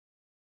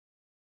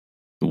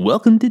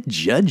Welcome to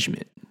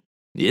Judgment.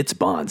 It's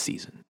Bond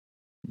season.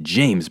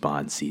 James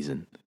Bond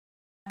season.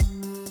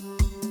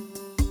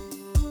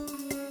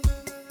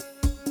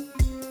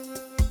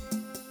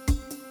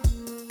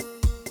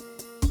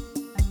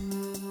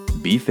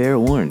 Be fair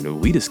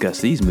warned, we discuss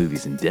these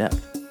movies in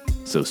depth.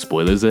 So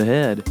spoilers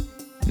ahead.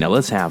 Now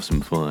let's have some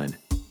fun.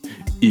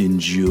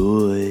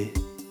 Enjoy.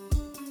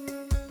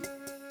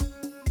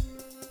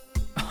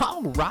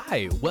 All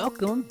right,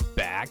 welcome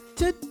back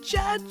to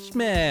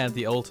Judgment,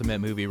 the ultimate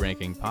movie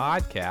ranking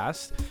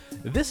podcast.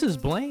 This is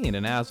Blaine,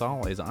 and as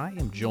always, I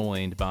am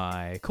joined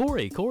by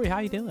Corey. Corey, how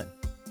you doing?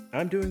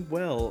 I'm doing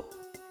well.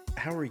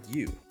 How are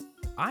you?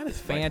 I'm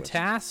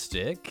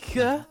fantastic.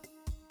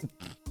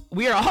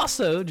 We are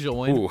also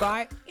joined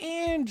by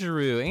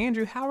Andrew.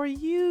 Andrew, how are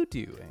you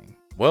doing?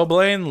 Well,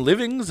 Blaine,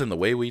 living's in the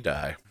way we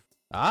die.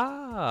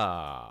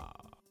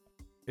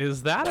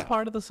 Is that a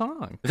part of the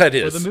song? That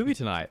is. For the movie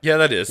tonight? Yeah,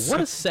 that is.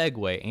 What a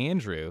segue,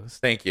 Andrew.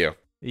 Thank you.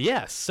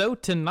 Yes, so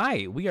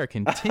tonight we are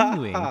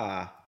continuing... We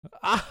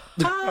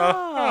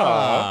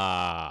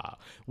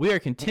are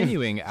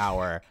continuing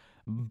our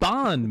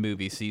Bond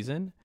movie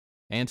season,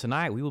 and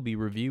tonight we will be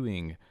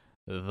reviewing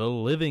The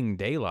Living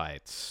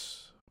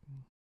Daylights.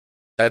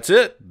 That's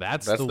it.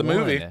 That's the one.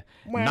 movie.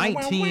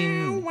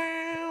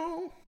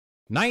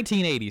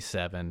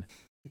 1987,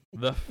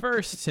 the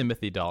first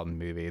Timothy Dalton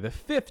movie, the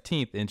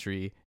 15th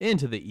entry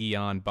into the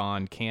Eon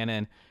Bond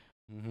canon.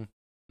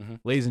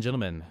 Ladies and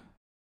gentlemen,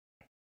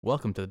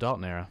 welcome to the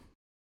Dalton era.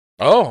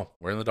 Oh,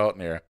 we're in the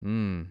Dalton era.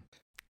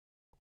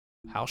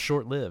 How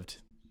short-lived.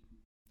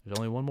 There's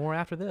only one more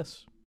after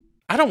this.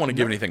 I don't want to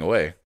give anything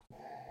away.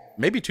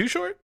 Maybe too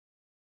short?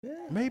 Yeah,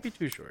 Maybe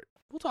too short.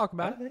 We'll talk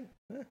about it.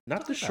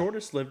 not the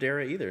shortest lived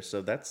era either.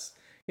 So that's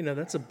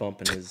a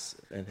bump in his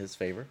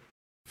favor.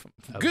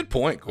 Good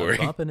point, Corey. A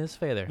bump in his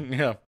feather.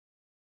 Yeah.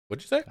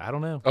 What'd you say? I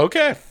don't know.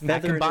 Okay.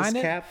 Feather in his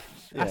cap.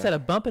 I said a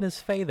bump in his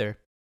feather.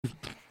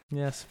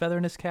 Yes, feather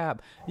in his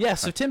cap. Yeah,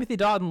 so Timothy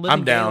Dalton, I'm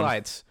Living down.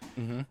 Daylights.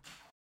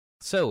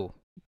 So,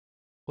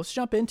 let's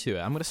jump into it.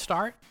 I'm going to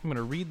start. I'm going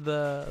to read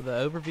the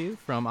overview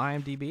from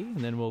IMDb,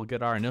 and then we'll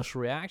get our initial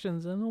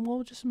reactions, and then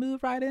we'll just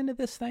move right into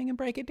this thing and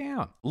break it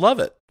down. Love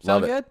it.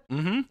 Sound Love good? it.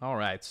 Mm-hmm. All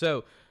right.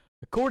 So,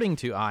 according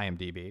to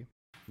IMDb,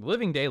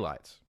 Living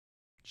Daylights,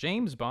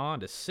 James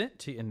Bond is sent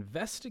to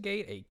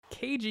investigate a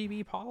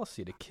KGB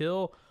policy to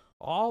kill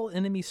all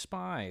enemy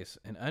spies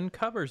and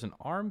uncovers an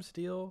arms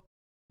deal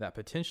that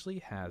potentially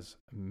has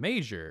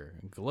major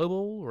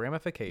global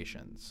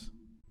ramifications.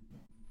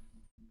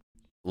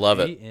 Love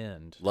The it.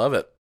 end. Love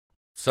it.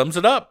 Sums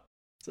it up.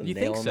 It's a You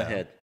nail think on the so?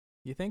 head.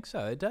 You think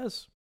so? It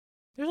does.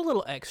 There's a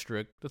little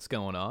extra that's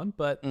going on,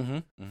 but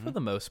for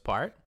the most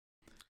part.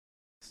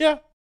 Yeah.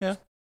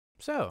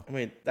 So, I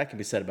mean, that can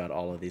be said about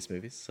all of these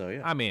movies. So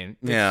yeah. I mean,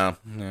 it's Yeah.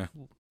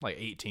 like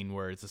 18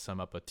 words to sum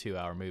up a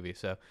 2-hour movie.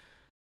 So,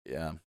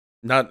 Yeah.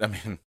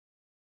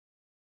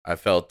 I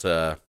felt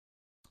the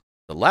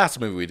last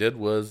movie we did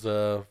was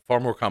far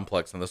more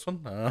complex than this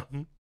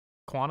one.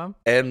 Quantum?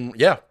 And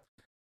yeah.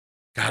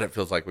 God, it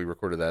feels like we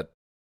recorded that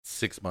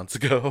 6 months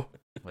ago.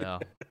 Well,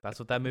 that's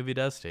what that movie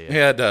does to you.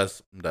 Yeah, it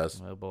does. It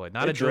does. Oh boy,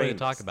 not It a joy to drains.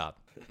 talk about.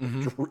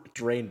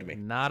 Drained me.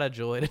 Not a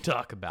joy to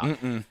talk about.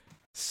 Mm-mm.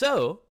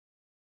 So,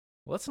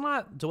 let's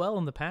not dwell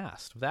in the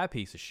past with that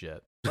piece of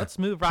shit. Let's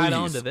move right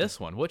on Please. to this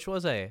one, which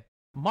was a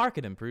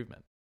market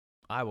improvement,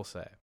 I will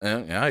say.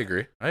 Yeah, I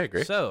agree.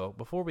 So,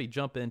 before we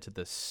jump into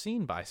the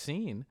scene by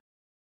scene,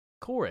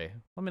 Corey,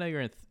 let me know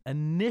your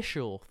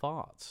initial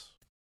thoughts.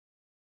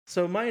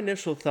 So my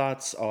initial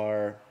thoughts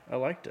are, I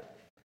liked it.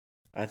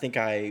 I think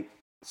I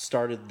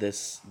started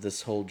this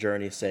whole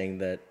journey saying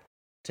that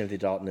Timothy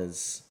Dalton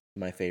is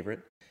my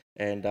favorite,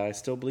 and I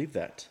still believe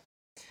that.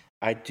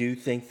 I do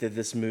think that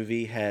this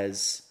movie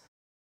has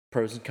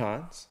pros and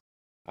cons.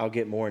 I'll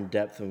get more in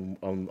depth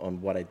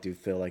on what I do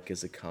feel like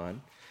is a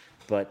con,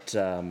 but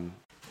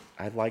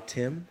I liked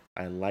him.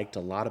 I liked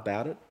a lot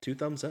about it. 2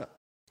 thumbs up.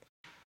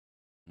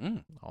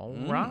 All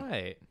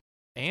right.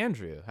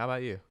 Andrew, how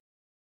about you?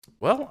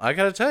 Well, I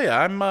gotta tell you,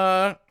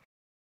 God,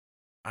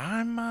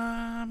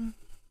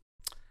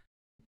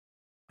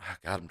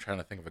 I'm trying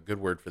to think of a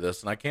good word for this,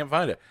 and I can't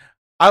find it.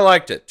 I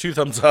liked it. 2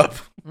 thumbs up.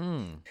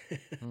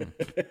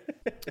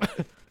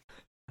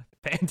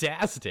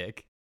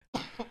 Fantastic.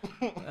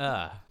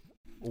 I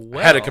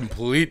had a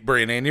complete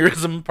brain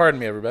aneurysm. Pardon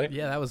me, everybody.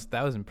 Yeah,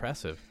 that was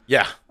impressive.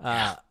 Yeah.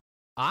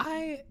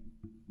 I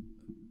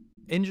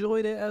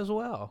enjoyed it as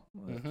well.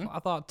 I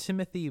thought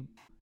Timothy,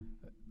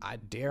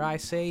 dare I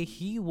say,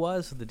 he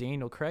was the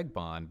Daniel Craig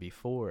Bond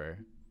before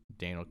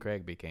Daniel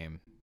Craig became.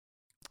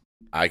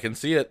 I can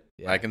see it.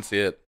 Yeah. I can see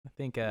it. I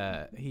think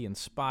he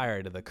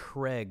inspired the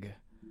Craig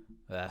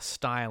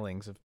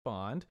stylings of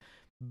Bond,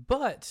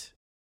 but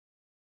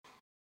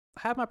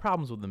I have my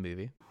problems with the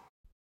movie.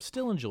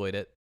 Still enjoyed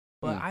it,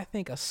 but I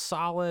think a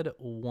solid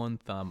 1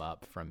 thumb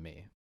up from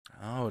me.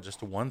 Oh,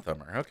 just a 1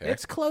 thumber. Okay.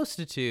 It's close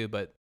to 2,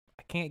 but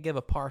I can't give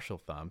a partial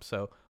thumb,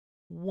 so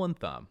 1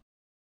 thumb.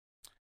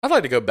 I'd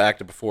like to go back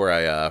to before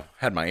I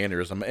had my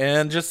aneurysm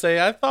and just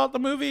say I thought the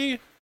movie,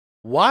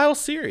 while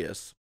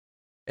serious,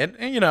 and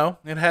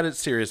it had its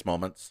serious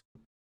moments.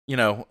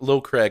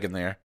 Lil Craig in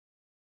there.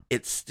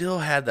 It still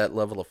had that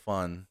level of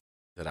fun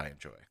that I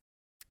enjoy.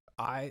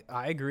 I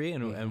agree,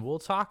 and we'll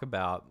talk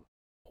about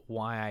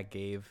why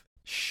I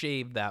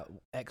shaved that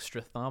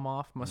extra thumb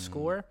off my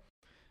score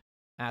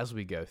as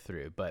we go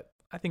through. But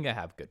I think I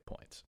have good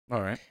points.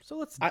 All right. So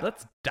let's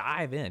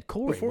dive in.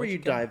 Corey, Before you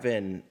got? dive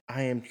in,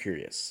 I am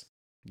curious.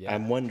 Yeah.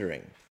 I'm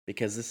wondering,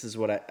 because this is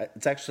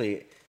it's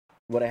actually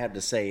what I have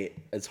to say.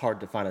 It's hard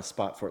to find a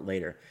spot for it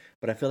later,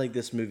 but I feel like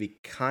this movie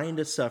kind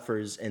of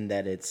suffers in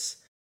that it's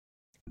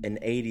an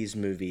 80s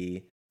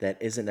movie that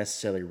isn't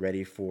necessarily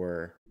ready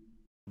for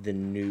the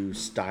new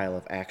style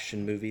of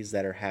action movies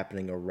that are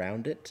happening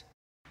around it.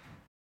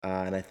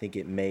 And I think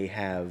it may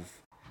have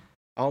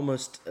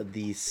almost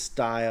the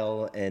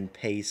style and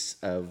pace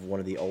of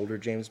one of the older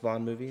James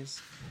Bond movies.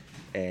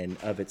 And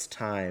of its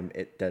time,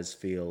 it does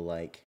feel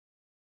like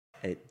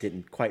it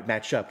didn't quite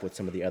match up with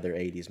some of the other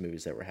 80s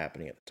movies that were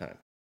happening at the time.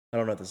 I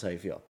don't know if that's how you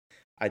feel.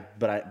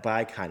 But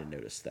I kind of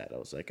noticed that. I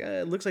was like,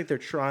 it looks like they're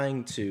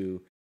trying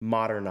to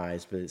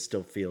modernize, but it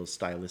still feels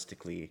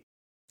stylistically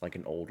like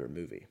an older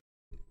movie.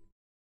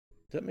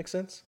 Does that make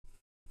sense?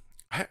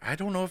 I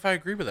don't know if I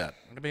agree with that.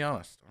 To be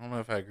honest, I don't know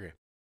if I agree.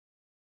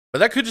 But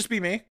that could just be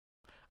me.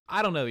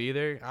 I don't know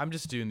either. I'm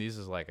just doing these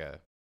as like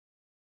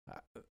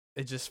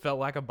it just felt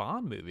like a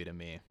Bond movie to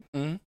me.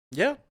 Mm-hmm.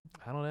 Yeah.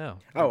 I don't know.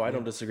 Oh, I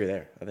don't disagree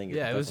there. I think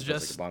it was just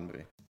just like a Bond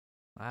movie.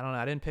 I don't know.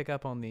 I didn't pick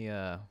up on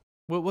the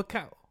what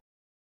kind.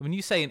 When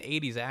you say an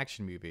 80s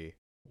action movie,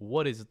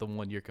 what is the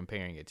one you're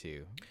comparing it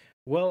to?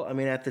 Well, I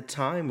mean, at the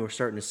time, we're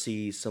starting to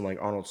see some like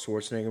Arnold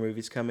Schwarzenegger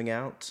movies coming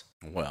out.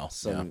 Well,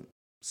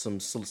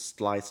 some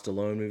Sly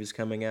Stallone movies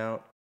coming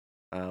out,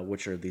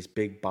 which are these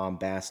big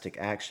bombastic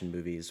action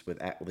movies with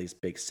at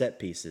least big set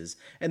pieces.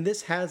 And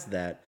this has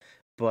that,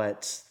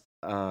 but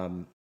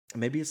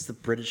maybe it's the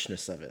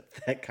Britishness of it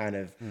that kind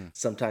of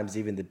sometimes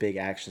even the big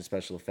action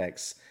special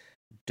effects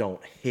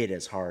don't hit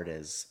as hard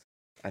as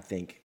I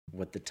think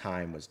what the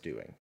time was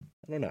doing.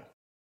 I don't know.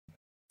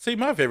 See,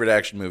 my favorite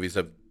action movies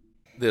of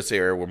this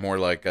era were more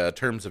like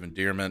Terms of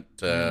Endearment,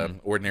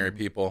 Ordinary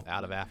People,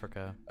 Out of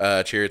Africa,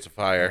 Chariots of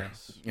Fire.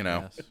 Yes,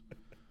 Yes.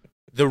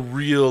 The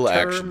real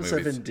action Terms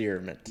movies. of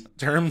Endearment.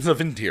 Terms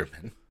of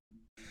Endearment.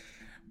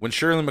 When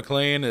Shirley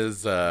MacLaine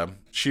is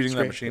shooting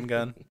that machine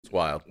gun, it's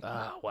wild.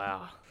 Oh,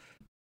 wow.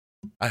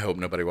 I hope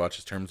nobody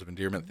watches Terms of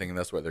Endearment thinking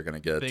that's what they're going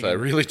to get. I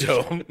really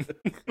don't.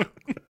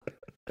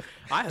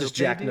 I hope Just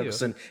Jack they do.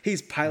 Nicholson.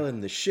 He's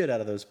piloting the shit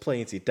out of those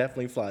planes. He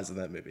definitely flies in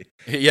that movie.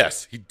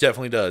 Yes, he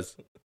definitely does.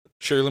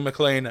 Shirley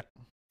MacLaine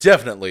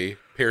definitely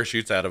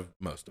parachutes out of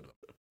most of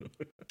them.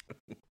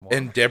 Wow.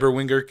 And Deborah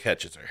Winger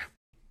catches her.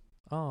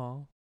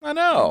 Oh, I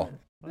know.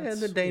 And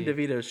then Dane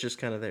DeVito's just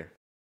kind of there.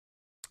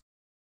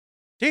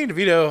 Danny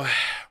DeVito.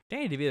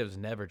 Danny DeVito's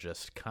never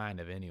just kind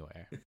of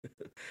anywhere.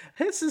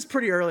 This is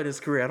pretty early in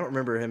his career. I don't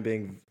remember him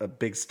being a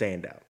big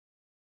standout.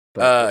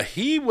 But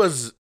He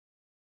was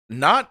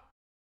not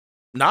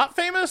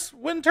famous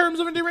when Terms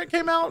of Endearment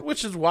came out,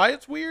 which is why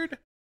it's weird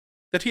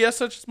that he has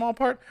such a small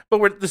part.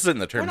 But this isn't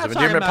the Terms not of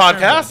talking Endearment about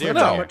Terms of podcast. Endearment.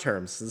 talking No. about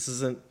terms. This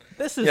isn't.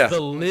 This is Yeah. the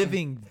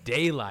living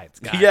daylights,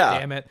 god Yeah.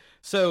 damn it.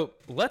 So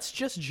let's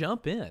just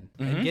jump in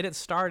and Mhm. get it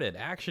started.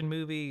 Action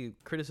movie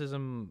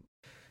criticism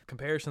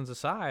comparisons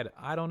aside,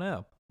 I don't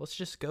know. Let's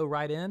just go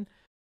right in.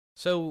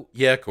 So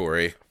Yeah,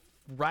 Corey.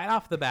 right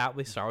off the bat,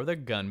 we start with a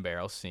gun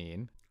barrel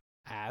scene,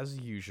 as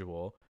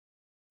usual.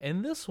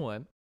 In this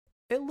one,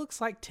 it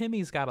looks like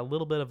Timmy's got a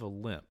little bit of a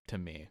limp to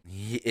me.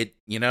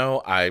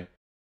 I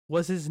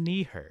Was his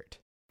knee hurt?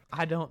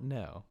 I don't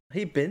know.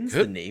 He bends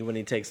the knee when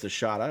he takes the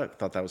shot. I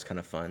thought that was kind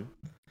of fun.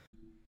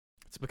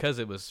 It's because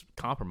it was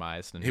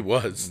compromised and He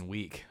was. and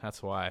weak.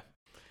 That's why.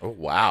 Oh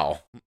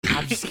wow.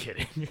 I'm just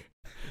kidding.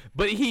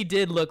 But he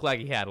did look like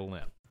he had a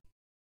limp.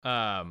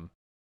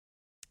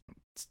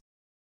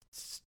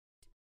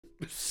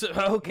 So,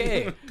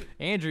 okay.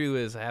 Andrew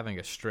is having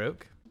a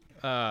stroke.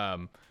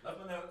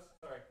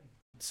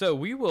 So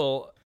we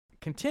will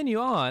continue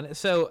on.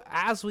 So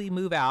as we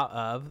move out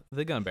of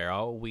the gun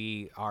barrel,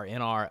 we are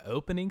in our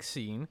opening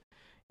scene,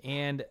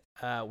 and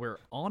we're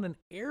on an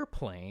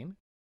airplane,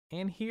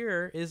 and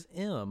here is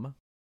M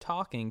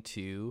talking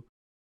to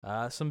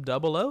some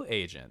 00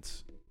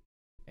 agents,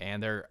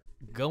 and they're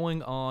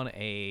going on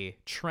a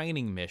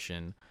training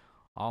mission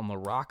on the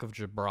Rock of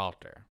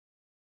Gibraltar.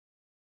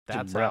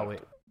 That's how we...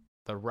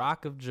 The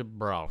Rock of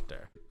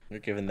Gibraltar. We're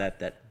giving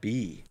that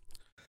B.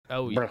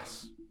 Oh,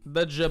 yes.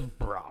 The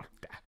Gibraltar.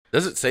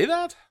 Does it say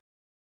that?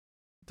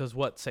 Does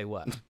what say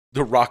what?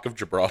 The Rock of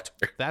Gibraltar.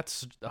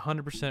 That's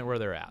 100% where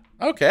they're at.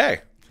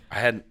 Okay.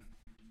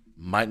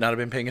 Might not have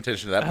been paying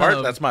attention to that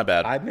part. That's my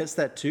bad. I missed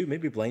that too.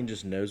 Maybe Blaine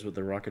just knows what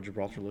the Rock of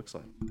Gibraltar looks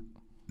like.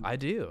 I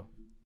do.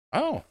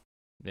 Oh.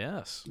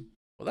 Yes.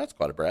 Well, that's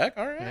quite a brag.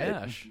 All right.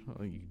 Yeah.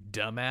 Oh, you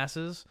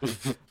dumbasses.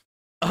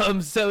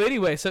 So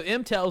anyway, so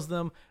M tells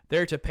them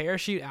they're to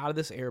parachute out of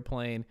this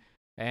airplane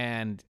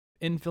and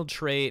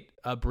infiltrate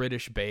a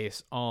British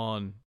base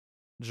on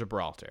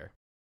Gibraltar.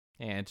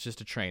 And it's just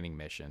a training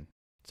mission,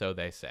 so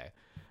they say.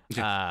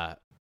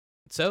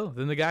 So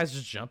then the guys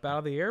just jump out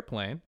of the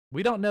airplane.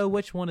 We don't know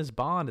which one is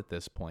Bond at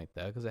this point,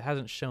 though, because it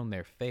hasn't shown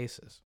their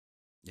faces.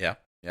 Yeah.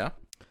 Yeah.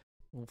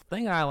 Well, the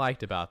thing I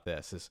liked about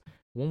this is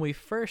when we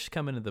first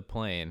come into the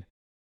plane,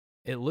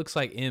 it looks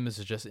like M is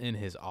just in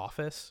his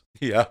office.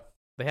 Yeah.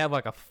 They have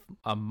like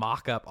a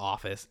mock-up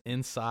office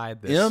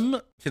inside this. M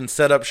can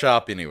set up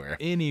shop anywhere.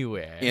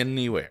 Anywhere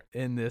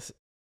in this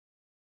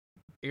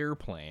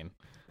airplane.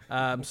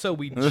 So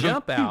we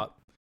jump out.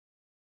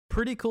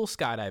 Pretty cool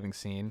skydiving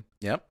scene.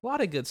 Yep. A lot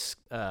of good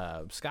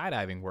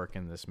skydiving work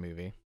in this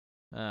movie.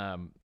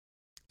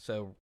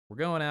 So we're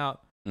going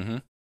out. Mm-hmm.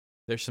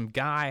 There's some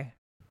guy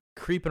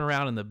creeping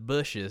around in the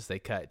bushes they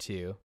cut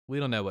to. We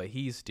don't know what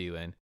he's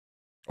doing.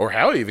 Or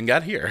how he even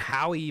got here.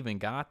 How he even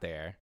got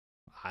there.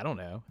 I don't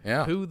know.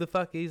 Yeah. Who the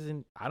fuck is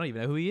in? I don't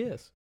even know who he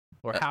is.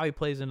 Or how he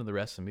plays into the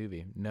rest of the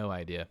movie. No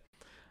idea.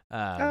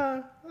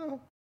 Do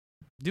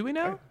we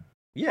know?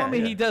 Yeah. Well, I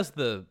mean, yeah. he does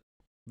the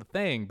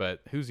thing,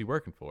 but who's he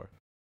working for?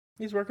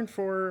 He's working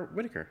for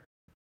Whitaker.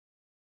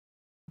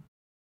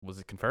 Was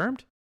it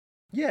confirmed?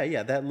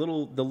 Yeah. The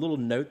little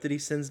note that he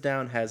sends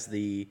down has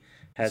the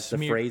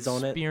phrase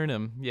on it. Spion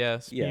him. Yeah,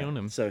 spion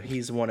him. So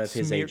he's one of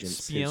his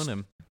agents. Spion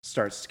him.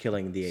 Starts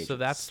killing the agents. So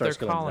that's their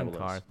calling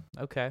card.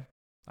 Okay.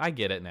 I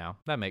get it now.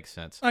 That makes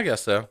sense. I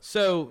guess so.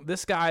 So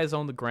this guy is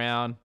on the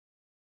ground.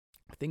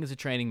 I think it's a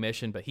training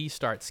mission, but he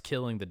starts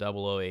killing the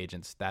 00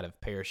 agents that have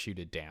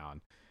parachuted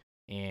down.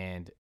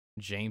 And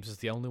James is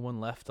the only one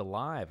left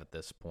alive at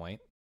this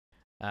point.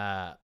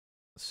 Yes.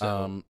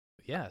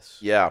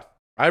 Yeah.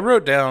 I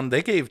wrote down,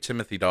 they gave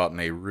Timothy Dalton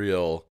a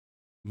real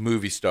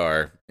movie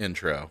star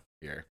intro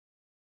here.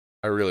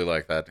 I really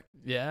like that.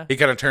 Yeah. He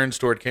kind of turns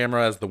toward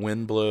camera as the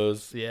wind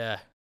blows. Yeah.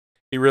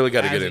 He really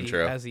got a good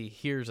intro. As he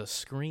hears a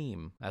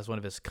scream, as one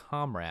of his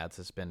comrades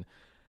has been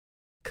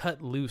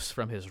cut loose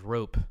from his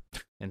rope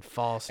and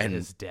falls to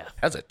his death.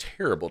 Has a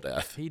terrible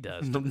death. He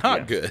does.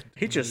 Not good.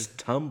 He just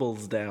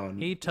tumbles down.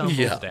 He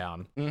tumbles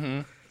down.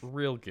 Mm-hmm.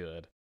 Real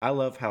good. I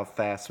love how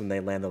fast when they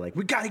land, they're like,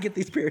 we got to get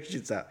these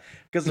parachutes out.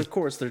 Because, of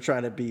course, they're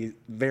trying to be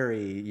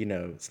very,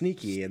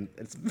 sneaky. And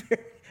it's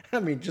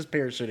very, just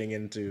parachuting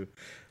into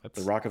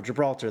the Rock of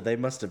Gibraltar, they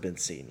must have been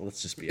seen.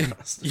 Let's just be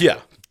honest.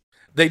 Yeah.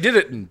 They did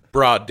it in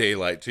broad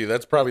daylight, too.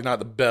 That's probably not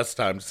the best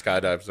time to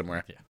skydive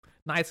somewhere. Yeah.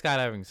 Night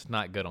skydiving's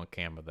not good on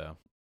camera, though.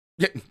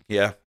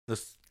 Yeah.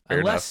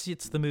 Unless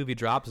it's the movie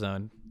Drop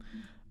Zone.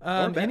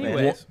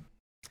 Anyways.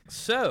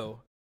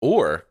 So.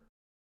 Or.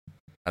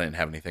 I didn't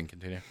have anything.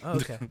 Continue. Oh,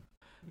 okay.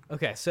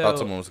 Okay, so. Thought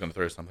someone was going to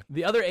throw something.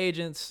 The other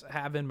agents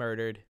have been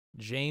murdered.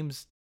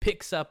 James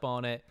picks up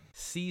on it,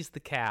 sees the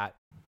cat,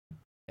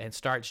 and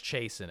starts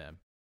chasing him.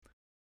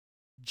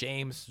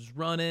 James is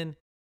running.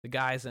 The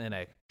guy's in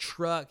a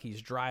truck.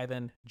 He's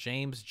driving.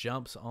 James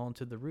jumps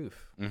onto the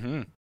roof.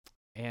 Mm-hmm.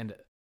 And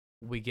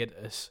we get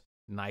a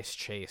nice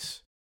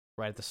chase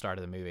right at the start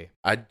of the movie.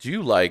 I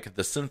do like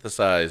the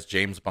synthesized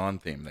James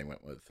Bond theme they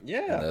went with.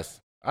 Yeah. In this.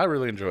 I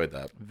really enjoyed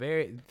that.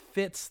 Very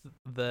fits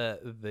the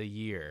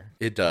year.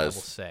 It does. I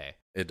will say.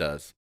 It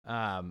does.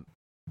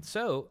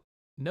 So,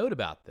 note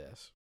about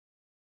this.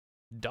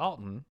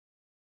 Dalton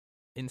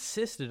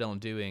insisted on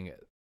doing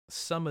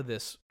some of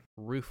this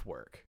roof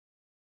work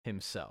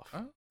himself.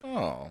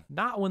 Oh.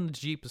 Not when the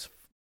Jeep is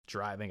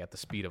driving at the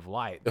speed of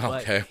light,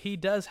 Okay. but he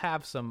does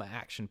have some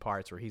action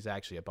parts where he's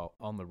actually about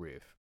on the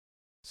roof.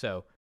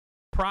 So,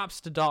 props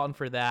to Dalton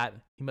for that.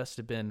 He must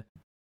have been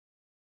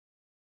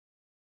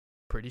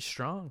pretty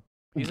strong.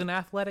 He's an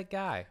athletic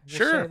guy. We'll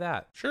Sure. say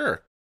that.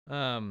 Sure.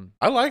 Um,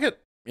 I like it.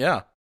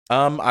 Yeah.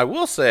 I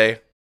will say,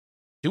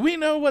 do we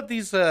know what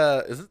these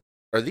are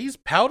these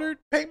powdered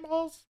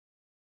paintballs?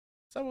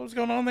 Is that what was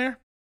going on there?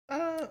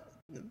 I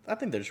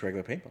think they're just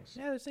regular paintballs.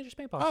 yeah, there's just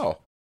paintballs.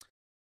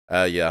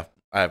 Oh. Yeah.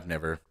 I've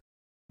never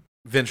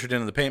ventured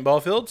into the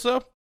paintball field,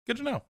 so good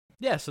to know.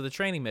 Yeah, so the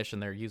training mission,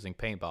 they're using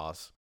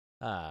paintballs,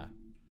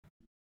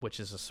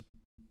 which is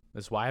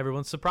why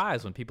everyone's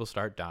surprised when people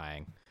start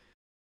dying.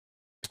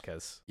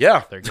 Because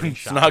Yeah. they're getting It's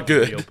shot not with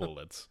good. real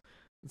bullets.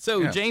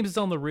 So Yeah. James is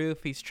on the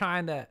roof. He's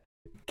trying to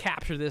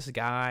capture this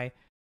guy.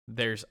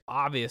 There's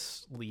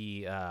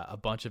obviously a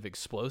bunch of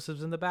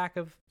explosives in the back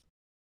of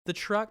the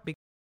truck.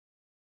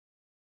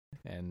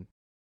 And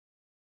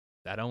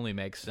that only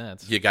makes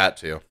sense. You got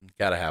to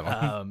have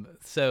them.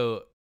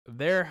 So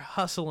they're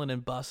hustling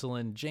and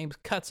bustling. James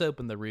cuts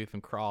open the roof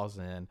and crawls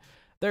in.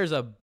 There's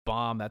a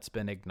bomb that's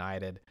been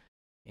ignited.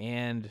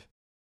 And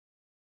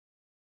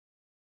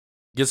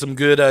Get some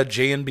good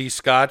J&B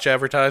Scotch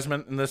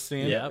advertisement in this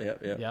scene.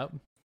 Yep.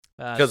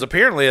 Because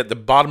apparently at the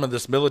bottom of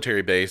this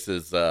military base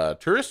is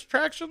tourist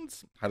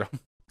attractions. I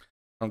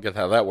don't get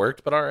how that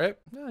worked, but all right.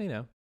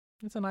 Well,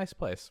 it's a nice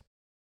place.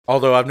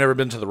 Although I've never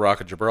been to the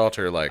Rock of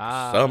Gibraltar like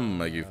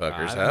some of you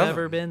fuckers I've have.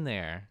 never been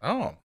there.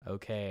 Oh.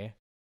 Okay.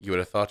 You would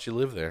have thought you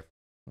lived there.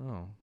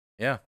 Oh.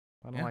 Yeah.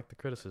 I don't like the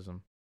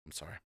criticism. I'm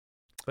sorry.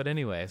 But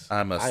anyways.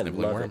 I'm a I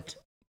sniveling love worm.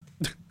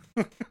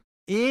 it.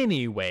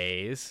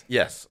 Anyways.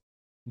 Yes.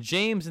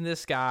 James and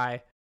this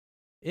guy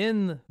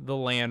in the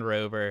Land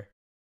Rover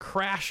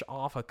crash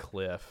off a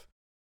cliff.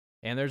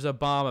 And there's a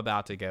bomb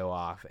about to go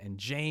off. And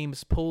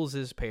James pulls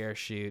his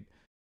parachute,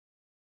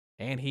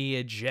 and he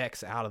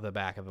ejects out of the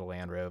back of the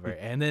Land Rover,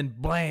 and then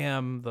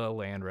blam, the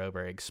Land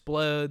Rover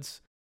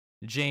explodes.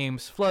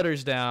 James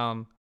flutters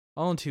down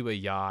onto a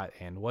yacht,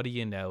 and what do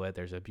you know it?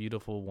 There's a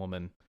beautiful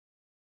woman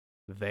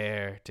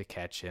there to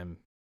catch him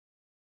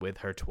with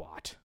her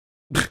twat.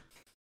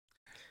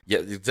 Yeah,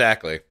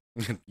 exactly.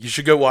 You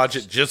should go watch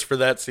it just for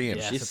that scene.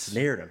 Yes, She it's-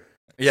 snared him.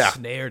 Yeah.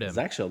 Snared him. It's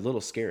actually a little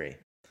scary.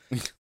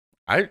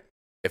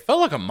 It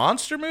felt like a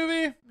monster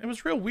movie. It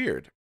was real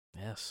weird.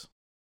 Yes.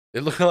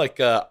 It looked like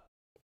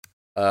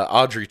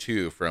Audrey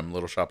 2 from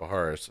Little Shop of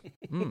Horrors.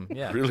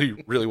 Yeah.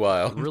 Really, really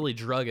wild. Really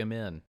drug him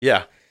in.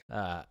 Yeah, He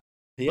But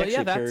actually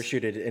yeah, that's-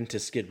 parachuted into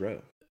Skid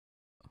Row.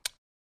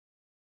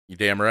 you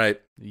damn right.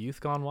 The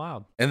youth gone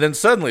wild. And then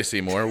suddenly,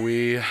 Seymour,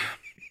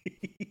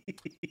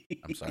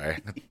 I'm sorry.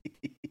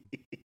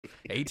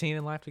 18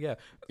 and life to go.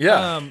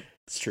 Yeah.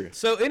 It's true.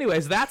 So,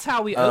 anyways, that's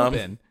how we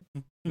open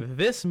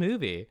this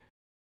movie.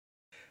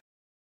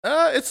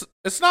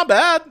 It's not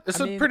bad. It's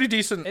I a mean, pretty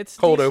decent It's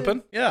cold decent.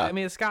 open. Yeah. I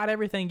mean, it's got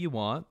everything you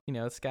want. You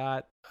know, it's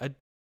got a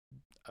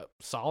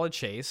solid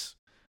chase.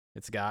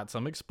 It's got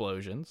some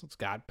explosions. It's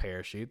got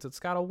parachutes. It's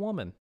got a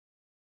woman.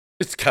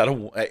 It's got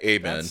a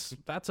amen.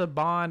 That's a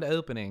Bond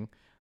opening.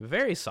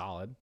 Very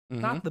solid. Mhm.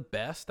 Not the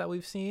best that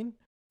we've seen,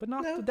 but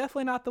No.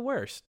 definitely not the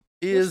worst.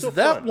 Is still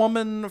that fun.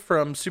 woman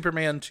from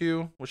Superman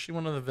 2? Was she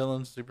one of the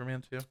villains in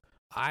Superman 2?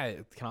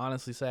 I can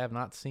honestly say I've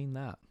not seen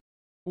that.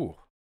 Ooh.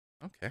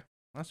 Okay.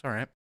 That's all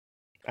right.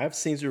 I've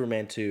seen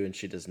Superman 2, and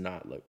she does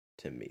not look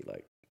to me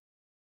like.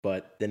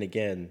 But then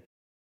again,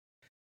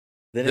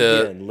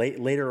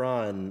 later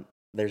on,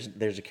 there's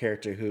a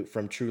character who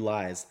from True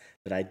Lies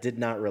that I did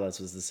not realize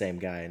was the same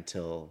guy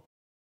until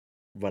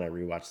when I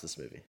rewatched this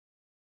movie.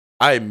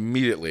 I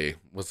immediately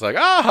was like,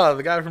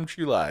 the guy from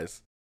True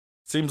Lies.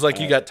 Seems like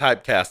you got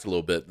typecast a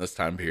little bit in this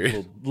time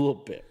period. Little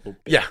bit.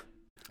 Yeah.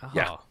 Oh.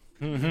 Yeah.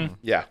 Mm-hmm.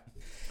 Yeah.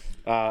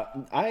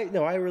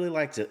 I really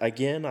liked it.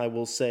 Again, I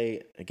will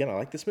say, I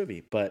like this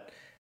movie, but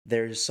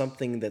there's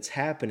something that's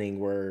happening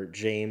where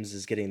James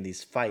is getting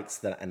these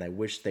fights and I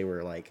wish they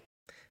were like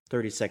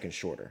 30 seconds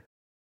shorter.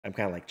 I'm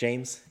kind of like,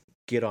 James,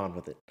 get on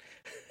with it.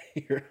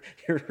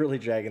 you're really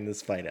dragging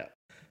this fight out.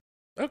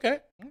 Okay.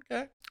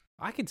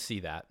 I could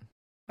see that.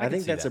 I could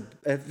think see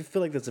that's I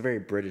feel like that's a very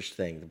British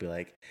thing to be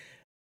like,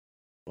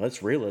 well,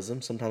 it's realism.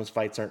 Sometimes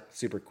fights aren't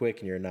super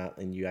quick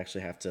and you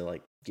actually have to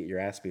like get your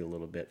ass beat a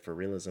little bit for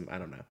realism. I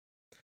don't know.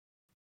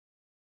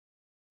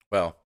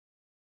 Well,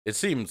 it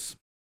seems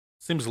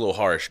a little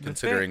harsh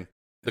considering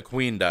the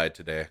Queen died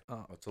today.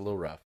 Oh. It's a little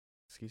rough.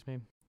 Excuse me?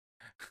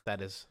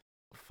 That is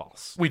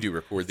false. We do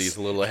record these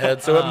a little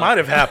ahead, so it might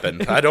have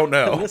happened. I don't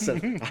know.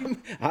 Listen,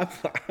 I'm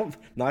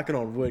knocking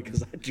on wood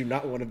because I do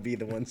not want to be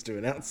the ones to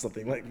announce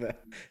something like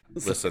that.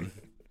 Listen,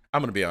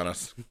 I'm gonna be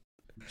honest.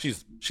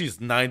 She's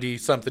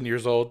 90-something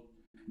years old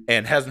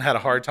and hasn't had a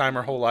hard time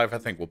her whole life. I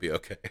think we'll be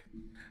okay.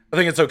 I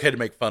think it's okay to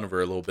make fun of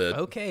her a little bit.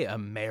 Okay,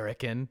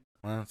 American.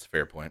 Well, that's a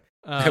fair point.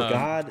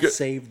 God Good.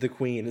 Save the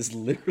Queen is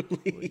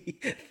literally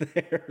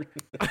there.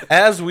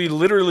 As we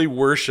literally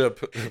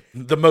worship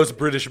the most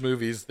British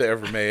movies they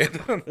ever made.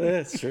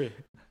 That's true.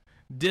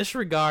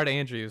 Disregard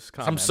Andrew's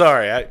comments. I'm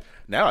sorry.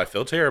 Now I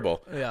feel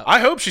terrible. Yeah. I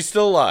hope she's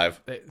still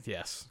alive.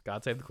 Yes,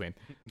 God save the Queen.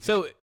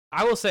 So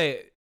I will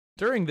say,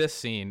 during this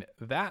scene,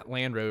 that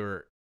Land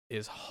Rover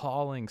is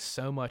hauling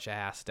so much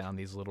ass down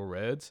these little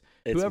roads.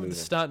 It's Whoever moving. the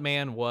stunt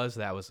man was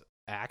that was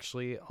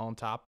actually on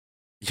top,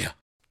 Yeah.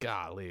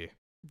 golly,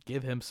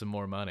 give him some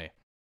more money.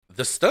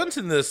 The stunts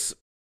in this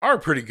are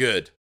pretty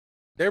good.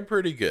 They're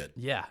pretty good.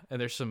 Yeah, and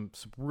there's some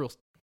real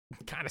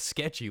kind of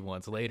sketchy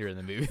ones later in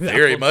the movie. that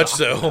Very we'll much talk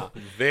so. about.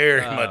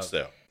 Very Uh, much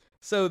so.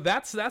 So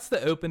that's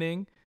the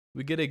opening.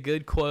 We get a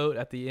good quote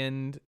at the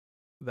end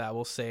that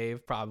we'll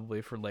save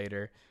probably for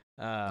later.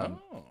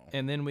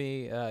 And then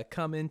we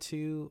come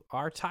into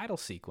our title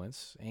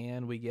sequence,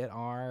 and we get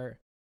our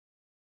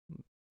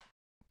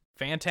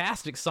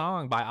fantastic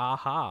song by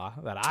Aha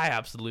that I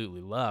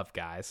absolutely love,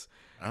 guys.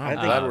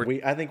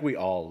 I think we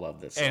all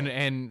love this song.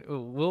 And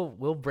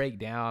we'll break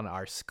down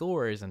our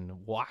scores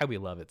and why we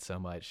love it so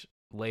much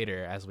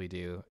later as we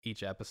do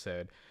each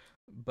episode.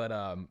 But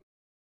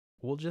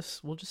we'll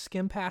just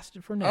skim past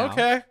it for now.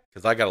 Okay.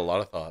 Because I got a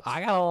lot of thoughts.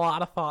 I got a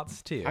lot of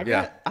thoughts too.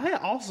 I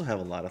also have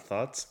a lot of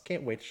thoughts.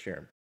 Can't wait to share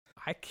them.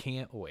 I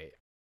can't wait.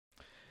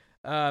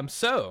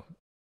 So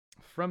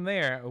from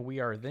there, we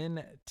are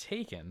then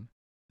taken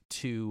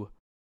to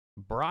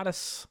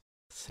Bratislava.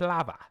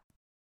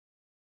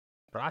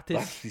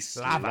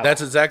 Bratislava.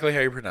 That's exactly how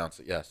you pronounce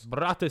it, yes.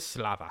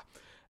 Bratislava.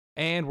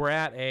 And we're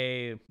at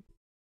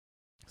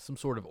some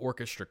sort of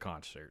orchestra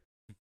concert.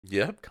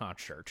 Yep.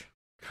 Concert.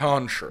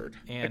 Concert.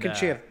 And, A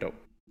concerto.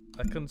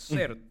 A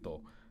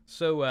concerto.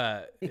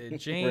 So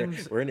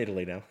James, We're in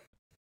Italy now.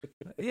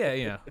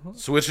 yeah,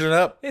 Switching it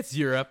up. it's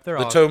Europe. They're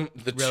The, all two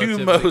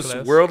relatively most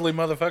close. worldly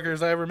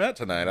motherfuckers I ever met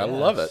tonight. I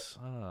love it.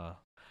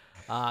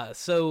 Yes.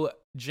 So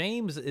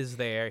James is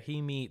there.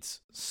 He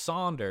meets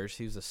Saunders,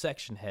 who's a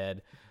section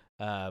head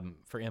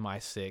for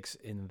MI6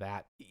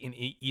 in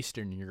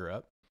Eastern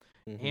Europe,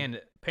 Mhm.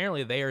 and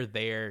apparently they are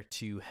there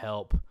to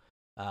help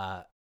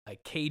a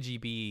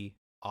KGB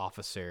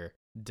officer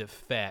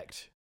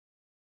defect,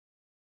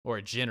 or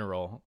a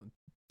general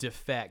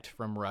defect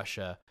from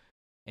Russia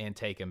and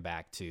take him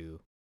back to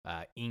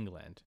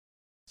England.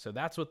 So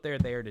that's what they're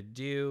there to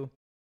do.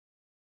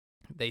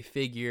 They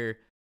figure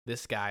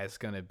this guy is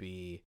going to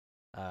be,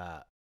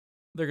 the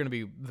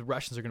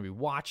Russians are going to be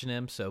watching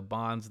him. So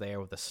Bond's there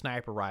with a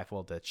sniper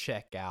rifle to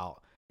check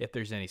out if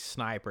there's any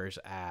snipers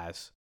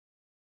as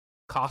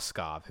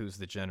Koskov, who's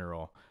the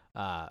general,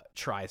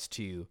 tries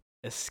to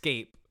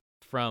escape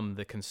from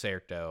the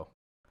Concerto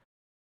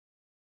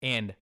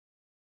and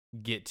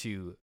get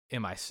to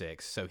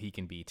MI6 so he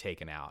can be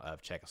taken out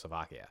of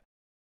Czechoslovakia.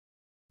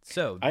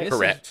 So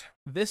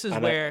this is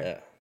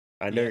where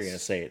I know you're going to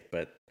say it,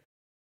 but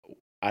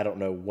I don't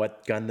know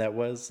what gun that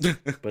was,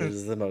 but it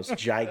is the most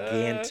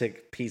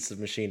gigantic piece of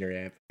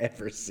machinery I've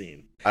ever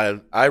seen.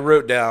 I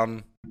wrote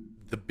down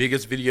the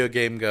biggest video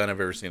game gun I've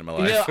ever seen in my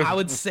life. I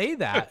would say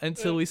that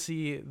until we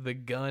see the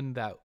gun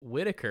that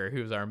Whitaker,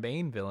 who's our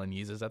main villain,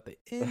 uses at the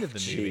end of the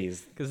movie.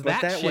 Because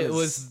that shit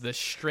was the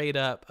straight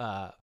up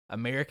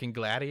American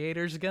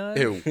Gladiators gun.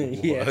 It was.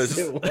 Yes,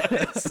 it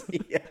was.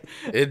 Yeah.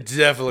 It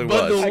definitely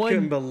But was. I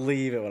couldn't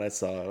believe it when I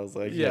saw it. I was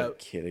like, Yeah. you're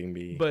kidding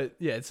me. But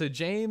yeah, so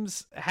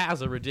James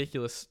has a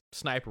ridiculous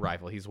sniper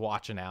rifle he's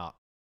watching out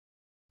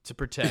to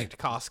protect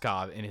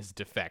Koskov in his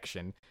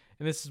defection.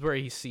 And this is where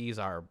he sees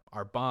our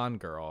Bond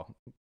girl,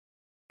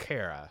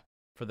 Kara,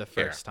 for the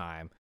first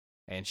time.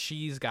 And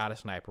she's got a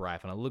sniper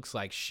rifle, and it looks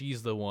like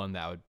she's the one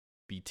that would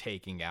be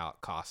taking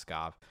out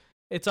Koskov.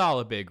 It's all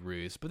a big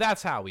ruse, but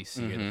that's how we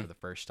see her for the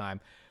first time.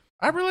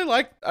 I really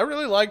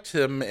liked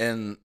him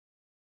in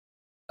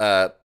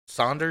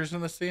Saunders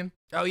in the scene.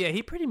 Oh yeah,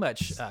 he pretty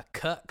much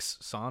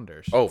cucks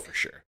Saunders. Oh, for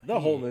sure. the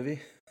whole movie.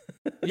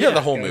 Yeah,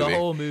 the whole movie. The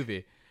whole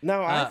movie.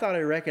 No, I thought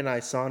I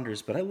recognized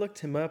Saunders, but I looked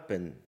him up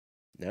and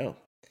no,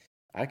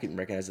 I couldn't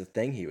recognize the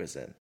thing he was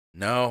in.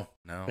 No.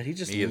 But he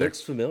just me either.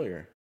 looks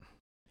familiar.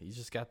 He's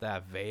just got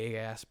that vague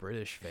ass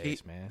British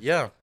face, man.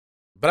 Yeah.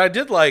 But I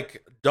did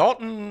like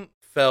Dalton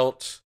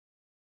felt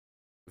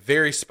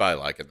very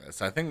spy-like in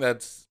this. I think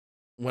that's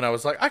when I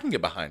was like, I can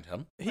get behind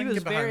him. He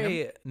was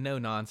very no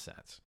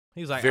nonsense.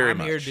 He was like, Very I'm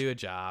here much. to do a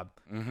job.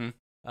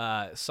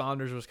 Mm-hmm.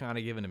 Saunders was kind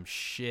of giving him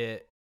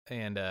shit,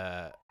 and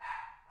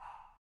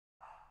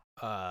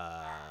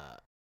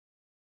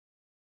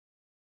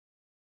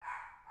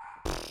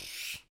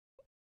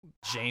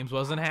James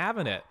wasn't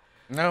having it.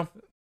 No.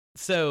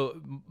 So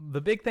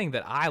the big thing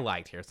that I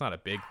liked here, it's not a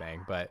big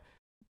thing, but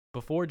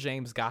before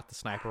James got the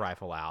sniper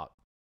rifle out,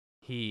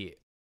 he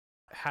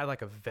had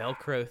like a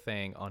Velcro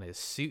thing on his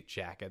suit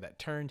jacket that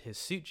turned his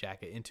suit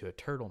jacket into a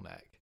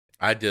turtleneck.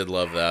 I did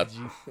love that. Did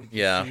you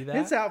Yeah. see that?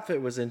 His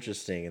outfit was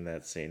interesting in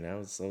that scene. I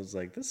was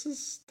like,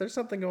 there's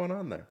something going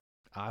on there.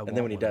 And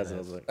then when he does it, I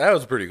was like, That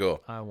was pretty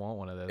cool. I want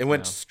one of those. It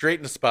went now. straight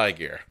into spy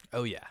gear.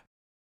 Oh yeah.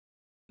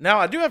 Now,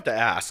 I do have to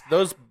ask,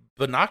 those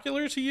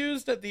binoculars he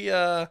used at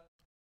the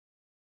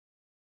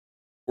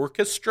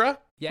orchestra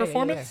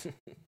performance,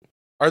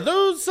 are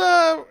those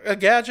a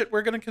gadget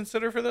we're going to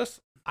consider for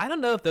this? I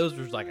don't know if those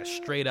were like a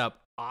straight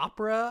up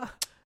opera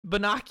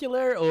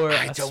binocular or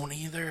I don't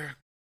either.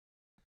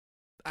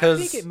 I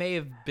think it may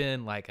have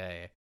been like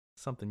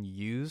something you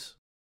use,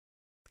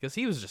 because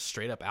he was just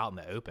straight up out in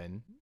the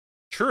open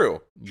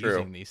True.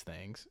 using these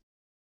things.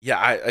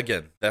 Yeah,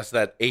 again, that's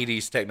that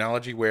 80s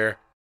technology where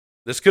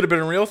this could have been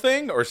a real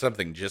thing or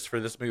something just for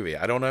this movie.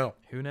 I don't know.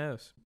 Who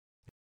knows?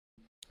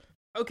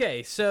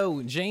 Okay,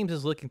 so James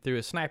is looking through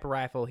his sniper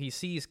rifle. He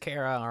sees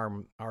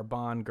Kara, our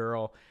Bond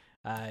girl.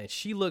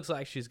 She looks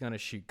like she's going to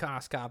shoot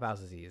Koskov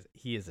as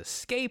he is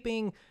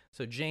escaping.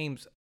 So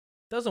James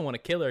doesn't want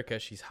to kill her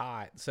because she's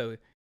hot. So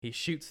he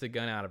shoots the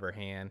gun out of her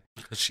hand.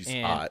 She's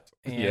hot.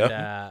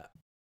 And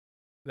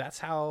that's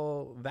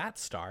how that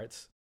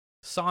starts.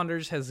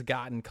 Saunders has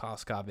gotten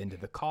Koskov into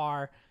the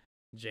car.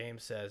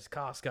 James says,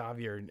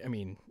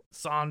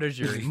 Saunders,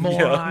 you're a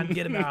moron.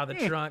 Get him out of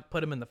the trunk.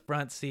 Put him in the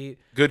front seat.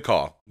 Good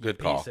call. Good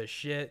call. Piece of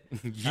shit.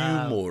 You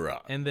moron.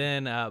 And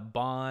then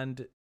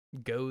Bond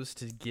goes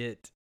to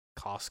get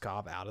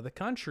Koskov out of the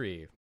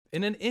country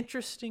in an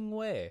interesting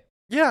way.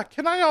 Yeah,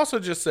 can I also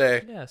just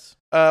say, Yes.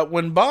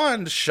 when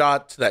Bond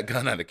shot that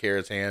gun out of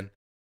Kara's hand,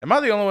 am I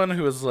the only one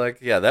who was like,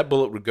 yeah, that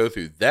bullet would go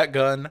through that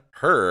gun,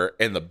 her,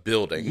 and the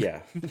building?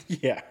 yeah,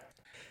 yeah.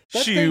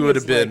 That She thing would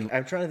is have been. Like,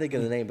 I'm trying to think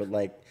of the name, but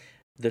like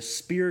the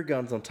spear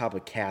guns on top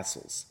of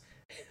castles.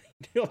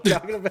 You know what I'm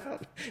talking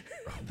about?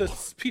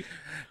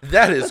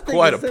 That is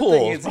quite a That pull.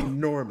 thing is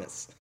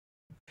enormous.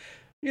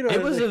 You know,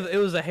 It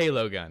was a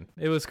Halo gun.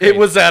 It was crazy. It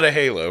was at a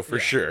Halo for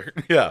sure.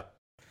 Yeah,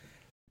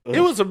 Ugh.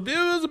 it was a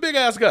big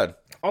ass gun.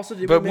 Also,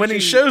 did But we when he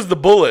mention- shows the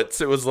bullets,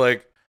 it was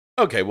like,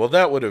 okay, well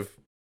that would have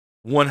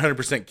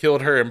 100%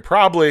 killed her and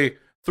probably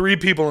 3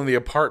 people in the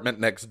apartment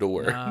next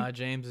door. Nah,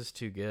 James is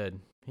too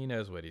good. He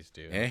knows what he's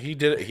doing. Yeah, he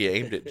did it. He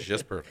aimed it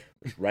just perfect.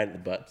 right in the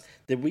butt.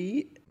 Did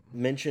we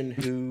mention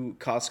who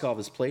Koskov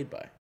is played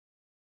by?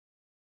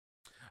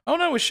 Oh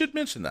no, we should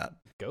mention that.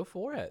 Go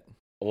for it.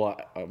 Well,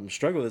 I'm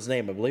struggling with his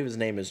name. I believe his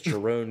name is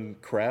Jerome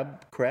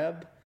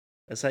Crab.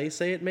 That's how you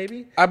say it,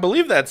 maybe? I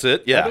believe that's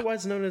it. Yeah.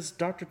 Otherwise known as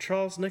Dr.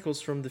 Charles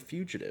Nichols from The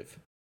Fugitive.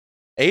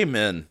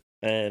 Amen.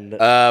 And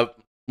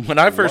When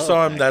I first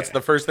saw him, that that's guy.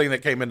 the first thing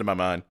that came into my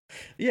mind.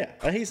 yeah,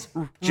 he's just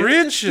as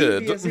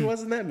Richard. skeevy as he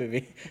was in that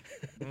movie.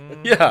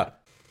 Yeah.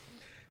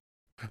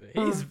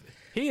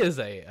 He is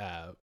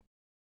a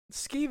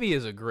skeevy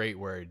is a great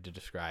word to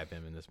describe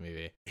him in this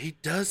movie. He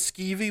does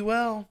skeevy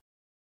well.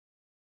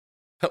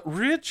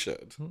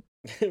 Richard.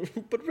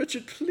 But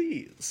Richard,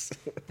 please.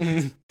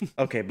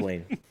 Okay,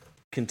 Blaine,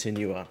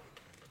 continue on.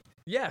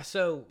 Yeah,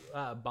 so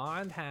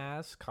Bond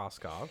has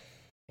Koskov,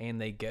 and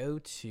they go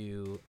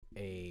to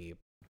a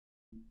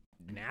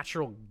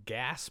natural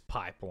gas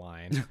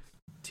pipeline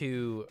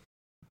to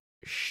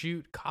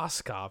shoot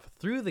Koskov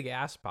through the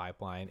gas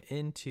pipeline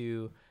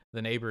into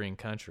the neighboring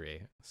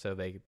country so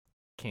they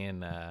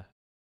can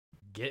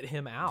get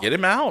him out. Get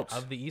him out.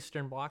 Of the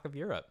Eastern Bloc of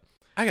Europe.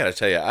 I gotta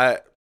tell you,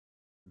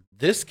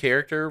 this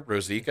character,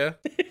 Rosika,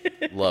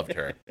 loved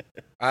her.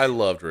 I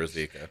loved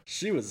Rosika.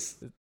 She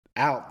was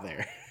out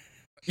there.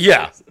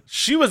 Yeah,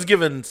 she was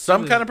given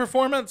some kind of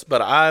performance,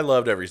 but I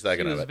loved every She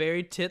second was of it.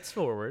 very tits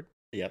forward.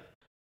 Yep.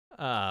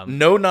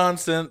 No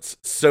nonsense,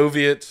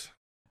 Soviet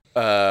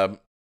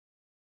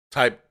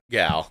type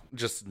gal,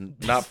 just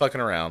not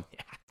fucking around.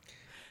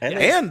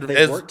 And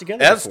they've worked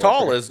together as before.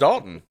 tall as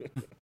Dalton.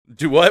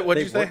 Do what? What'd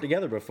you They've say? worked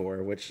together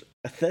before, which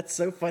that's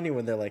so funny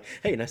when they're like,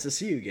 "Hey, nice to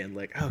see you again."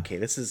 Like, okay,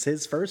 this is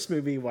his first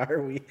movie. Why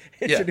are we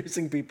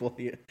introducing people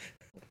here?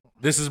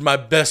 This is my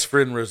best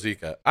friend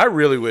Rosika. I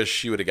really wish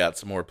she would have got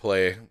some more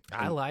play.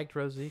 I liked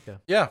Rosika.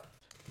 Yeah.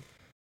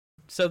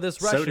 So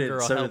this Russian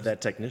girl So helps. did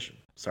that technician.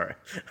 Sorry.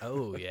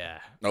 Oh yeah.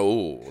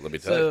 Oh, let me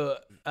tell you.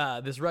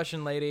 So this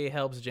Russian lady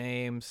helps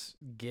James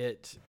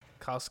get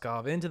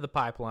Koskov into the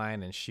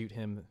pipeline and shoot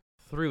him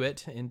through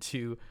it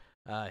into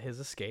his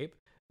escape,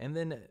 and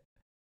then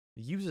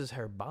uses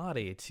her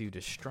body to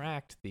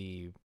distract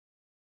the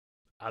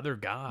other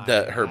guy.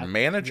 Her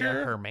manager?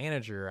 Yeah, her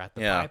manager at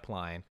the Yeah.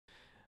 pipeline.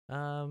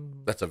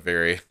 That's a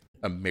very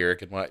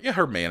American one. Yeah,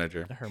 her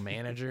manager. Her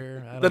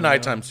manager. I The don't know,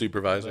 nighttime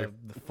supervisor.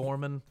 The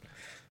foreman.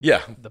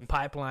 Yeah. The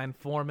pipeline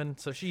foreman.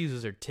 So she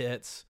uses her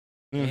tits.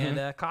 Mhm. And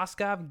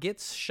Koskov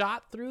gets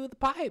shot through the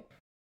pipe.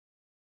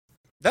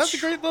 That's a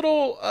great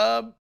little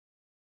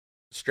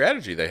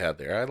strategy they had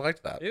there. I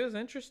liked that. It was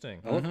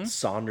interesting. I love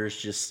Saunders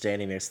just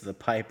standing next to the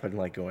pipe and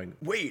like going,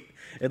 "Wait!"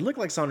 It looked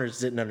like Saunders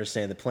didn't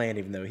understand the plan,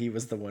 even though he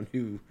was the one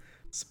who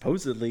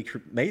supposedly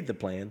made the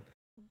plan.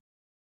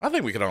 I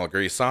think we can all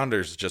agree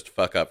Saunders just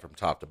fuck up from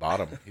top to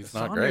bottom. He's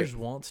not Saunders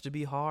great. wants to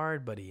be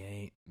hard, but he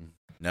ain't.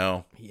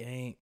 No. He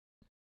ain't.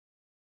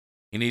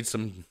 He needs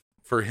some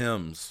for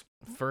hims.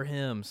 For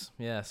hymns,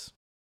 yes.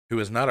 Who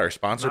is not our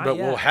sponsor, Not but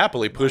yet. will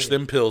happily push Not yet.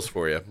 them pills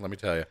for you. Let me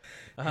tell you.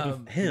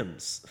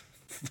 Hymns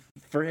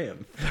for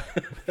him.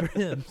 For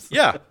hymns.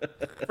 Yeah,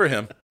 for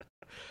him.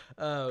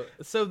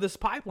 So this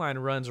pipeline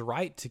runs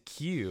right to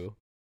Q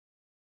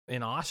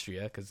in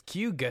Austria because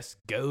Q just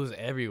goes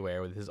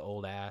everywhere with his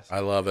old ass. I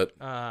love it.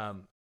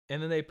 And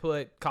then they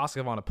put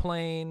Koskov on a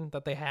plane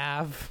that they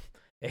have,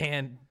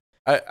 and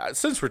I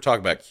since we're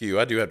talking about Q,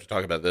 I do have to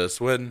talk about this.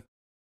 When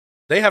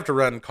they have to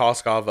run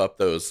Koskov up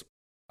those,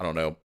 I don't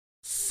know,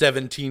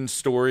 17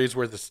 stories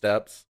worth of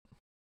steps.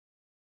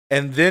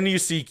 And then you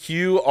see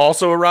Q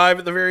also arrive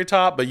at the very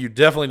top, but you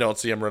definitely don't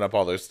see him run up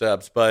all those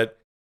steps. But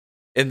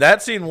in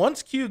that scene,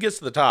 once Q gets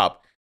to the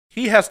top,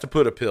 he has to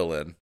put a pill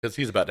in because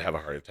he's about to have a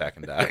heart attack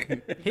and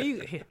die.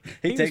 he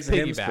takes was a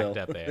Hims piggybacked pill.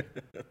 up there.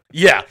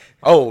 Yeah.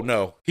 Oh,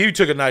 no. He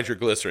took a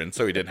nitroglycerin,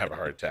 so he didn't have a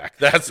heart attack.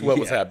 That's what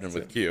was Yeah, happening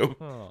with Q.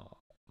 Oh.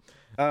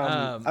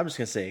 I'm just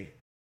gonna say,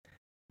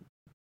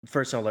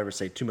 first I'll ever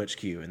say too much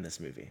Q in this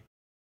movie,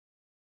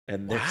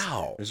 and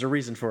Wow. there's a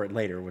reason for it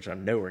later, which I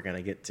know we're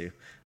gonna get to.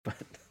 But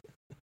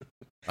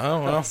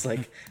Oh, I well.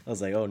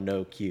 was like, oh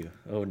no Q,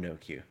 oh no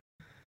Q.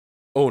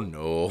 Oh,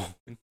 no.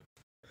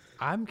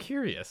 I'm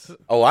curious.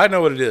 Oh, I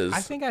know what it is.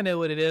 I think I know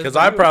what it is. Because but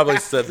I you- probably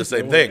said the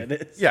same know thing. what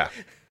it is. Yeah.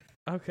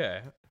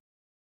 Okay.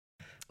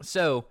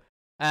 So,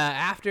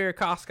 after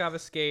Koskov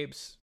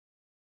escapes,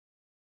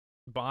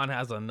 Bond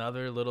has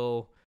another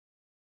little,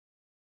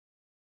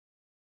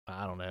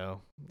 I don't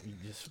know, he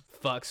just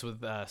fucks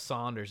with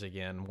Saunders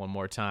again one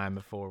more time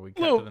before we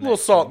cut to the next Little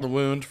salt in scene. the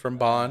wound from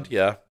Bond.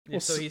 Yeah. Yeah,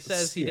 so he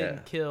says he yeah.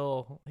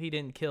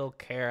 didn't kill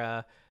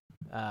Kara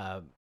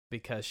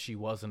because she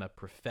wasn't a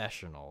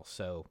professional.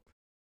 So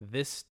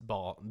this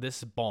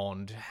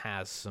Bond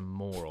has some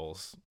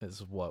morals,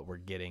 is what we're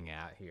getting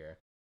at here.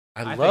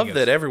 I I love think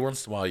that it's- every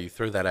once in a while you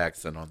throw that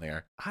accent on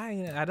there.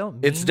 I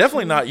don't. It's mean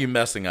definitely to. not you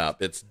messing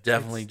up. It's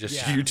definitely It's-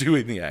 just yeah. you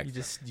doing the You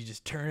accent.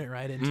 just turn it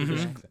right into Mhm. the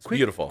accent. It's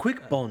beautiful.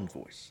 Quick Bond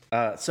voice.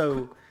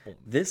 So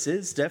this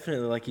is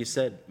definitely, like you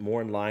said,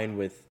 more in line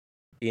with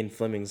Ian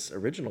Fleming's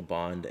original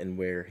Bond, and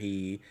where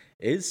he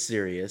is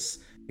serious.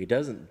 He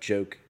doesn't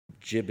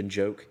jib and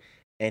joke,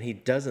 and he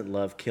doesn't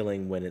love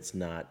killing when it's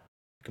not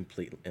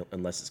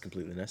unless it's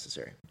completely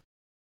necessary.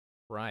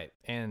 Right,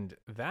 and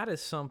that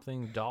is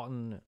something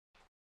Dalton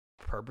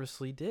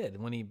purposely did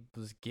when he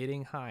was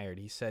getting hired.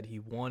 He said he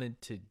wanted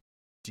to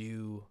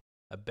do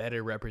a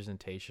better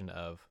representation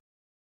of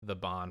the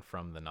Bond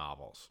from the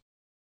novels.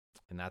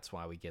 And that's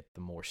why we get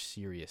the more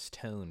serious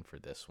tone for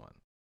this one.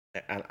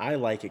 And I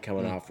like it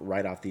coming off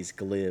right off these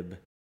glib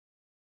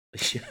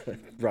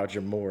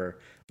Roger Moore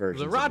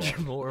versions. The of Roger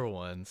Bond. Moore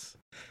ones.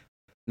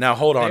 Now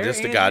hold on They're just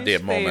a Andy's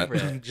goddamn moment.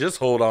 favorite. Just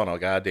hold on a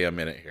goddamn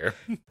minute here.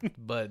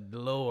 But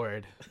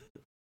Lord,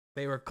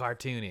 they were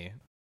cartoony.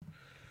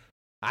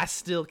 I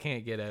still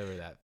can't get over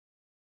that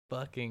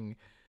fucking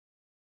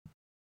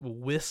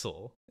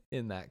whistle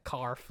in that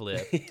car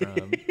flip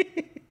from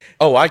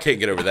Oh, I can't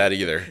get over that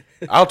either.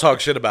 I'll talk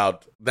shit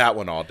about that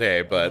one all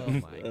day, but oh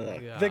my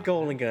God. The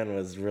Golden Gun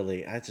was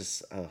really.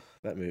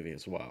 That movie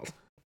is wild.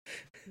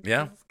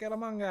 yeah.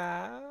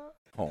 Scaramanga.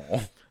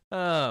 Oh.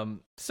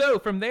 So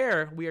from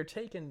there we are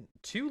taken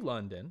to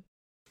London.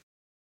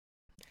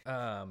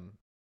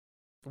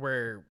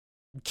 Where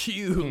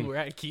we're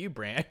at Q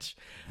branch.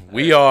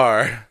 We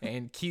are.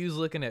 And Q's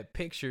looking at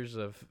pictures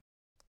of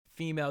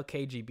female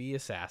KGB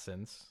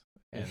assassins.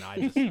 And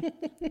I just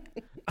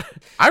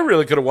I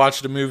really could have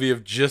watched a movie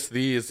of just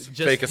these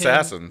fake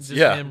assassins. Just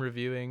Yeah. him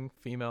reviewing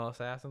female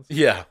assassins.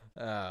 Yeah.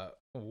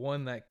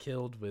 One that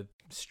killed with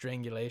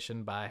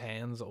strangulation by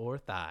hands or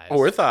thighs.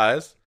 Or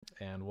thighs.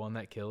 And one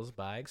that kills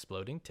by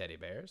exploding teddy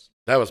bears.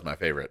 That was my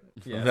favorite.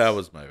 Yes. That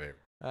was my favorite.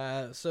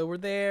 So we're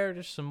there.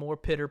 There's some more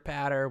pitter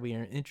patter. We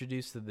are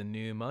introduced to the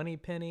new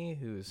Moneypenny,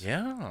 who's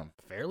Yeah.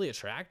 fairly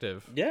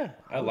attractive. Yeah,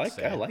 I would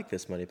say. like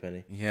this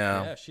Moneypenny.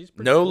 Yeah. Yeah, she's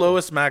pretty No cool.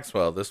 Lois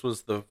Maxwell. This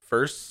was the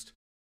first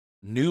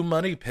new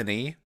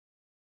Moneypenny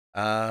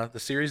the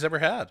series ever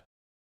had.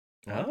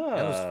 That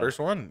was the first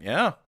one.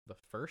 Yeah. The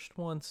first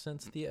one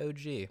since the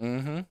OG.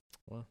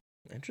 Mm-hmm.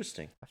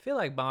 Interesting. I feel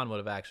like Bond would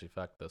have actually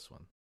fucked this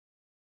one.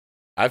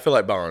 I feel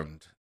like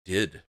Bond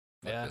did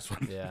fuck Yeah, this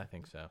one. yeah, I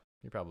think so.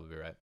 You're probably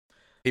right.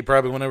 He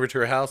probably went over to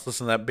her house,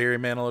 listened to that Barry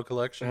Manilow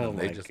collection, Oh and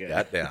they my just God.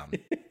 got down.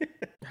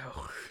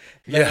 Oh.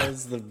 That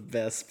was the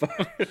best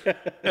part.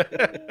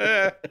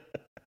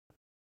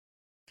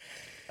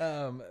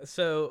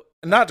 So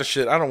Not to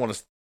shit. I don't want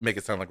to make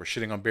it sound like we're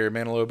shitting on Barry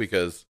Manilow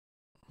because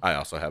I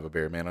also have a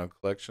Barry Manilow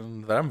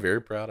collection that I'm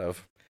very proud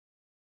of.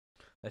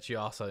 that you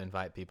also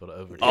invite people to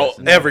overdose. Oh,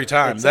 and- every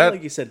time. It sounded That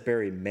like you said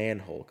Barry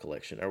Manhole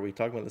collection. Are we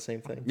talking about the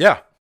same thing? yeah,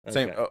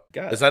 same. Okay. Oh,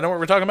 Got is it. that what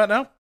we're talking about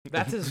now?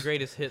 That's his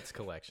greatest hits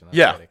collection. That's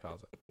Yeah. what he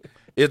calls it.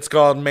 It's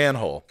called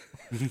Manhole.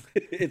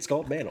 It's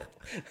called Manhole.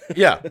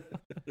 Yeah, and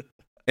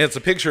it's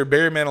a picture of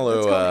Barry Manilow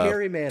It's called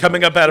Harry Manhole.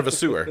 coming up out of a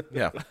sewer.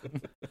 Yeah,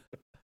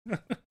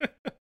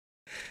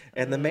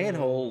 And the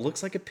manhole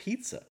looks like a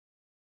pizza.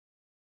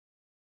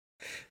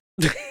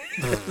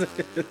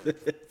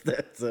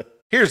 That's a.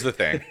 here's the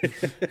thing.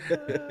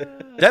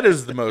 That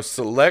is the most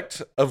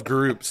select of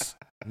groups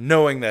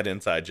knowing that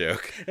inside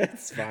joke.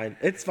 It's fine.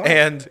 It's fine.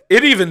 And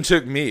it even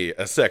took me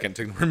a second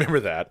to remember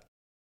that.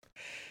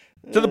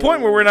 To the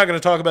point where we're not going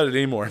to talk about it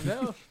anymore.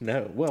 No,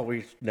 No, well,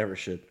 we never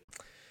should.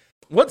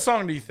 What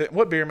song do you think?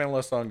 What Barry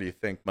Manilow song do you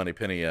think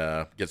Moneypenny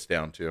gets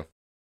down to?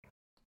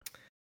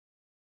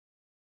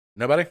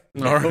 Nobody?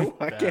 No,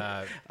 I can't.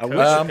 I Coach wish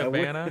I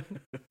Cabana.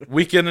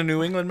 Weekend in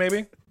New England,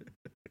 maybe.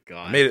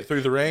 God, Made it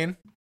through the rain.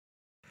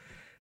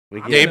 we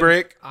get it.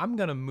 Daybreak. I'm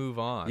gonna move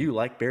on. You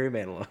like Barry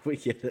Manilow? We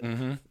get it.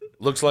 Mm-hmm.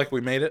 Looks like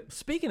we made it.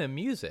 Speaking of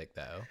music,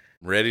 though,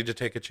 Ready to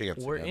take a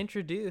chance. we're again.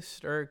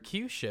 introduced, or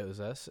Q shows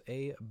us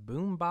a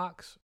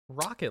boombox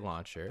rocket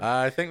launcher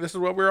I think this is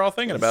what we were all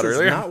thinking about This is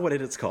earlier. not what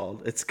it is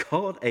called. It's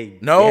called a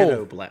No.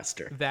 ghetto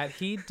blaster. that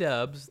he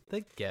dubs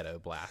the Ghetto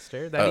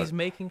Blaster that Oh. he's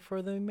making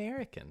for the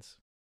Americans.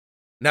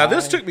 Now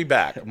this I- took me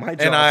back, my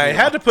jaw and I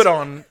had to dropped. put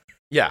on.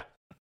 Yeah,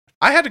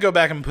 I had to go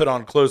back and put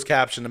on closed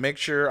caption to make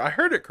sure I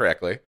heard it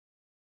correctly.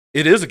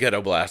 It is a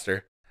ghetto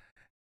blaster,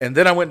 and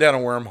then I went down a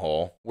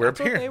wormhole where That's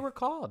what they apparently were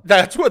called.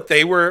 that's what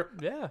they were.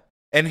 Yeah.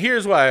 And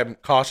here's why I'm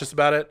cautious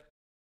about it.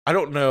 I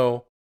don't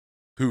know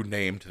who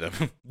named them.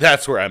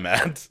 That's where I'm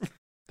at.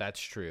 That's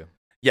true.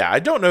 Yeah, I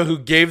don't know who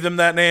gave them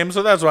that name,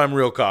 so that's why I'm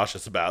real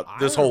cautious about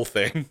this I- whole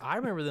thing. I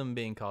remember them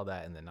being called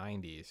that in the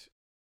 90s,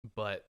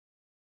 but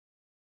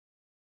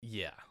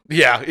yeah.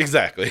 Yeah, The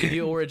exactly.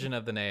 origin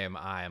of the name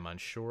I am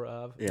unsure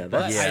of. Yeah, but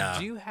that's- Yeah. I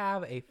do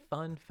have a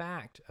fun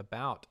fact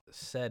about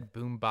said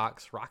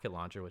boombox rocket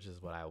launcher, which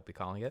is what I will be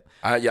calling it.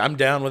 Yeah, I'm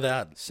down with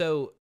that.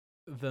 So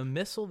the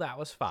missile that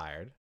was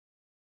fired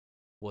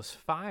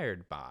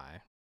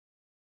by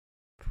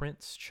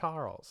Prince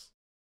Charles.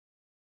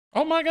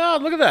 Oh my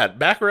God, look at that.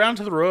 Back around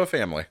to the Royal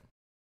family.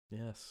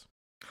 Yes.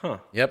 Huh.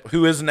 Yep,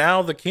 who is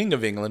now the King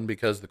of England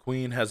because the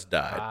Queen has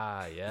died.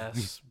 Ah,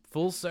 yes.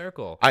 Full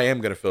circle. I am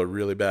going to feel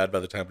really bad by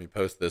the time we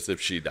post this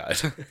if she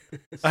dies.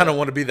 I don't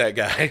want to be that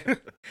guy.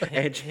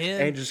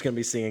 Andrew's going to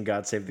be singing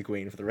God Save the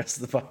Queen for the rest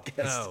of the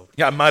podcast. No.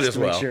 Yeah, I might Just as to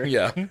make well. sure.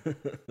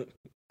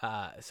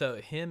 Yeah. So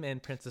him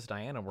and Princess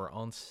Diana were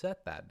on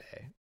set that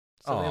day.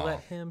 So they Aw. let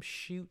him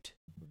shoot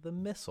the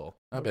missile.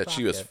 I the bet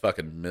she was rocket.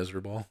 fucking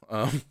miserable.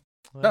 Well,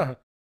 No,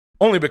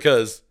 only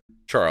because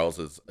Charles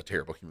is a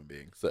terrible human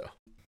being. So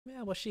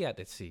yeah, well, she had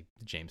to see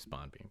James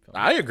Bond being filmed.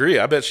 I agree.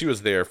 I bet she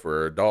was there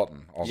for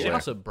Dalton. Also. She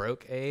also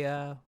broke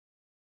a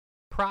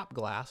prop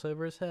glass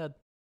over his head.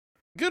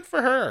 Good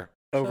for her.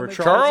 Over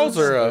So Charles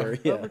or,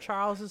 yeah. over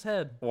Charles's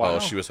head. Wow. Oh,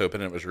 she was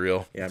hoping it was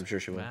real. Yeah, I'm sure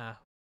she will.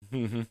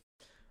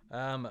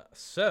 Nah.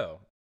 So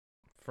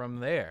from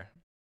there,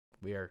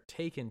 we are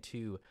taken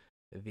to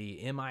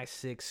the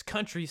MI6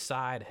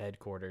 countryside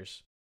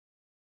headquarters.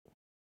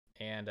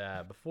 And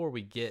before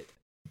we get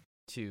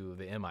to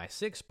the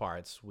MI6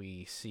 parts,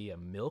 we see a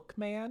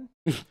milkman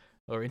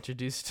or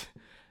introduced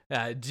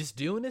just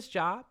doing his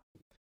job.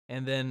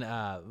 And then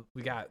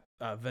we got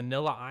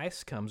Vanilla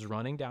Ice comes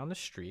running down the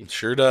street. It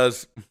sure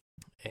does.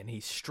 And he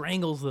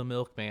strangles the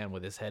milkman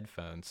with his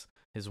headphones,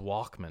 his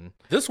Walkman.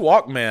 This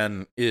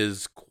Walkman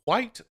is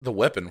quite the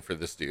weapon for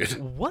this dude.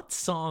 What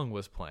song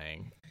was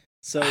playing?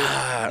 So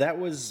that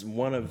was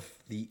one of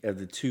the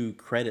two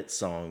credit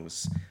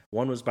songs.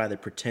 One was by the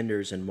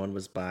Pretenders and one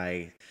was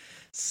by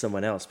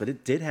someone else. But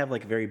it did have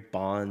like a very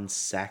Bond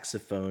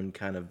saxophone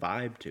kind of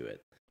vibe to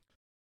it.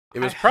 It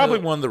was I probably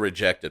hope- one of the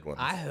rejected ones.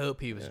 I hope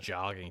he was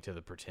jogging to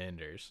the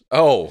Pretenders.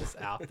 Oh, Just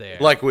out there.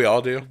 like we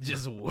all do.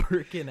 just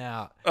working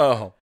out.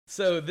 Oh,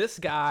 So this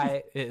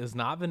guy is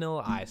not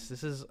Vanilla Ice.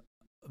 This is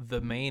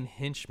the main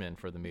henchman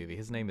for the movie.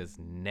 His name is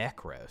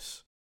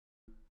Necros.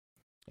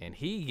 And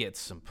he gets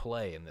some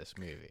play in this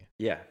movie.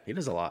 Yeah, he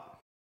does a lot.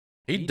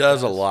 he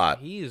does a lot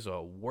He is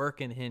a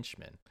working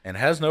henchman. and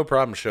has no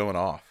problem showing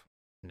off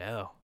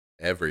No.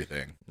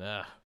 everything.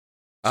 Ugh.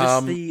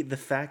 Just the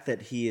fact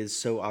that he is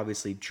so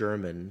obviously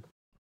German,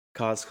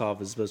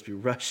 Koskov is supposed to be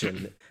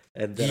Russian,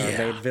 and then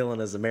our main villain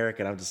is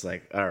American. I'm just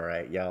like, all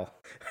right, y'all.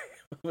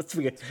 very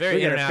we're gonna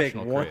pick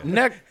international one.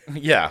 crew.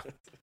 Yeah.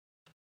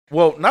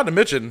 Well, not to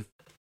mention,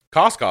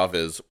 Koskov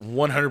is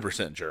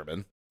 100%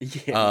 German.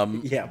 Yeah,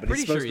 yeah, but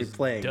pretty he's supposed sure to he's be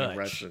playing Dutch. in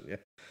Russian. Yeah.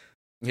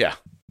 Yeah.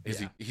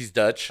 Yeah. He's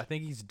Dutch? I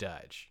think he's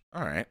Dutch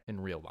All right.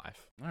 in real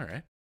life. All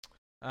right.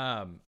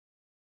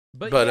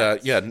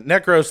 But yeah,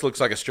 Necros looks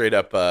like a straight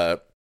up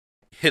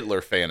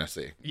Hitler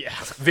fantasy. yeah.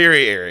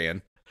 Very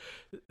Aryan.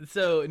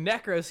 So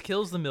Necros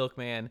kills the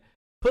milkman,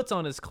 puts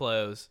on his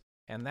clothes,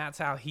 and that's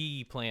how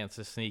he plans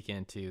to sneak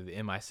into the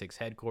MI6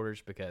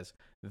 headquarters because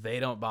they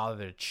don't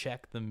bother to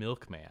check the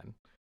milkman.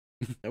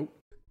 Nope.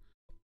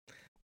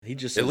 He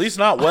just At least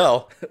not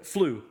well.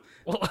 flew.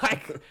 Well,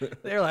 like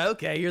they're like,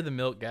 okay, you're the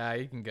milk guy.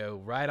 You can go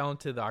right on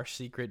to our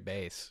secret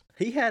base.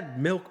 He had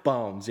milk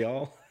bombs,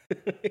 y'all.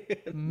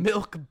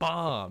 Milk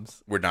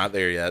bombs. We're not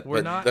there yet. We're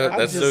but not- that- I'm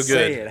that's so just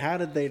good. saying, how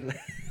did they?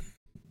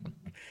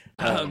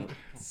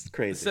 It's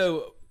crazy.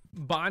 So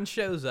Bond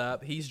shows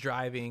up. He's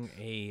driving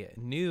a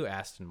new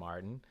Aston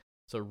Martin.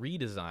 It's a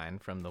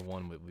redesign from the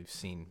one that we've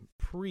seen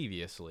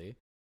previously.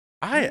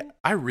 I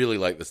really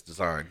like this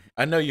design.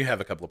 I know you have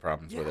a couple of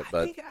problems with it,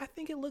 but I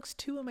think it looks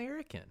too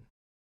American.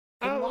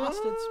 It lost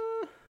its.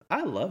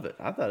 I love it.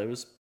 I thought it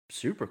was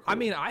super cool. I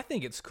mean, I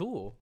think it's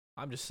cool.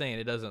 I'm just saying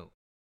it doesn't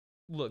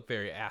look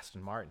very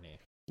Aston Martin-y.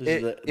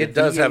 This is it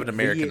does have an V8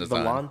 American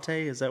design.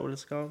 Volante, is that what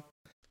it's called?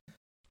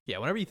 Yeah,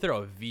 whenever you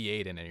throw a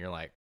V8 in it, you're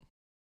like,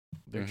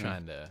 they're Mhm.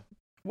 trying to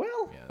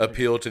Well,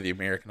 appeal to the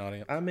American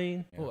audience. I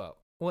mean, Yeah. well,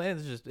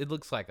 it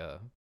looks like a,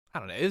 I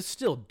don't know. It's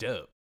still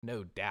dope,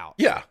 no doubt.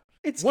 Yeah.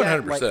 it's got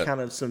 100%. like kind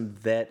of some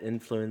vet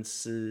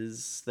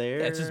influences there.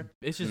 Yeah,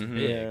 it's just Mhm.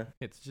 big. Yeah.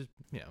 It's just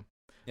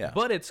Yeah.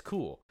 But it's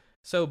cool.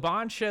 So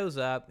Bond shows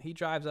up. He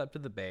drives up to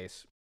the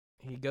base.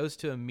 He goes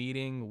to a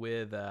meeting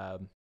with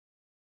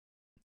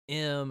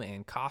M,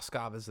 and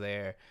Koskov is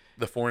there,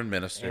 The foreign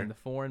minister. and the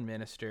foreign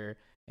minister.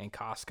 And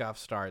Koskov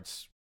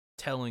starts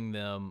telling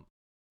them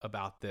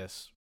about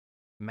this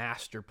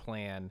master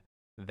plan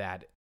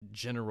that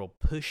General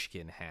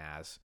Pushkin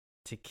has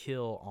to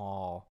kill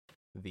all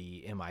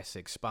the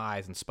MI6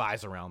 spies and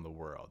spies around the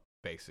world,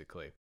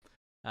 basically.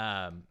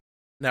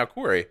 Now,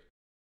 Corey,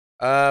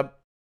 did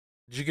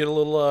you get a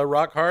little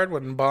rock hard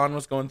when Bond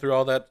was going through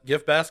all that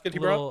gift basket he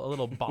brought? A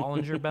little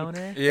Bollinger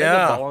boner.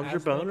 Yeah.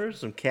 Bollinger Boner,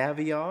 some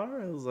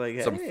caviar. I was like,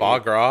 Some hey, foie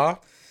gras.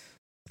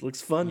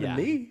 looks fun Yeah.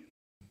 to me.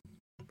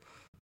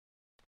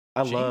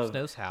 I James love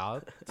knows how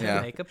to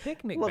Yeah. make a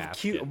picnic Love basket.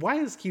 Q. Why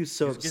is Q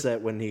so He's good.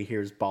 upset when he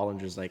hears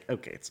Bollinger's like,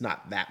 okay, it's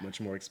not that much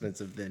more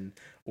expensive than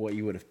what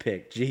you would have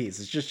picked. Jeez,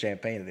 it's just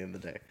champagne at the end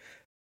of the day.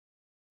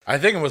 I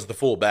think it was the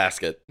full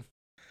basket.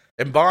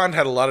 And Bond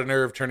had a lot of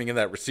nerve turning in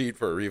that receipt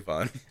for a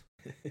refund.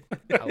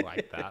 I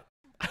like that.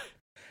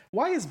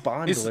 Why is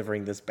Bond He's-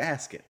 delivering this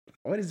basket?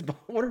 What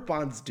are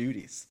Bond's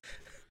duties?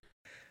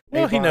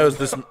 Well, he knows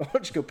this- Why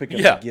don't you go pick up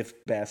Yeah. the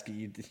gift basket?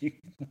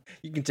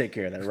 You can take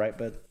care of that, right,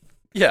 bud?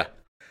 Yeah.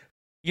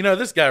 You know,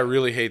 this guy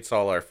really hates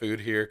all our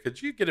food here.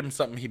 Could you get him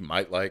something he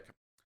might like?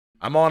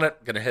 I'm on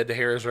it. Gonna head to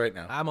Harris right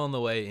now. I'm on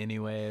the way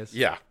anyways.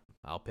 Yeah.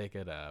 I'll pick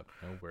it up.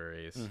 No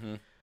worries. Mhm.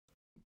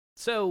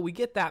 So we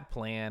get that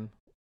plan.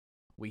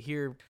 We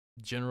hear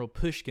General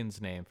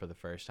Pushkin's name for the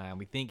first time.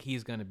 We think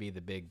he's going to be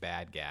the big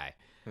bad guy.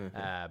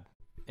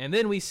 And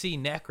then we see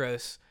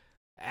Necros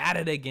at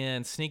it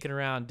again, sneaking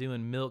around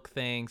doing milk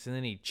things, and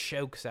then he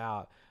chokes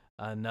out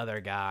another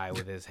guy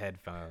with his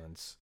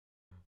headphones.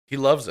 He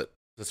loves it.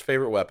 It's his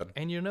favorite weapon.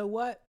 And you know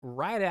what?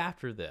 Right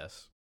after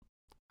this,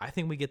 I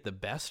think we get the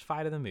best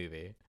fight of the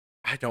movie.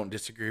 I don't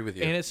disagree with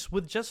you. And it's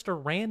with just a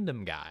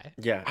random guy.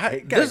 Yeah, I,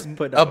 it gotta this,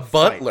 put a up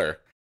fight. butler.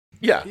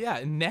 Yeah.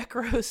 Yeah,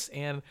 Necros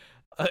and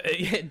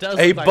it does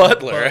A look like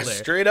butler, a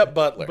straight up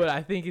butler. but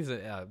I think he's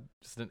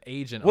just an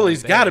agent. Well, on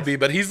he's got to base. be,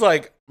 but he's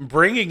like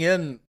bringing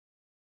in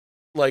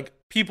like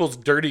people's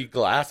dirty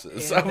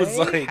glasses. And I was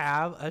they like,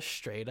 have a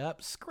straight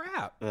up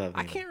scrap. Oh,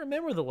 I man. can't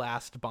remember the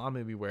last Bond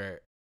movie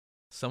where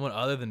someone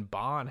other than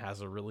Bond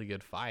has a really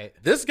good fight.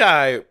 this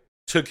guy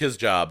took his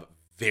job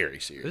very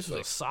seriously. This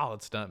was a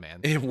solid stunt, man.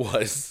 It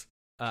was.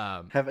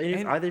 Have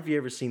and either of you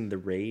ever seen The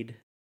Raid?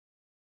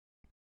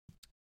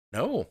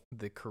 No.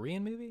 the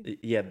Korean movie?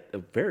 Yeah, a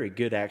very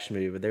good action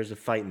movie, but there's a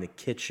fight in the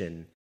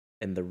kitchen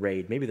in The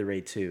Raid, maybe The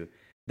Raid 2.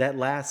 That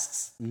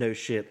lasts, no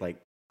shit, like,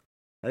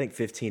 I think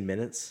 15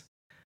 minutes.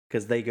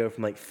 Because they go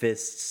from, like,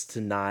 fists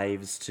to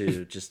knives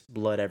to just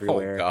blood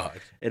everywhere. Oh,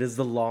 God. It is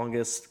the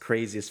longest,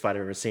 craziest fight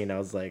I've ever seen. I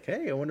was like,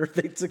 hey, I wonder if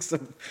they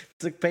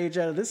took page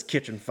out of this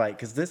kitchen fight.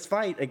 Because this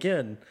fight,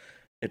 again,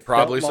 it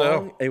Probably felt so.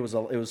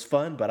 long. It was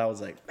fun, but I was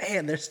like,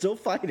 man, they're still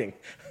fighting.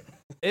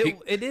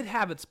 It did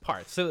have its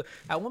parts. So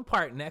at one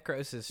part,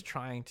 Necros is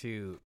trying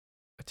to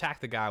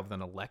attack the guy with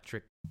an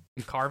electric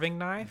carving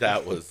knife.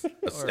 That was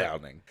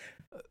astounding.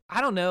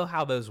 I don't know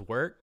how those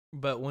work,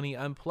 but when he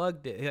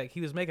unplugged it, like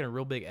he was making a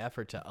real big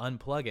effort to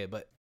unplug it.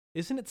 But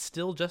isn't it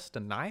still just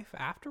a knife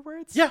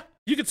afterwards? Yeah,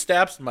 you could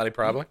stab somebody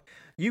probably.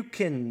 You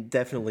can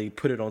definitely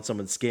put it on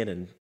someone's skin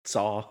and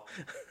saw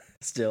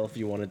still if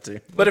you wanted to.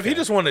 But if he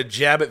just wanted to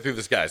jab it through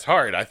this guy's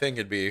heart, I think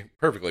it'd be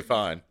perfectly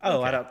fine.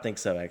 Oh, I don't think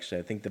so, actually.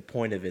 I think the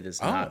point of it is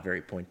not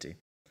very pointy.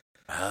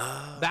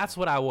 That's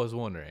what I was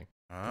wondering.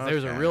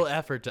 There's a real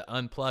effort to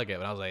unplug it,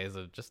 but I was like, is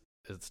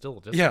it still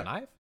just Yeah. a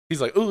knife? He's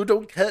like, ooh,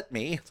 don't cut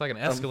me. It's like an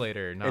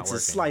escalator not It's working. a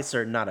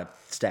slicer, not a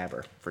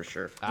stabber, for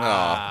sure.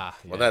 Ah,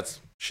 Well, yeah. that's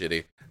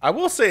shitty. I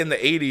will say in the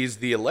 80s,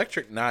 the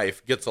electric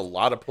knife gets a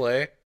lot of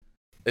play.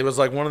 It was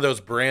like one of those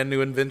brand new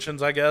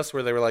inventions, I guess,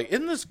 where they were like,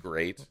 isn't this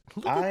great?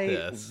 Look at I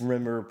this.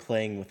 remember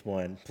playing with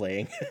one.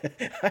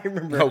 I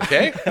remember.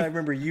 Okay. I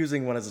remember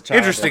using one as a child.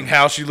 Interesting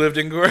house you lived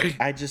in, Corey.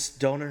 I just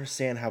don't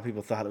understand how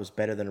people thought it was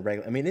better than a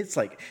regular. I mean, it's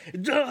like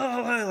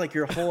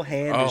your whole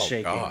hand Oh, is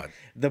shaking. God.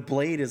 The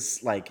blade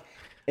is like,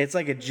 it's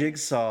like a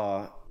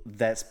jigsaw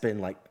that's been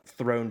like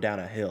thrown down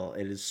a hill.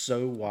 It is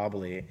so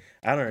wobbly.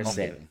 I don't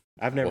understand it.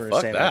 I've never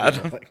Well, fuck understand how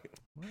that. people,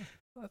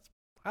 like,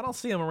 I don't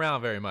see them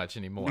around very much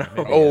anymore. No.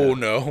 Maybe, Oh,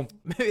 no.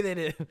 maybe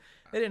they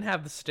didn't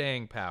have the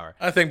staying power.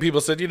 I think people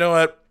said, you know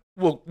what?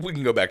 Well, we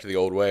can go back to the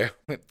old way.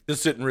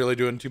 This isn't really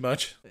doing too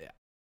much.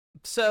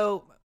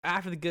 So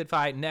after the good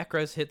fight,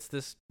 Necros hits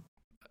this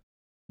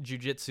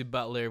jujitsu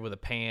butler with a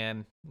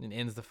pan and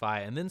ends the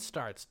fight, and then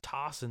starts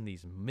tossing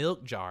these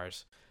milk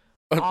jars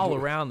all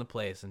around the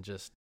place and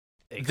just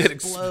That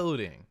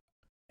exploding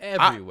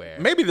everywhere.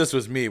 Maybe this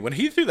was me. When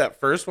he threw that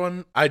first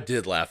one, I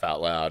did laugh out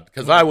loud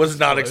because I was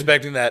not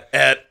expecting that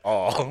at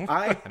all.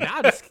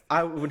 Now just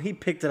when he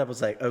picked it up, I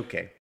was like,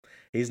 okay,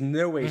 he's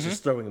no way he's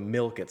just throwing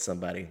milk at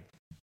somebody.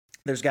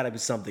 There's got to be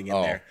something in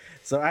there.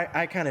 So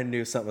I kind of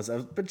knew something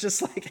was, but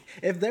just like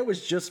if there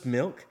was just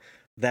milk,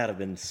 that'd have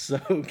been so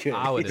good.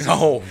 I would He's have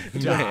Oh,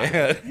 died.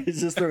 man. He's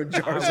just throwing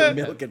jars of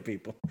milk at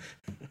people.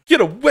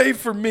 Get away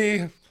from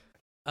me.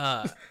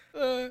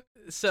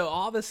 So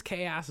all this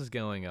chaos is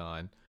going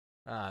on.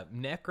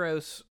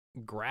 Necros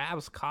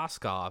grabs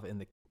Koskov in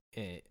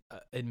the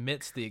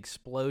amidst the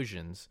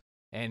explosions,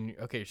 and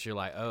okay, so you're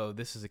like, oh,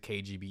 this is a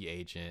KGB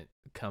agent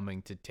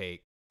coming to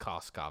take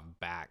Koskov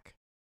back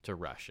to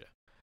Russia.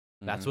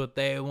 That's what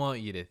they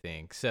want you to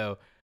think. So,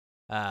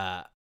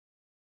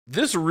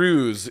 This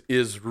ruse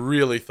is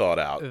really thought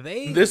out.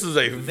 This is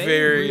a they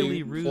very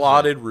really ruse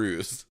plotted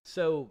ruse.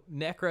 So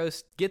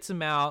Necros gets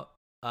him out.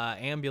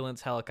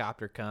 Ambulance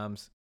helicopter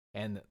comes,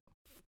 and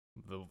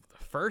the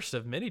first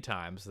of many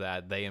times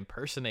that they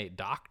impersonate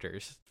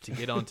doctors to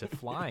get onto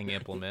flying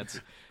implements.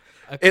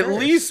 At occurs.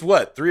 least,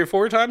 what, 3 or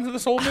 4 times in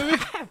this whole movie?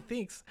 I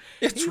think so.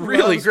 It's He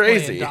really loves playing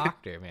crazy.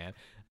 doctor, man.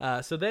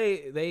 So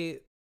they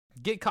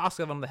get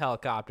Koskov on the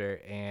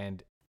helicopter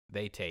and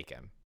they take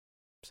him.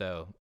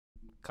 So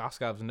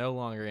Koskov's no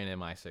longer in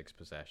MI6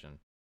 possession.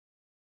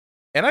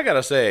 And I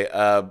gotta say,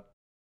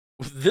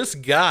 this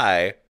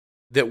guy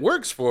that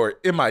works for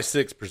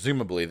MI6,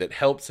 presumably, that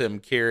helps him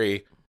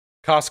carry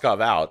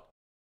Koskov out,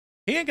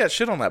 he ain't got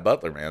shit on that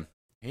butler, man.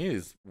 He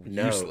is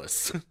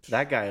useless.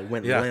 That guy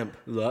went Yeah. limp.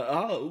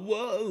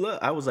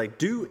 I was like,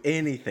 do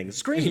anything.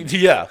 Scream.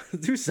 Yeah.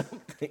 Do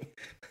something.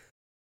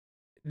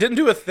 Didn't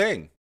do a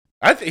thing.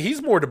 I think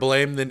he's more to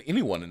blame than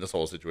anyone in this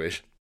whole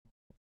situation.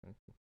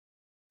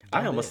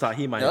 I almost thought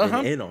he might have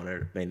Uh-huh. been in on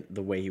it, man,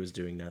 the way he was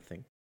doing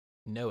nothing.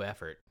 No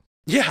effort.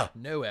 Yeah.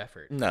 No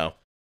effort. No.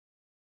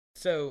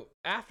 So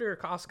after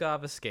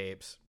Koskov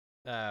escapes,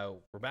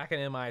 we're back in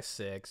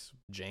MI6.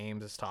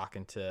 James is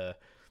talking to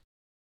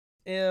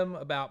M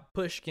about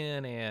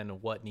Pushkin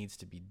and what needs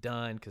to be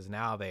done, because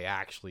now they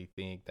actually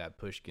think that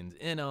Pushkin's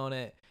in on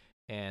it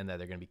and that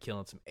they're going to be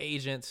killing some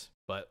agents.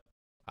 But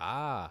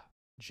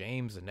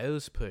James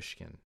knows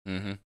Pushkin.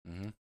 Mm-hmm.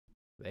 Mm-hmm.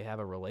 They have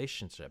a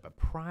relationship, a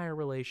prior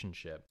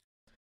relationship.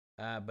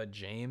 But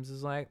James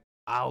is like,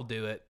 I'll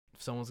do it.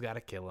 If someone's got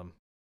to kill him,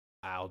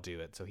 I'll do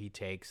it. So he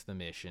takes the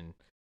mission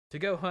to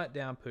go hunt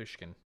down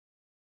Pushkin.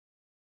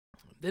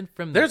 Then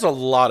from There's a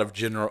lot of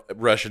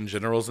Russian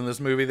generals in this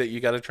movie that you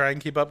got to try and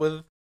keep up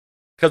with.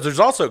 Because there's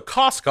also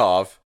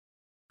Koskov,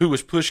 who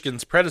was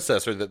Pushkin's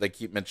predecessor that they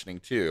keep mentioning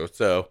too.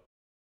 So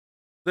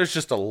there's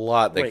just a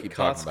lot they keep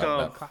talking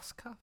about.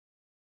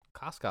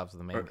 Koskov's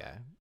the main guy.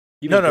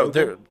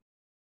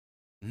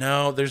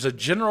 No, there's a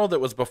general that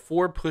was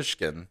before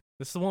Pushkin.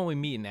 This is the one we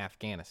meet in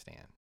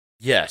Afghanistan.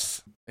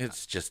 Yes,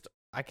 it's just...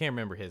 I can't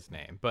remember his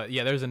name, but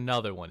yeah, there's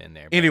another one in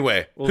there.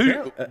 Anyway,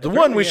 the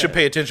one we should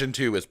pay attention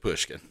to is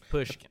Pushkin.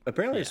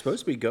 Apparently, it's supposed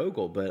to be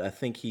Gogol, but I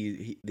think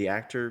the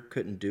actor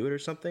couldn't do it or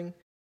something,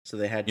 so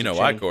they had to change.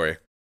 Why, Corey?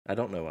 I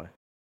don't know why.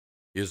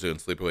 He was doing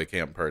Sleepaway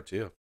Camp Part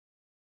 2.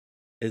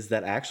 Is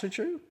that actually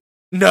true?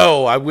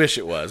 No, I wish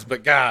it was,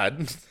 but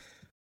God,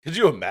 could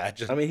you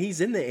imagine? I mean, he's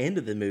in the end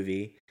of the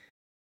movie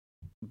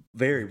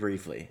very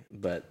briefly,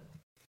 but...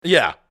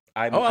 Yeah.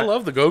 I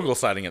love the Gogol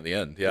sighting at the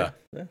end, yeah.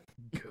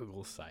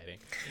 Google sighting.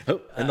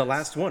 Oh, and the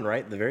last one,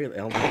 right?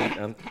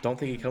 I don't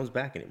think he comes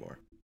back anymore.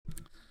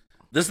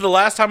 This is the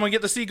last time we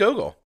get to see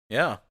Gogol.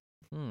 Yeah.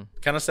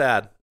 Kind of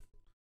sad.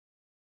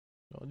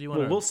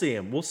 Well, we'll see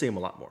him. We'll see him a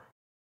lot more.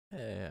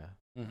 Yeah.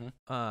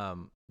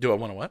 Mm-hmm. Do I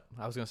want to what?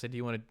 I was going to say, do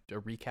you want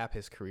to recap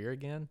his career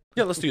again?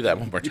 Yeah, let's do that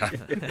one more time.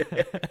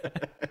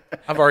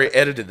 I've already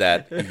edited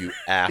that, you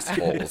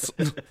assholes.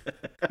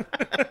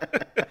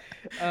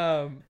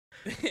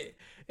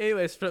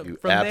 Anyways, from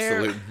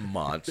absolute there,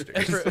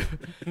 monsters.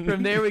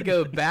 From there, we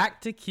go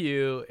back to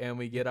Q and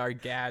we get our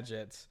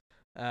gadgets.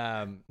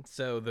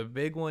 So the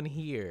big one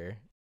here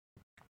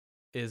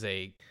is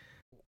a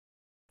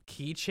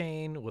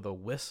keychain with a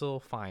whistle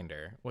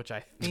finder, which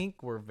I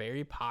think were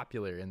very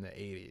popular in the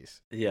 80s.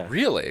 Yeah.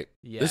 Really?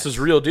 Yes. This is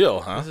real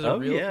deal, huh? This is a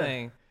real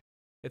thing.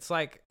 It's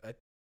like,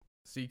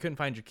 so you couldn't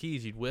find your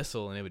keys, you'd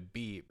whistle and it would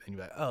beep, and you'd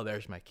be like, oh,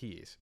 there's my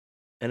keys.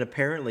 And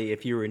apparently,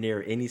 if you were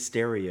near any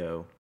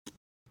stereo,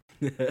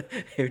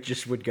 it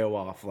just would go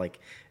off. Like,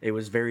 it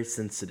was very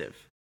sensitive.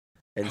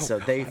 And so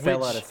they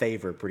fell out of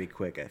favor pretty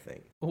quick, I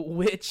think.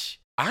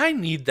 Which... I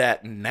need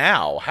that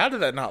now. How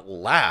did that not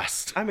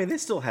last? I mean, they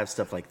still have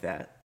stuff like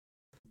that.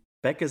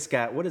 Becca's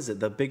got, what is it,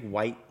 the big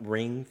white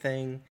ring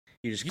thing?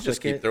 You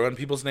just keep throwing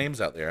people's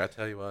names out there, I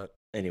tell you what.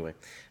 Anyway,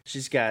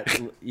 she's got,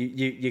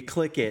 you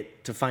click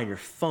it to find your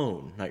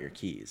phone, not your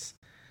keys.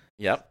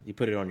 Yep. You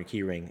put it on your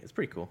key ring. It's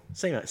pretty cool.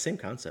 Same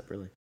concept,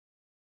 really.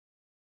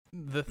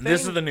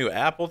 This is the new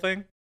Apple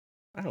thing?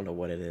 I don't know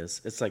what it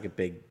is. It's like a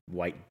big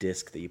white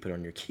disc that you put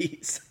on your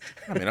keys.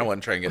 I mean, I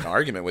wasn't trying to get an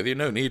argument with you.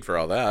 No need for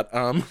all that.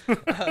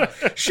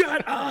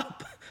 Shut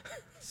up!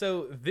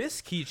 So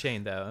this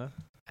keychain, though,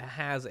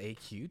 has a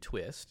Q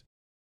twist.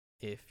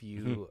 If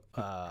you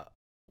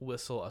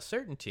whistle a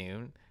certain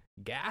tune,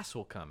 gas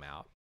will come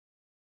out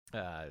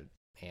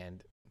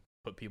and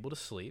put people to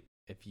sleep.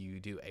 If you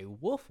do a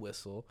wolf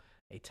whistle,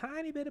 a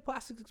tiny bit of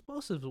plastic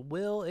explosives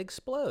will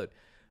explode.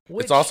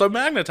 It's also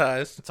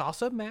magnetized.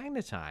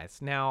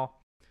 Now,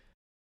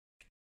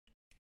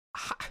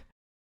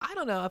 I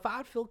don't know if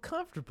I'd feel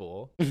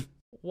comfortable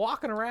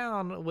walking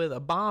around with a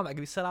bomb that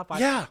could be set off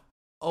by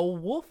a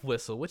wolf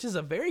whistle, which is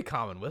a very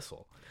common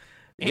whistle.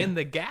 Yeah. And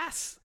the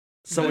gas...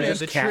 Someone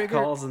just cat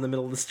calls in the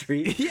middle of the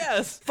street.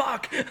 Yes.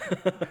 Fuck.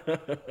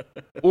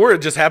 Or it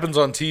just happens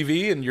on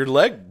TV and your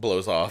leg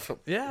blows off.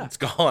 Yeah. It's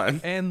gone.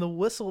 And the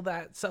whistle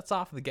that sets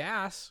off the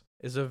gas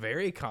is a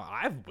very...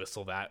 I've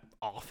whistled that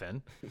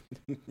often.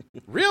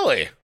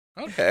 Really?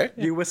 Okay.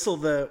 You whistle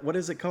the... What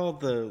is it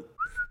called? I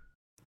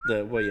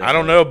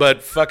don't know,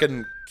 but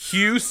fucking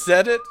Q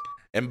said it,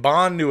 and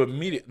Bond knew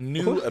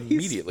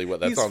immediately what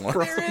that song was.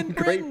 He's from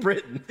Great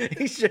Britain.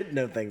 He should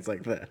know things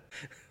like that.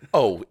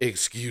 Oh,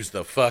 excuse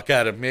the fuck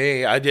out of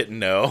me. I didn't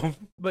know.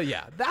 But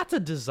yeah, that's a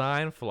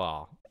design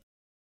flaw,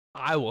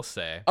 I will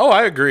say. Oh,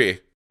 I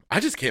agree. I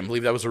just can't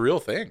believe that was a real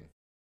thing.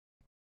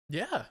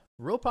 Yeah,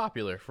 real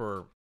popular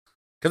for...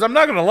 Because I'm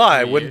not going to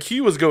lie, when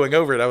Q was going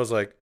over it, I was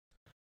like,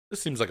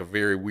 this seems like a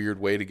very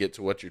weird way to get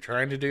to what you're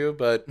trying to do,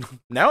 but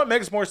now it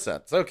makes more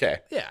sense.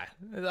 Okay. Yeah.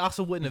 It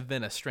also wouldn't have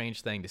been a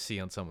strange thing to see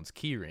on someone's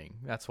keyring.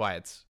 That's why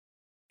it's...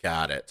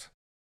 Got it.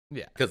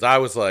 Yeah. Because I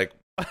was like,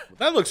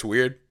 that looks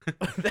weird.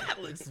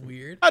 That looks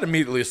weird. I'd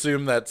immediately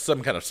assume that's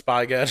some kind of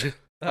spy gadget.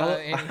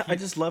 I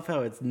just love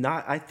how it's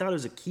not... I thought it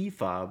was a key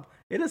fob.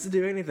 It doesn't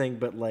do anything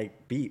but,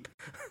 like, beep.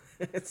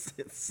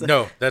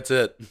 No, that's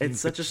it. It's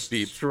such a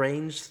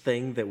strange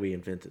thing that we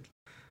invented.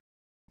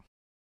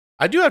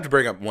 I do have to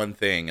bring up one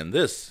thing, and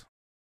this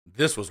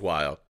was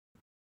wild.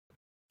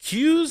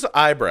 Q's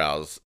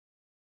eyebrows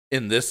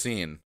in this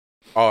scene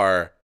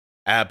are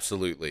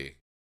absolutely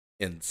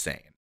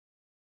insane.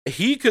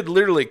 He could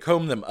literally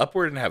comb them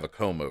upward and have a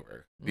comb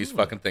over. These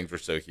fucking things were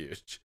so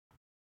huge.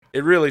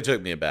 It really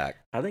took me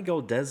aback. I think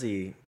old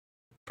Desi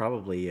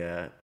probably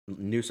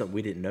knew something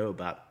we didn't know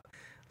about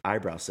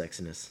eyebrow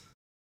sexiness.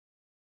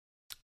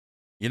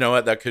 You know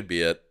what? That could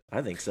be it.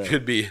 I think so.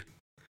 Could be.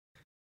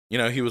 You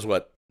know, he was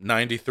what,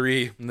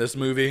 93 in this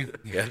movie?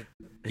 Yeah.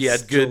 He had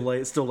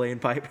still laying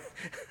pipe.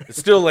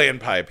 Still laying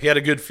pipe. He had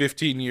a good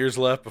 15 years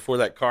left before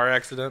that car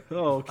accident.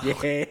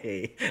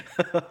 Okay.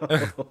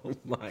 Oh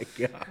my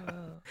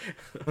god.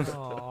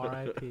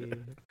 R.I.P.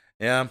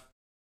 Yeah.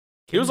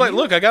 He was like,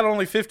 "Look, I got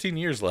only 15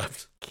 years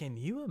left." Can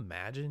you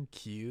imagine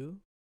Q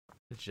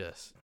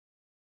just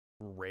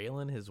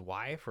railing his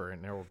wife or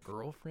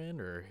girlfriend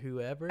or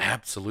whoever?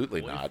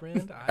 Absolutely not.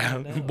 Boyfriend? I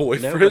don't know. No,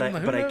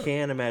 Boyfriend. but I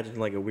can imagine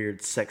like a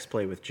weird sex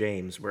play with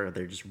James where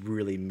they're just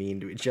really mean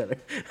to each other.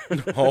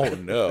 Oh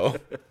no.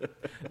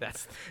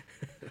 That's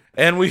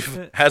And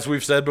as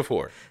we've said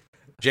before,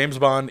 James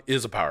Bond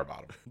is a power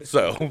bottom.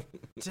 So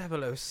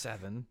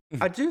 007.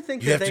 I do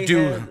think You that have to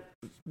do-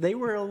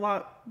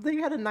 they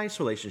had a nice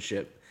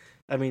relationship.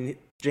 I mean,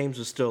 James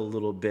was still a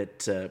little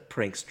bit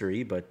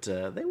prankstery, but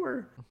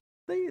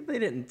they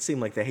didn't seem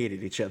like they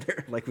hated each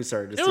other like we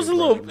started to see.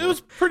 it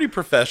was pretty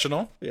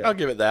professional. Yeah. I'll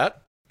give it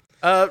that.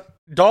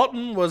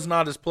 Dalton was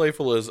not as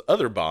playful as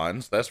other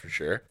Bonds, that's for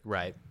sure.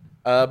 Right.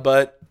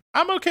 But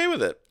I'm okay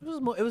with it. It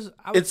was more. It was.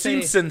 I would It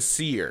seems say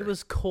sincere. it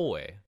was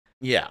coy.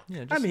 Yeah,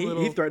 Yeah, just I mean, a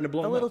little, he threatened to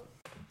blow a him little, up.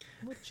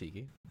 a little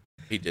cheeky.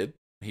 he did.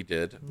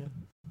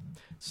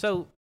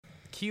 So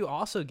Q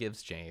also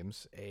gives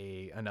James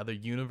another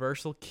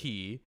universal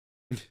key,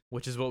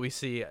 which is what we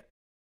see.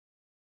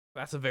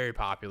 That's a very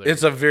popular.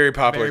 It's a very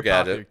popular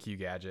gadget. Popular Q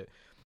gadget.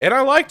 And I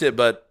liked it,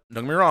 but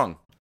don't get me wrong.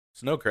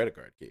 It's no credit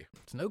card key.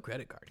 It's no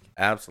credit card.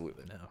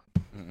 Absolutely.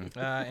 No.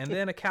 And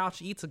then a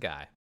couch eats a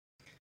guy.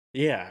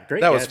 Yeah,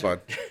 great. That was gadget.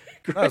 fun.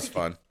 Great. That was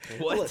fun.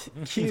 What?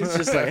 Q's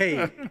just like,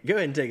 hey, go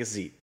ahead and take a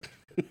seat.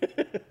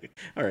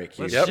 All right,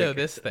 Q. Let's Yep. show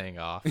this thing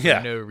off. Yeah.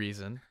 For no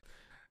reason.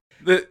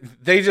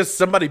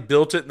 Somebody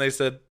built it and they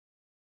said,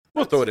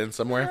 we'll throw it in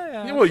somewhere.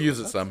 Yeah, We'll use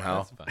it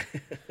somehow. That's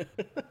fine.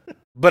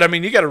 But I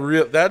mean,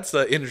 that's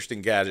an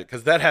interesting gadget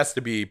because that has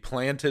to be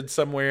planted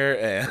somewhere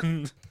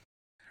and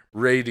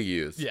ready to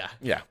use. Yeah.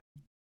 Yeah.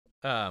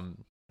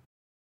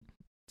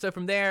 So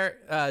from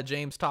there,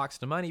 James talks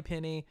to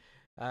Moneypenny,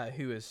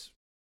 who has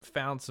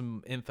found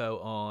some info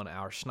on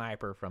our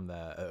sniper from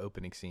the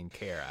opening scene,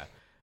 Kara,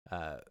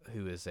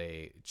 who is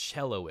a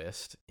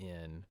celloist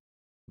in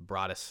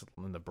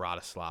the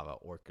Bratislava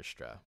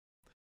Orchestra.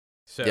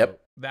 So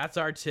Yep. that's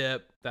our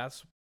tip.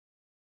 That's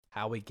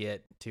how we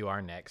get to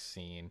our next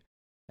scene.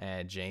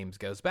 And James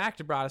goes back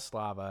to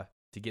Bratislava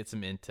to get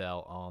some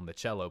intel on the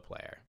cello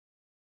player.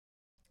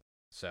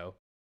 So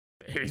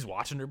he's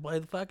watching her play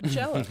the fucking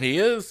cello. He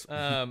is.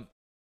 And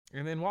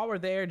then while we're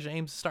there,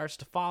 James starts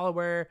to follow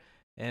her,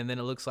 and then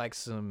it looks like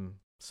some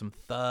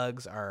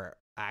thugs are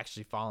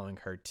actually following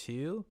her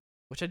too,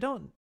 which I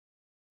don't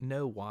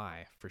know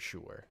why for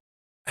sure.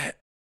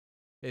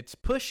 It's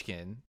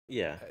Pushkin.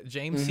 Yeah.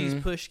 James sees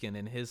Pushkin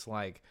and his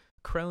like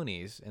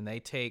cronies, and they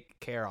take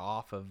Kara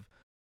off of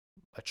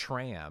a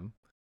tram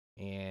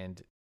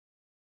and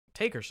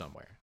take her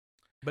somewhere.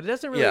 But it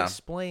doesn't really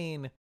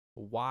explain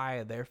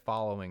why they're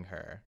following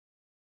her.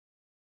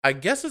 I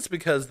guess it's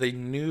because they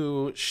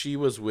knew she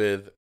was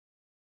with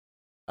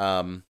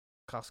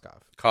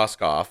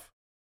Koskov.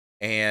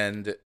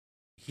 and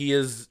he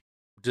has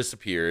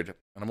disappeared.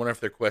 And I wonder if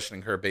they're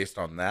questioning her based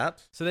on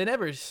that. So they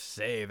never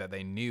say that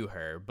they knew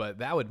her, but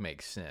that would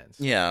make sense.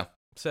 Yeah.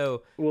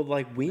 So Well,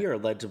 like, we are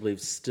led to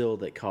believe still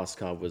that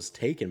Koskov was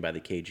taken by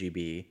the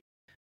KGB.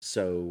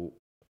 So,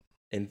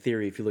 in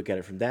theory, if you look at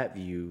it from that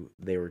view,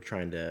 they were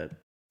trying to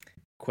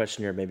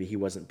question her. Maybe he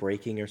wasn't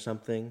breaking or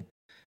something.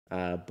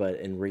 But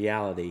in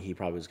reality, he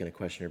probably was going to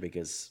question her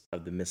because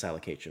of the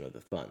misallocation of the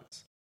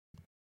funds.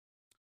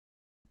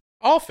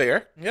 All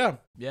fair. Yeah.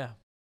 yeah,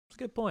 it's a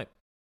good point.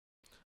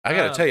 I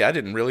got to tell you, I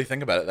didn't really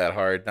think about it that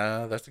hard.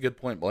 That's a good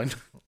point, Blaine.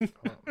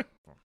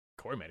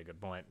 Corey made a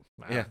good point.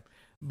 Yeah.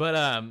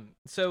 But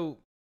so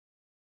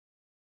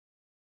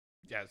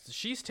yeah,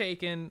 she's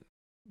taken,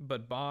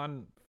 but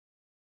Bond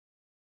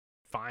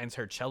finds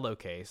her cello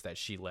case that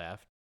she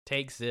left,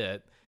 takes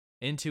it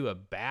into a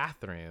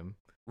bathroom.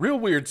 Real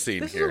weird scene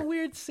This here. is a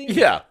weird scene.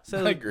 Yeah,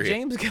 So I agree.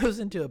 James goes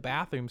into a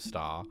bathroom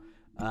stall,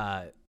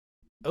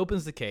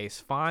 opens the case,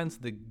 finds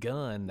the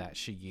gun that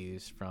she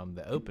used from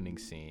the opening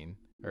scene,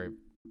 or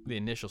the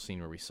initial scene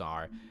where we saw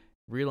her,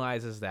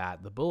 realizes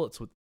that the bullets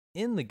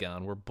within the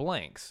gun were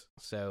blanks.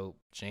 So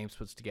James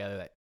puts together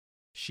that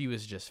she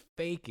was just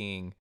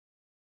faking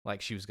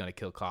like she was going to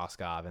kill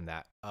Koskov, and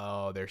that,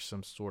 there's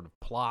some sort of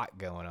plot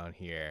going on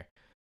here.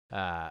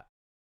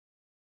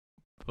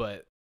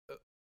 But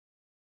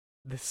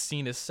this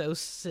scene is so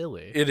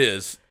silly. It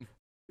is.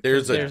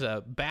 There's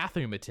a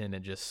bathroom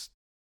attendant just,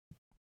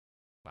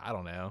 I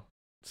don't know,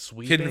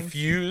 sweeping.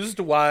 confused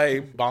why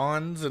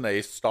Bond's in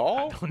a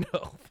stall. I don't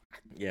know.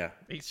 Yeah.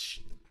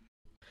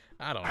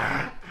 I don't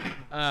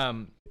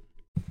know.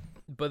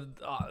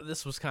 But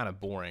this was kind of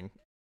boring.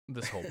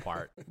 This whole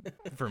part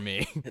for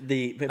me.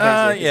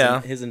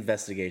 His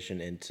investigation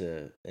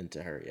into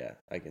her. Yeah,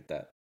 I get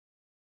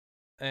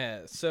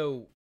that.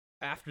 So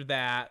after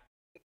that,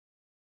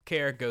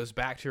 Kara goes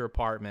back to her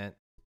apartment.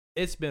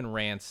 It's been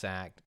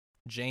ransacked.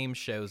 James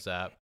shows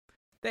up.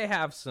 They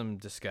have some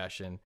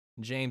discussion.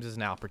 James is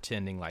now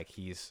pretending like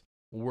he's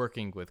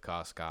working with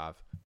Koskov,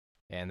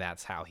 and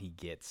that's how he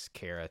gets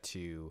Kara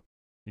to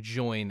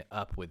join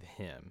up with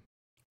him.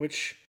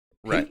 Which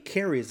he Right.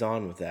 carries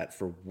on with that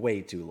for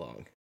way too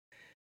long.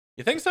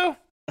 You think so?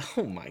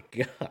 Oh my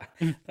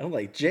god! I'm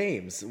like,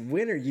 James,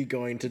 when are you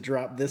going to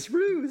drop this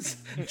ruse?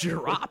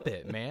 Drop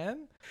it,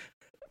 man.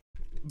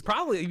 You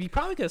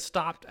probably could have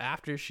stopped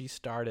after she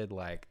started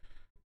like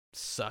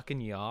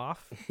sucking you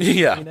off.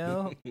 Yeah. You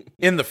know,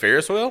 In the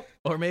Ferris wheel?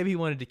 or maybe he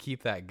wanted to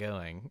keep that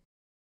going.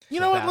 You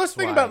So know what? Let's that's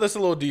think why- about this a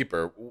little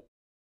deeper.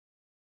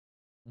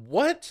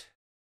 What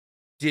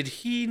did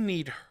he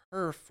need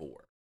her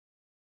for?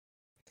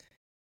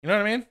 You know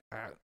what I mean?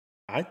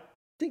 I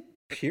think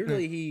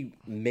purely he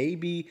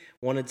maybe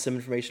wanted some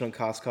information on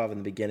Koskov in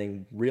the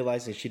beginning,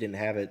 realizing she didn't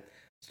have it,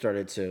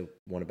 started to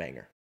want to bang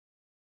her.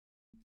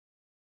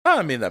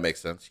 I mean, that makes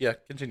sense. Yeah,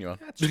 continue on.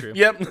 That's true.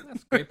 Yep.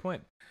 That's a great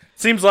point.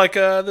 Seems like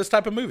this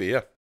type of movie,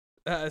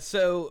 yeah.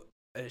 So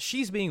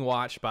she's being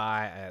watched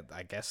by,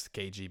 I guess, the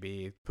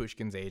KGB,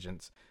 Pushkin's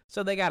agents.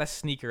 So they got to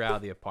sneak her out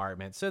of the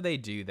apartment. So they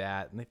do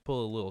that, and they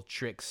pull a little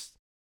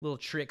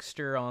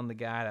trickster on the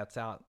guy that's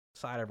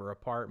outside of her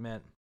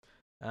apartment.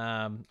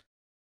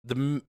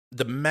 The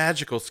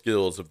magical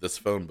skills of this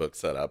phone book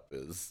setup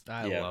is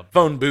I Yeah. love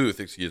phone booth,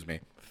 excuse me.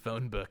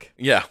 phone book.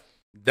 Yeah,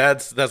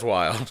 that's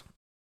wild.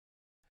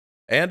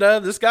 And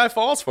this guy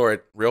falls for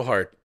it real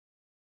hard.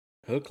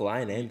 Hook,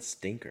 line, and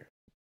stinker.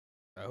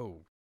 Oh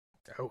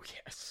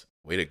yes.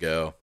 Way to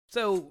go.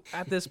 So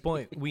at this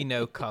point, we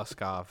know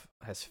Koskov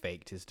has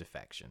faked his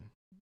defection.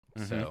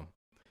 Mhm. So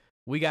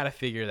we got to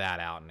figure that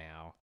out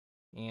now.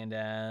 And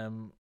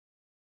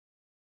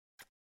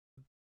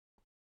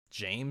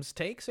James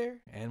takes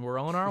her, and we're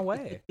on our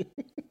way.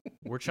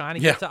 We're trying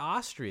to Yeah. get to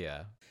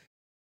Austria.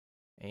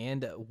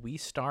 And we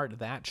start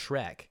that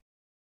trek.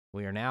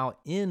 We are now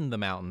in the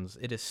mountains.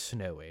 It is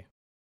snowy.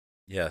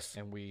 Yes.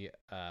 And we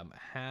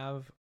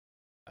have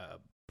a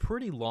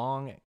pretty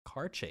long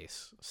car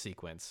chase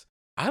sequence.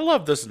 I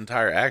love this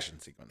entire action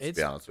sequence, to It's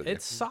be honest with you.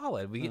 it's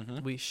solid.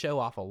 Mhm. We show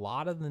off a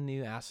lot of the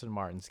new Aston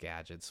Martin's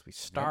gadgets. We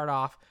start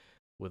off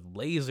with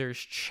lasers It's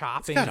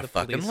chopping got a the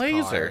fucking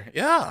police laser.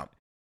 Yeah.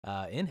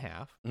 car, in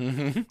half.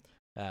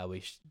 Mm-hmm.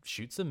 We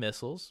shoot some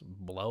missiles,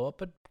 blow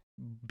up a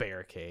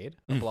barricade,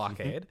 a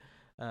blockade.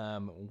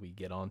 We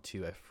get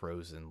onto a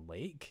frozen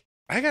lake.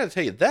 I gotta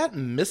tell you, that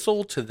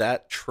missile to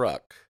that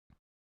truck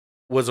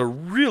was a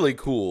really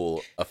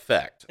cool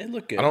effect. It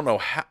looked good. I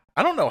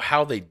don't know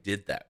how they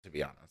did that, to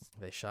be honest.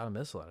 They shot a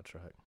missile at a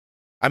truck.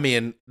 I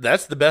mean,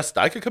 that's the best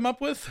I could come up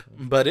with,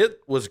 but it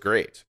was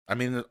great. I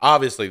mean,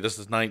 obviously, this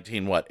is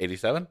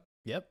 87?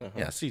 Yep. Uh-huh.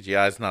 Yeah,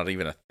 CGI is not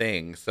even a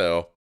thing,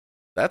 so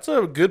that's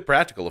a good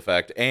practical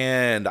effect.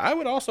 And I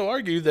would also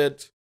argue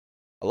that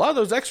a lot of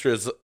those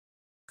extras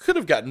could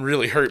have gotten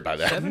really hurt by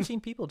that. 17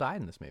 people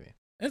died in this movie.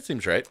 It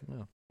seems right.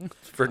 Yeah.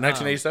 For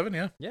 1987,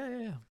 yeah.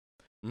 Yeah.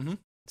 Mm-hmm.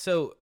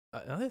 So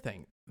another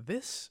thing,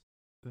 this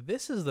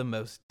is the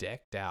most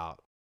decked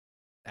out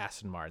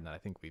Aston Martin that I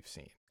think we've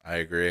seen. I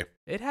agree.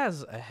 It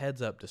has a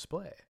heads-up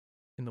display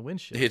in the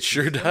windshield. It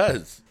sure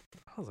does.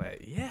 I was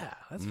like, yeah,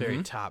 that's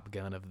very Top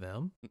Gun of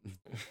them.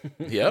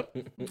 Yep.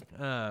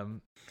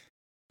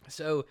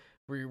 So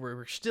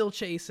we're still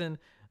chasing.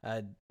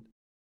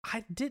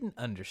 I didn't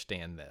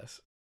understand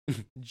this.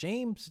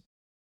 James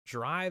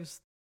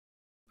drives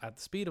at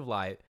the speed of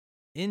light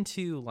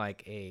into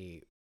like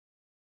a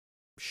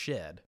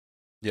shed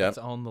Yep. that's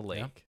on the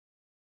lake.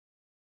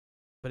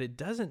 But he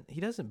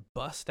doesn't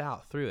bust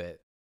out through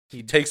it.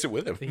 He takes it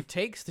with him. He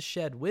takes the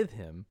shed with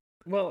him,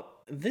 Well,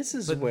 this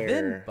is but then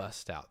where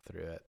bust out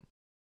through it.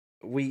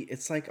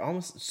 it's like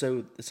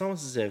it's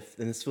almost as if,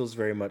 and this feels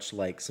very much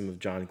like some of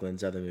John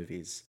Glenn's other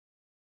movies,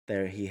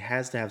 there he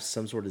has to have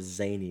some sort of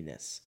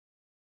zaniness.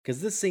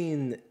 Because this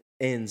scene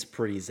ends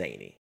pretty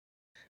zany.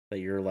 That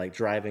you're like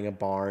driving a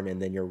barn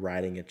and then you're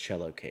riding a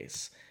cello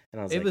case.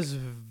 And I was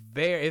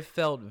It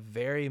felt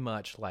very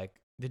much like,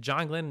 did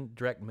John Glenn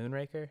direct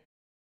Moonraker?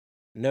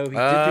 no, he did do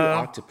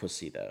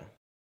Octopussy though.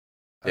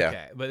 Yeah.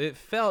 Okay, but it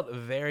felt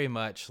very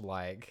much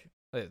like,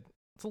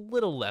 it's a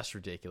little less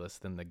ridiculous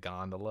than the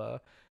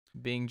gondola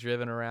being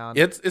driven around.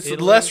 It's Italy,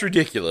 less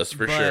ridiculous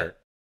for but sure.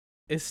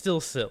 It's still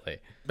silly.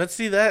 But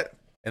see that,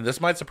 and this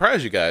might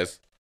surprise you guys.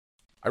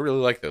 I really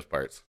like those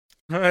parts.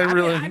 I mean,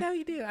 really. I know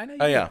you do. I know you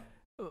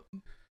Oh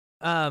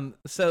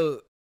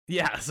do.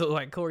 yeah. So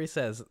like Corey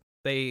says,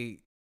 they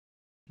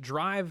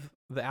drive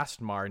the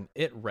Aston Martin,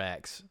 it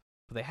wrecks,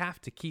 but they have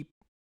to keep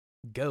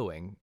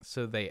going.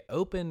 So they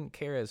open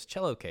Kara's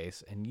cello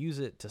case and use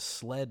it to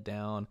sled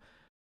down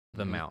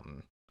the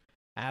mountain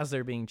as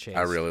they're being chased.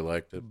 I really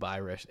liked it. by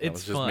Rush. That It's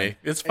was just fun. me.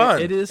 It's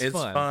fun. It is it's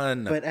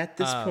fun. But at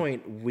this Um,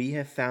 point, we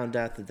have found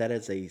out that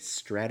is a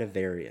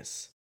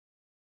Stradivarius,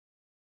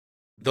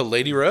 The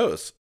Lady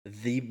Rose.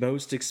 the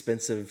most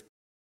expensive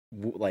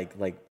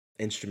like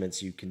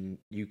instruments you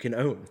can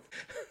own.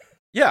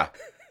 Yeah.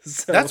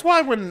 So That's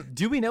why when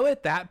Do we know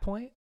at that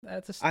point?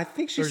 That's I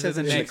think she or is says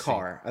it it the in the next scene?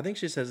 car. I think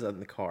she says it in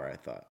the car. I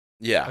thought.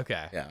 yeah.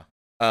 okay.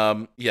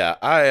 Yeah. Yeah,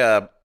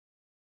 I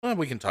well,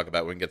 we can talk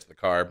about it when we get to the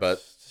car, but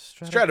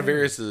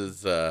Stradivarius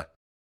is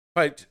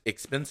quite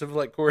expensive,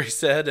 like Corey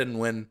said, and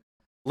when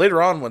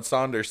later on when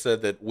Saunders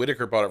said that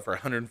Whitaker bought it for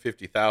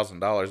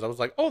 $150,000, I was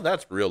like, oh,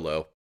 that's real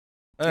low.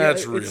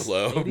 That's Yeah, real it's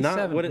low. Eighty- Not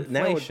 87 what it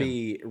now would inflation.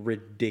 be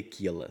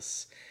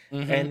ridiculous.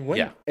 Mhm. And when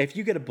Yeah. if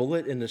you get a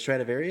bullet in the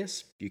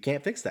Stradivarius, you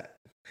can't fix that.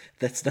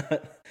 That's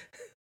not.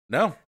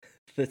 No.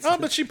 That's Oh,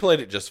 but she played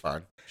it just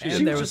fine. She And she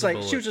did. there was was just a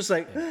like she was bullet. just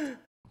like, Yeah.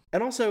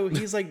 and also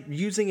he's like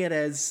using it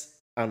as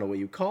I don't know what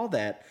you call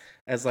that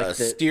as like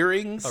the.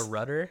 Steerings. A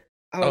rudder.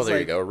 I Oh, was there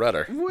you like, go. A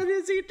rudder. What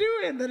is he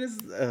doing? That is,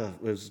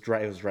 it was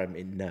driving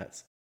me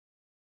nuts.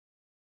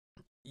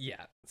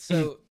 Yeah.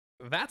 So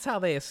that's how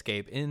they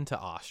escape into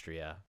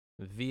Austria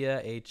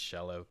via a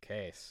cello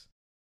case.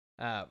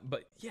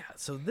 But yeah,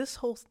 so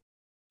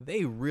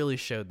they really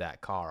showed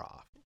that car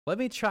off. Let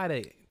me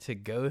try to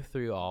go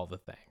through all the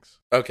things.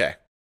 Okay.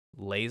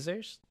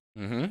 Lasers,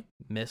 Mm-hmm.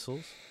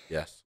 missiles,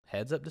 Yes.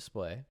 heads-up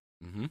display,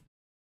 Mm-hmm.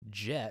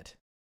 jet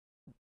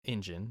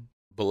engine,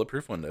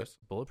 Bulletproof windows.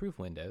 bulletproof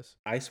windows,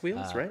 Ice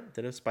wheels, right?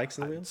 Did it have spikes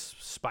in the wheels?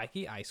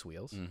 spiky ice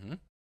wheels. Mm-hmm.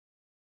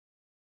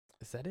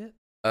 Is that it?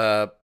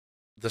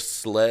 The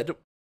sled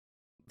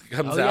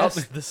comes Oh, out.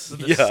 yes,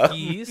 the Yeah.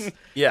 skis.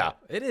 Yeah.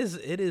 It is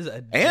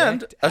a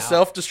And decked a out-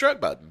 self-destruct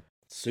button.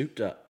 Souped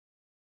up.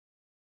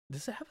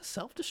 Does it have a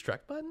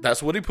self-destruct button?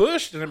 That's what he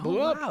pushed, and it blew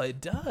up. Wow,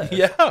 it does.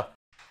 Yeah.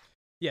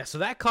 Yeah, so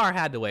that car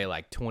had to weigh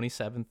like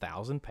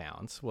 27,000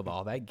 pounds with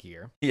all that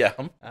gear. Yeah.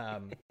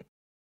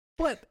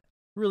 But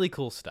really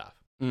cool stuff.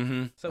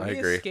 Mm-hmm. So I we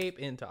agree. escape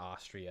into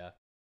Austria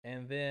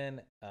and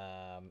then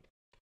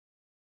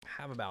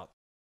have about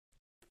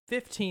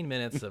 15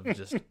 minutes of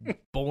just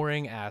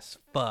boring as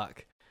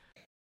fuck,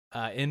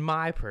 in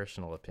my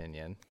personal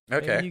opinion.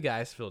 Okay. Maybe you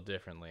guys feel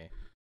differently.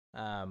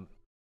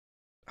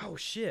 Oh,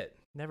 shit.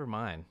 Never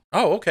mind.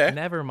 Oh, okay.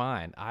 Never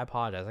mind. I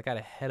apologize. I got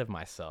ahead of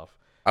myself.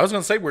 I was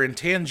gonna say we're in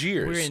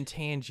Tangiers. We're in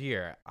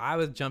Tangier. I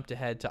was jumped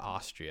ahead to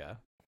Austria.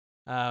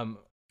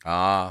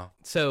 Ah.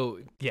 So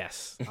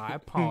yes, I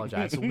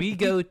apologize. We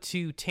go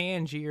to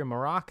Tangier,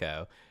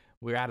 Morocco.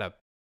 We're at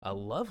a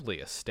lovely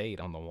estate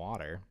on the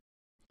water,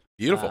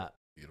 Beautiful.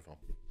 Beautiful.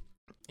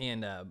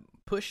 and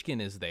Pushkin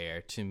is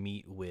there to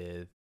meet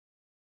with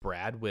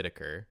Brad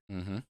Whitaker,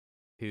 Mm-hmm.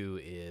 who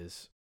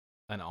is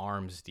an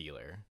arms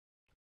dealer,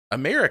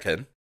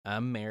 American.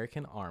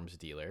 American arms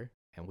dealer,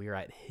 and we are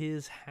at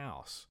his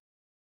house.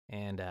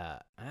 And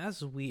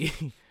as we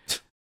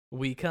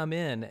we come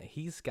in,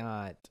 he's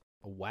got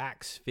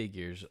wax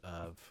figures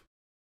of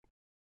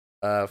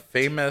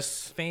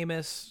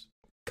famous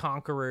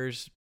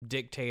conquerors,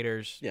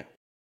 dictators, Yeah.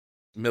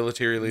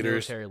 military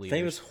leaders. military leaders.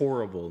 Famous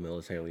horrible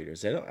military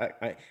leaders. I don't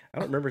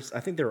remember. I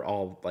think they were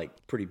all like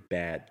pretty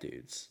bad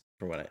dudes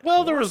from what I.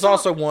 Well, there was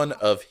also one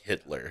of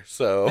Hitler.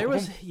 So There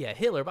was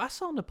Hitler, but I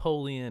saw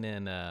Napoleon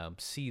and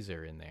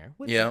Caesar in there.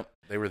 which- yeah,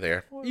 they were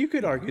there. well, You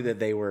could argue that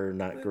they were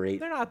not great.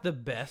 They're not the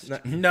best,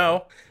 Not-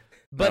 No.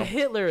 but no.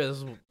 Hitler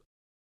is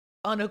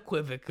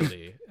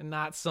unequivocally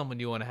not someone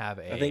you want to have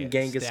a. I think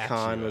Genghis statue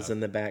Khan was of. in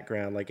the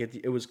background. Like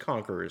it was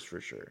conquerors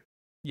for sure.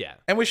 Yeah,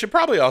 And we should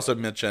probably also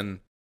mention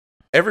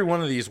every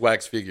one of these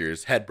wax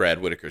figures had Brad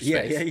Whitaker's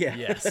Yeah, face. yeah, yeah.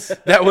 Yes.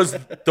 That was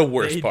the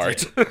worst They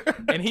part.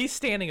 and he's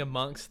standing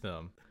amongst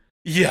them.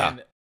 Yeah.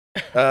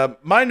 And-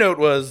 My note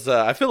was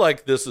I feel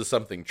like this is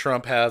something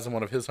Trump has in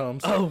one of his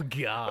homes, oh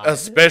God.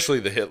 especially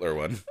the Hitler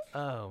one.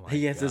 Oh my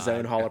He has his God.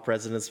 own Hall of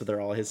Presidents, but they're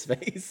all his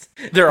face.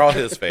 They're all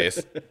his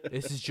face.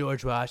 This is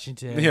George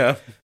Washington. Yeah.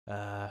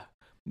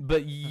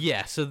 But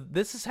yeah, so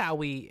this is how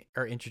we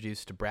are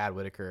introduced to Brad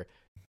Whitaker,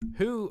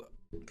 who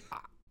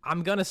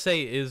I'm gonna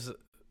say is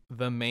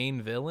the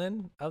main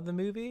villain of the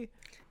movie.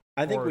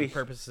 I think for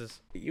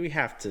purposes we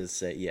have to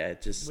say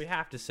just we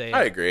have to say.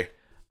 I agree.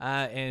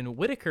 And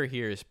Whitaker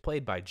here is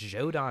played by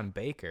Jodan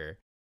Baker,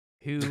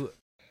 who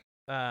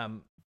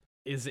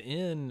is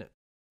in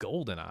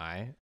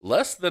Goldeneye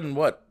Less than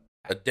what?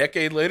 A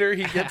decade later,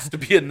 he gets to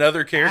be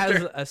another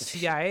character. as a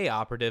CIA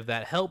operative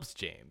that helps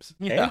James.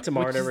 Yeah. and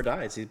Tomorrow which is- Never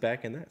Dies. He's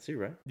back in that too,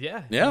 right?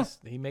 Yeah, Yeah.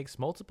 he makes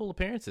multiple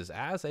appearances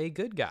as a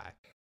good guy.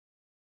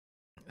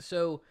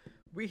 So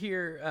we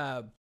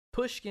hear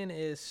Pushkin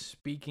is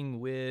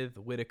speaking with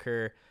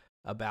Whitaker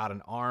about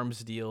an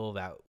arms deal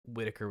that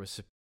Whitaker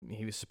was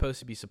supposed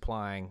to be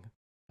supplying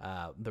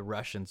the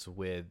Russians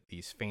with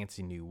these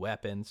fancy new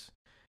weapons.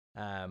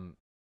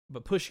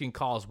 But Pushkin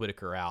calls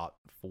Whitaker out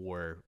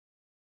for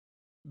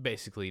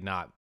basically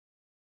not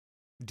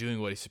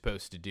doing what he's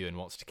supposed to do and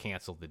wants to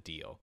cancel the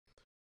deal.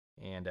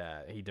 And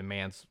he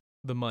demands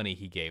the money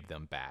he gave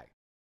them back.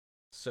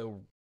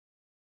 So,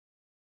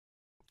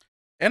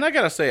 And I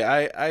gotta say,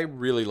 I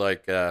really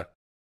like.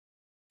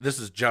 This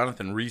is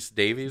Jonathan Rhys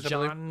Davies. I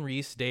believe. John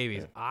Rhys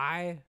Davies,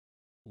 I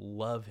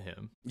love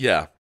him.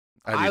 Yeah,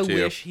 I do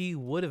too. wish he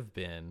would have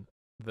been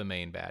the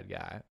main bad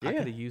guy. I Yeah.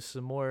 could have used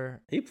some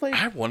more. He played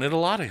I wanted a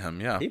lot of him.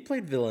 Yeah. he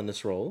played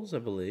villainous roles, I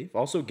believe.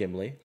 Also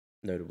Gimli,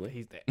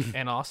 notably.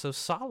 And also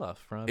Sala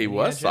from He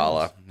Indiana was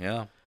Sala. Jones.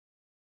 Yeah.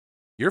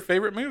 Your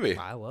favorite movie?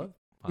 I love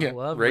Yeah,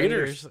 Raiders.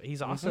 Raiders.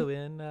 He's also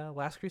in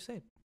Last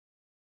Crusade.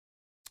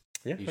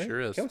 Yeah, He right. sure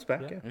is. Comes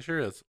back, Yeah. yeah. He sure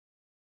is.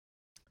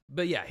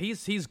 But yeah,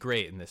 he's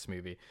great in this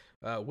movie.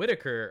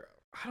 Whitaker,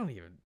 I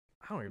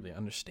don't really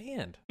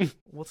understand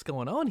what's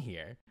going on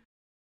here.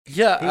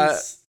 Yeah.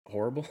 He's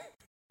horrible.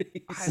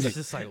 I was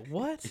just like,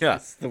 what? Yeah.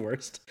 It's the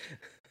worst.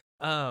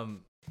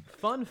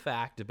 Fun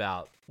fact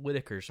about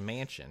Whitaker's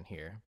mansion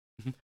here.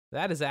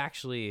 That is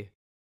actually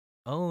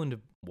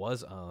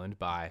was owned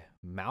by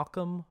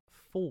Malcolm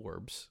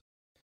Forbes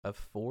of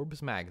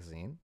Forbes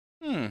magazine.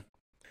 Hmm.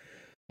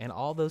 And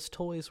all those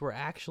toys were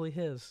actually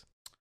his.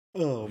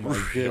 Oh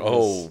my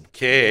goodness.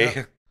 Okay.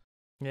 Yep.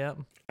 Yep.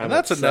 And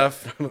that's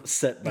enough. I'm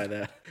upset by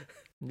that.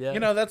 Yeah. You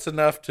know, that's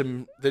enough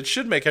that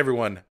should make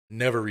everyone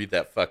never read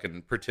that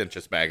fucking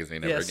pretentious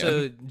magazine ever again.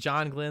 So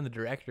John Glenn, the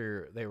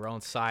director, they were on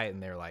site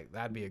and they were like,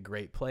 that'd be a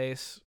great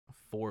place.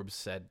 Forbes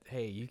said,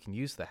 hey, you can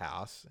use the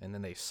house. And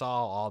then they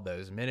saw all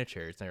those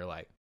miniatures and they were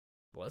like,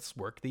 let's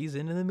work these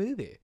into the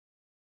movie.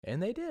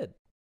 And they did.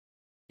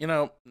 You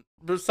know,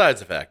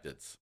 besides the fact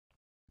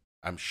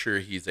I'm sure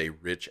he's a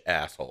rich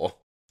asshole.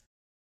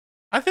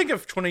 I think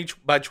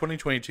by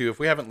 2022, if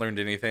we haven't learned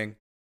anything,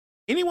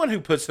 anyone who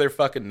puts their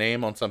fucking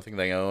name on something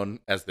they own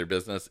as their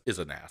business is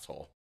an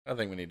asshole. I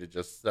think we need to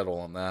just settle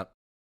on that.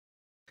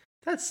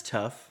 That's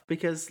tough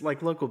because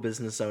like local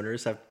business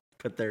owners have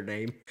put their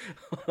name.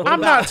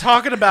 I'm not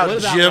talking about what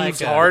about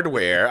Jim's like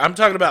Hardware. I'm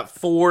talking about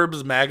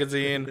Forbes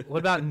magazine. What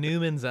about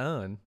Newman's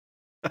Own?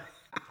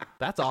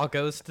 That all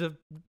goes to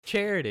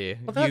charity.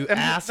 Well, you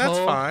asshole.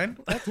 That's fine.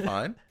 That's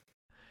fine.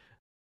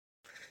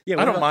 Yeah,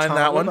 I don't mind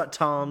that one. What about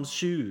Tom's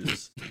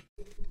shoes?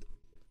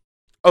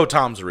 Oh,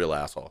 Tom's a real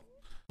asshole.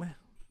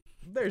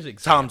 There's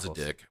Tom's examples.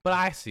 a dick. But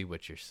I see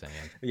what you're saying.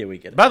 Yeah, we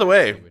get it. By the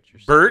way, I see what you're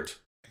saying.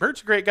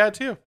 Bert's a great guy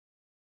too.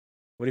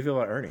 What do you feel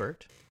about Ernie?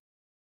 Bert?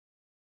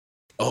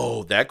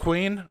 Oh, that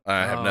queen?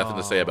 I have nothing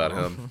to say about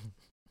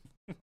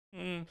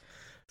him.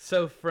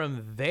 So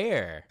from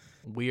there,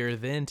 we are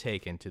then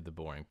taken to the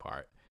boring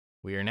part.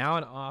 We are now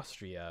in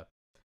Austria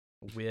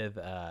with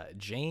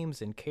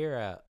James and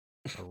Kara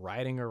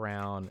riding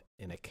around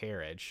in a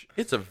carriage.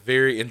 It's a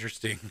very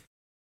interesting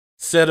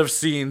set of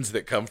scenes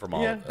that come from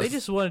all of this. They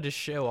just wanted to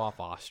show off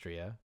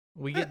Austria.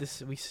 We get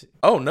this.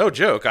 Oh, no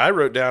joke. I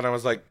wrote down, I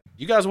was like,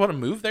 you guys want to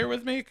move there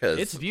with me? Because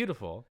It's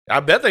beautiful, I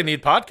bet they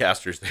need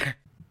podcasters there.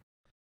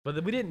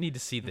 but we didn't need to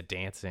see the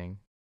dancing.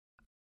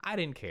 I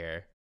didn't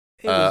care.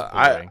 It was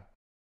boring.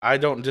 I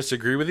don't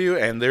disagree with you,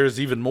 and there's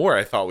even more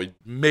I thought we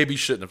maybe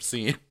shouldn't have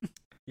seen.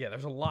 Yeah,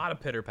 there's a lot of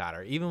pitter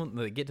patter. Even when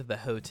they get to the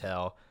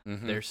hotel,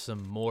 there's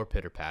some more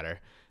pitter patter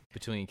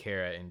between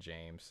Kara and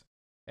James,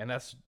 and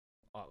that's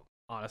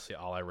honestly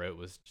all I wrote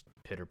was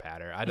pitter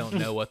patter. I don't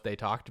know what they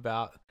talked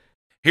about.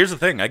 Here's the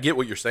thing. I get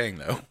what you're saying,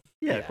 though.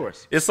 Yeah, of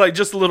course. It's like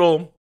just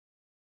little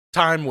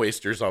time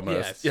wasters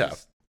almost. Yeah.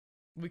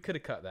 We could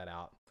have cut that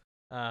out.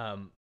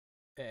 And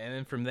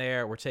then from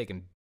there, we're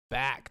taken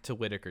back to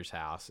Whitaker's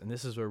house, and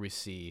this is where we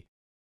see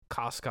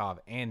Koskov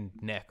and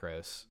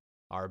Necros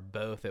are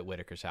both at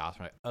Whitaker's house.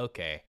 We're like,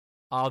 okay,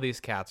 all these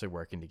cats are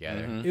working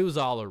together. It was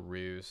all a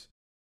ruse.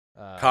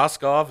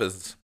 Koskov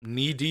is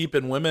knee-deep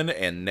in women,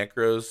 and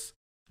Necros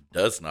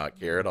does not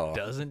care at all.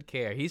 Doesn't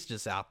care. He's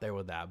just out there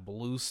with that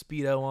blue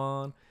Speedo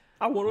on.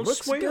 I want to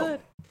Looks swim. good.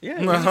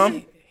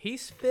 Yeah.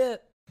 He's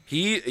fit.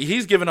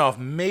 He's giving off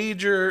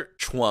major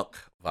Chwunk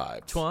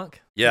vibes. Twunk.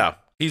 Yeah.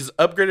 He's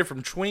upgraded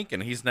from Twink,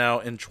 and he's now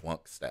in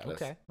Chwunk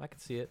status. Okay, I can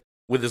see it.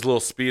 With his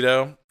little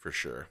Speedo, for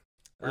sure.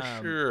 For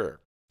sure.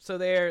 So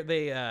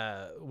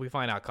there, we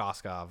find out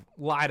Koskov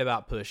lied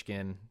about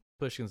Pushkin.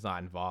 Pushkin's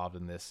not involved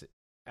in this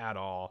at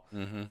all.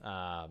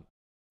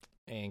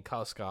 And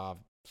Koskov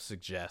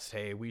suggests,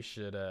 hey, we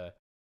should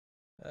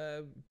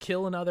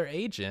kill another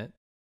agent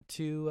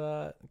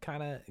to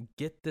kind of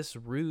get this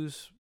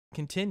ruse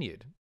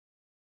continued.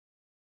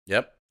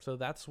 Yep. So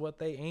that's what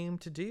they aim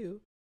to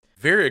do.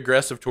 Very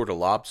aggressive toward a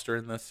lobster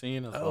in this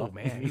scene as well. Oh,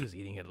 man, he was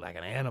eating it like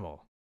an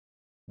animal.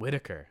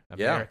 Whitaker,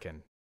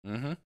 American.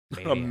 Mm-hmm.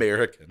 Maniac.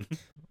 American.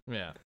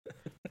 Yeah.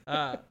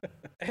 And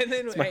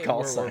then It's my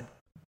call sign.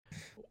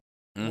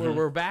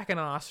 We're back in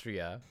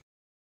Austria.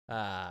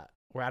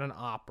 We're at an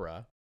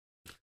opera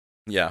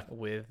Yeah.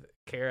 with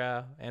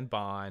Kara and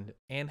Bond.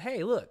 And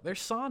hey, look,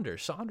 there's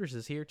Saunders. Saunders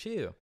is here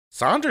too.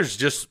 Saunders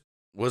just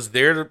was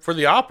there for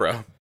the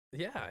opera.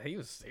 Yeah, he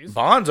was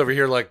Bond's over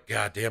here like,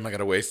 God damn, I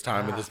gotta waste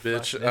time with this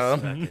fuck bitch.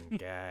 this fucking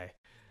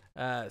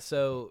guy.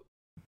 So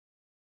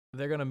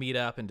they're gonna meet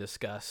up and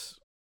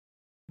discuss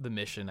the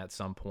mission at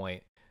some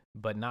point,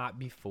 but not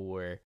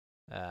before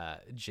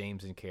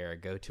James and Kara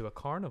go to a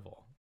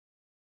carnival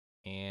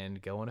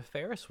and go on a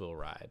Ferris wheel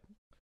ride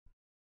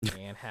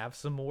and have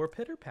some more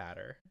pitter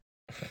patter.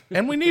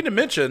 And we need to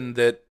mention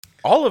that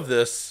all of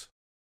this,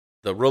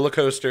 the roller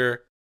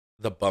coaster,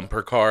 the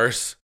bumper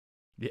cars,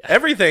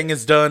 everything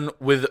is done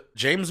with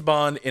James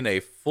Bond in a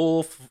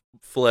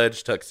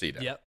full-fledged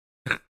tuxedo. Yep.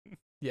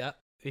 Yep.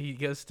 He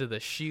goes to the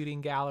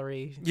shooting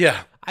gallery.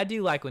 Yeah. I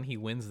do like when he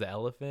wins the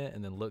elephant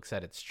and then looks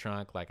at its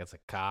trunk like it's a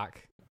cock.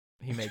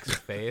 He makes a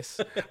face.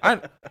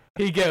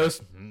 He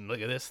goes,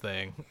 look at this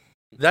thing.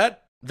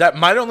 That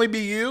might only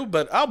be you,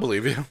 but I'll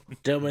believe you.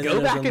 Go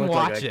back and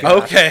watch it.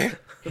 Okay.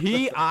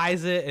 He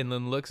eyes it and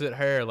then looks at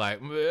her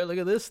like, look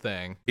at this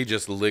thing. He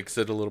just licks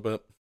it a little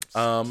bit.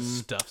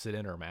 Stuffs it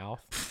in her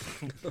mouth.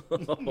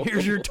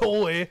 Here's your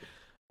toy.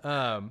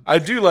 I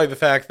do like the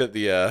fact that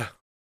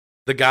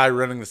the guy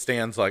running the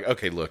stand's like,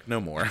 okay, look, no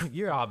more.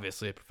 You're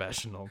obviously a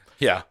professional.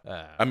 Yeah.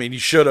 I mean, you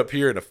showed up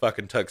here in a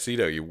fucking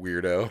tuxedo, you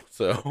weirdo.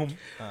 So.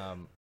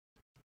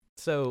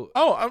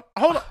 Oh,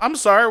 hold on. I'm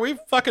sorry. Are we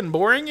fucking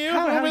boring you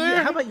over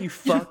there? How about you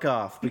fuck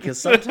off? Because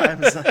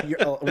sometimes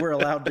we're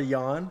allowed to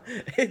yawn.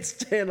 It's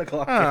 10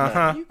 o'clock at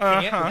night. You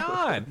can't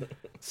yawn.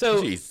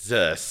 So,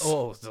 Jesus.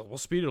 so we'll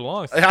speed it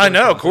along. I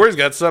know. Corey's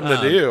got something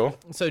to do.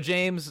 So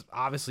James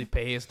obviously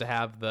pays to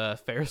have the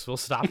Ferris wheel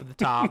stop at the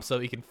top so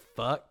he can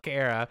fuck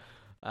Kara.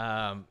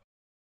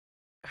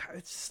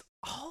 It's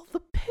all the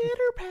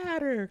pitter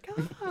patter.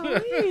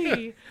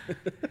 Golly.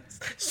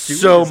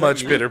 So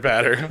much pitter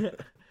patter.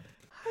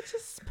 I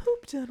just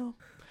pooped in them.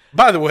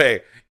 By the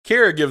way,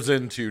 Kara gives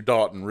in to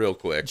Dalton real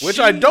quick, which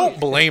I don't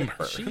blame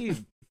her.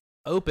 She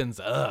opens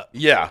up.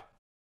 Yeah.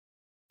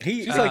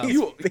 He's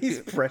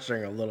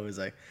pressuring a little. He's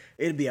like,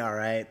 it'd be all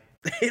right.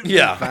 It'd be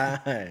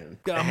fine.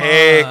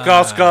 Hey,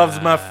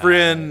 Koskov's my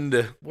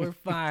friend. We're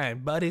fine.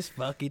 Buddies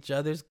fuck each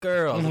other's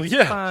girls. It's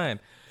Yeah. fine.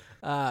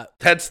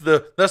 That's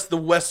the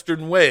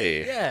Western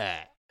way.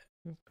 Yeah.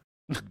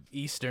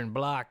 Eastern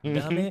Bloc,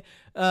 dummy.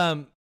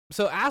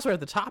 So as we're at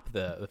the top of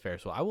the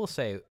Ferris wheel, I will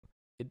say,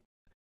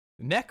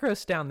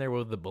 Necros down there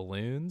with the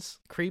balloons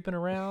creeping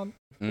around.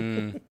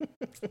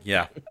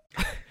 Yeah.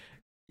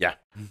 Yeah.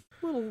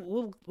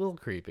 Little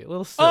creepy, a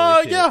little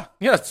silly. Yeah,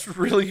 it's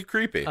really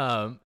creepy.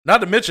 Not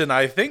to mention,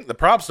 I think the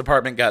props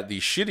department got the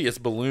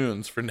shittiest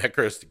balloons for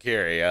Necros to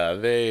carry. How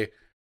This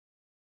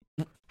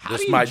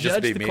do you might judge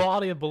just be the me.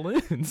 quality of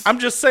balloons? I'm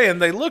just saying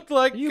they looked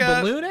like. Are you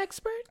a balloon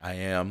expert? I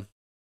am.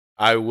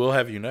 I will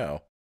have you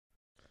know,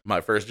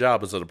 my first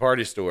job was at a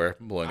party store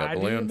blowing up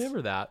balloons.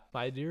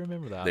 I do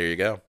remember that. There you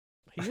go.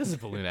 He is a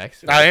balloon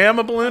expert. I am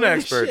a balloon Holy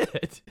expert.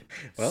 shit.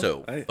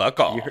 So fuck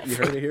off. You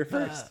heard it here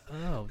first.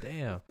 Oh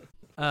damn.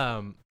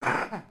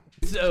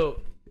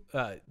 So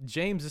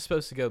James is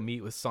supposed to go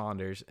meet with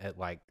Saunders at,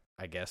 like,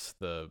 I guess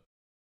the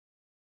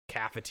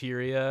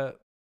cafeteria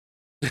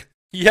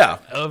Yeah.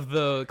 of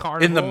the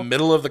carnival. In the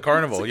middle of the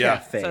carnival, It's a yeah.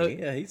 cafe. So,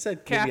 Yeah, he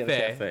said cafe. maybe at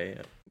a cafe.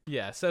 Yeah.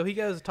 Yeah, so he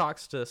goes and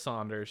talks to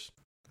Saunders,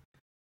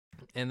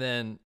 and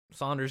then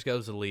Saunders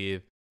goes to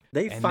leave.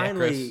 They And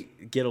finally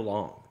get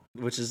along,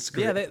 which is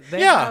great.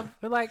 Yeah,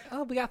 they're like,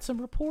 oh, we got some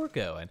rapport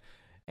going.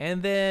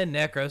 And then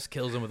Necros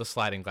kills him with a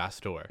sliding glass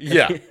door.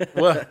 Yeah.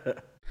 Well,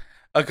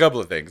 a couple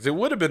of things. It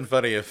would have been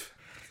funny if,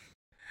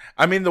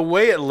 I mean, the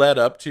way it led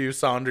up to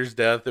Saunders'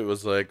 death, it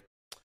was like,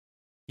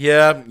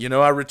 yeah,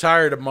 I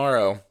retire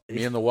tomorrow.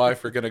 Me and the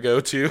wife are going to go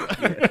to.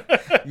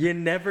 You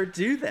never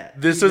do that.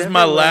 This You is never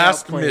my lay out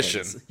last plans.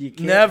 mission. You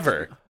can't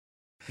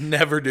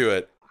Never do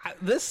it.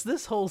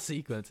 This whole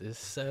sequence is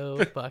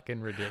so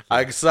fucking ridiculous.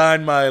 I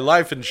sign my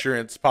life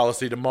insurance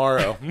policy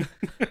tomorrow.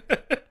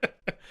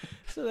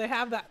 So they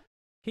have that.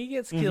 He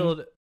gets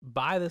killed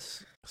by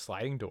this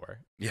sliding door.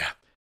 Yeah.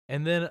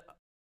 And then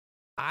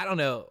I don't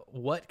know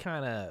what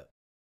kind of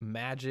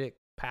magic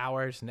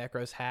powers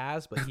Necros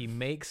has, but he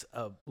makes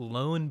a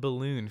lone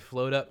balloon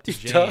float up to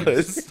James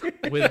Does.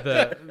 with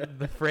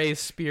the phrase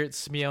 "Spirit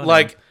Smeon."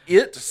 Like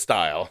It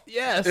style.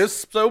 yes,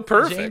 It's so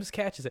perfect. James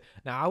catches it.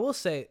 Now I will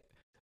say,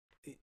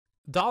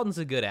 Dalton's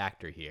a good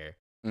actor here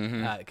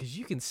Mhm. because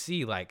you can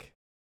see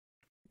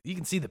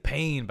the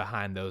pain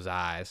behind those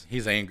eyes.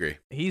 He's angry.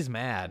 He's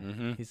mad.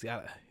 Mhm. He's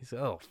got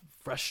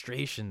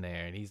frustration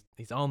there, and he's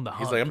on the hunt.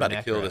 He's like, I'm for about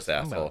to kill Necros. this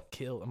I'm asshole.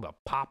 gonna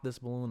pop this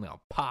balloon. I'm gonna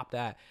pop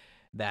that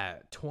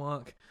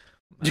twunk.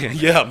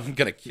 Yeah, I'm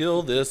going to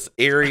kill this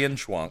Aryan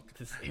schwunk.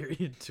 This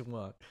Aryan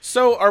twunk.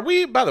 So are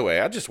we, by the way,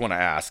 I just want to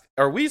ask,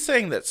 are we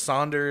saying that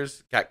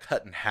Saunders got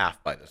cut in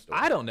half by this door?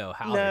 I don't know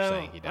how they're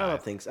saying he died. I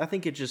don't think so. I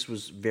think it just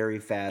was very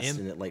fast Im-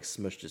 and it like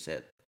smushed his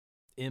head.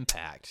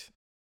 Impact.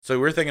 So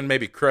we're thinking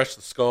maybe crush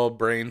the skull,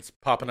 brains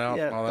popping out,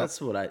 Yeah, and all that.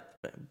 that's what I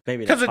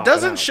maybe Because not it popping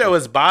doesn't out, show but-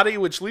 his body,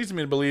 which leads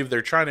me to believe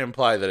they're trying to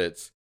imply that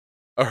it's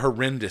a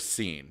horrendous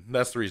scene.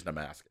 That's the reason I'm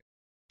asking.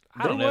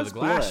 I don't There know. was The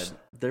glass. blood.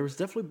 There was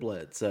definitely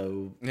blood,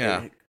 so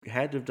Yeah. it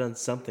had to have done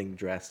something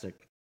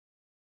drastic.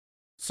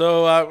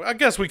 So I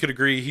guess we could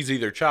agree he's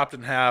either chopped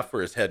in half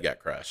or his head got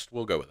crushed.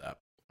 We'll go with that.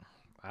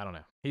 I don't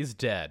know. He's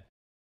dead.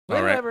 All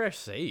They right. never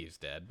say he's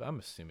dead, but I'm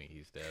assuming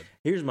he's dead.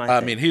 Here's my. I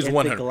thing. mean, he's If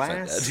 100% the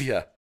glass, dead.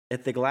 Yeah.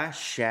 If the glass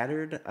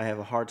shattered, I have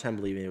a hard time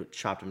believing it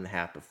chopped him in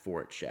half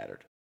before it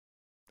shattered.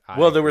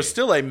 Well, there was agree.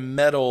 still a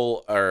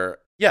metal, there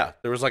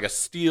was like a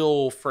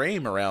steel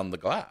frame around the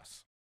glass.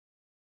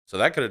 So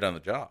that could have done the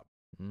job.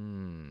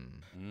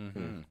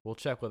 Mm-hmm. We'll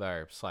check with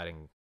our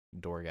sliding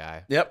door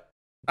guy. Yep.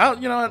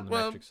 You know on what? the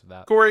Well, metrics of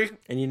that. Corey,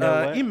 And you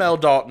know what? email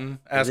Dalton,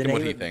 ask The him what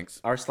name he of thinks.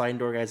 Our sliding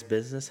door guy's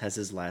business has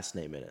his last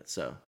name in it,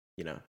 so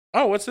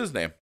Oh, what's his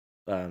name?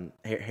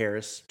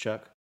 Harris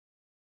Chuck.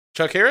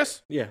 Chuck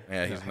Harris? Yeah,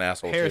 Yeah, he's an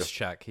asshole Harris too.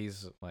 Chuck.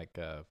 He's like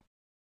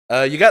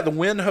You got the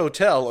Wynn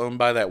Hotel owned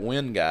by that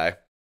Wynn guy.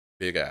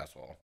 Big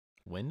asshole.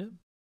 Wyndham?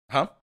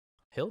 Huh?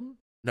 Hilton?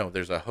 No,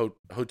 there's a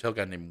hotel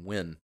guy named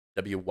Wynn.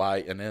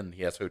 Wynn.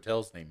 He has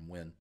hotels named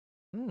Wynn.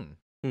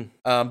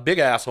 Big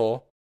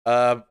asshole.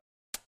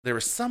 There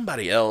was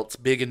somebody else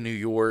big in New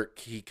York.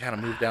 He kind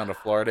of moved down to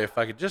Florida. If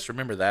I could just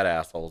remember that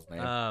asshole's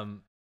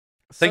name.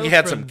 I think So he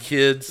had from- some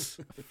kids.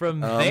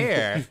 From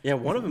there, Yeah,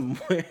 one of them.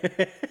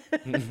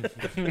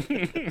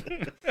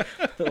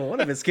 One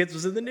of his kids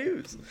was in the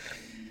news.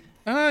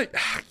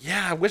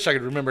 Yeah, I wish I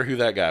could remember who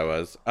that guy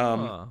was.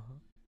 huh,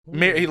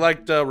 He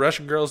liked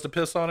Russian girls to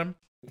piss on him.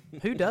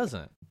 who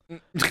doesn't?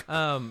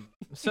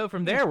 So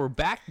from there, we're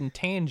back in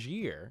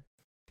Tangier.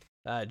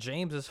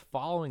 James is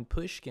following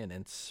Pushkin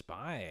and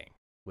spying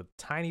with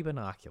tiny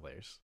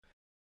binoculars,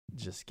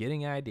 just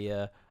getting an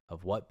idea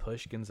of what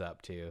Pushkin's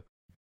up to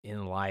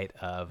in light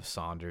of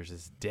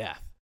Saunders'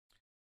 death.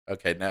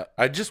 Okay, now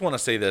I just want to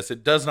say this.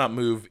 It does not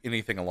move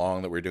anything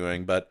along that we're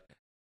doing, but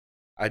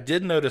I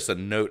did notice a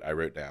note I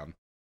wrote down.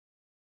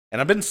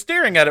 And I've been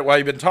staring at it while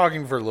you've been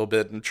talking for a little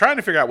bit and trying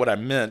to figure out what I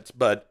meant,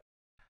 but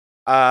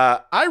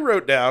I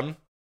wrote down,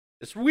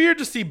 it's weird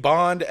to see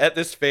Bond at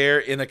this fair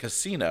in a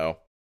casino.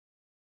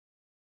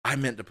 I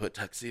meant to put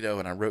tuxedo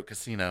and I wrote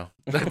casino.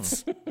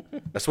 That's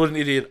what an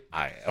idiot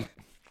I am.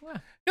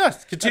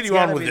 Yes, continue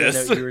That's on gotta with be the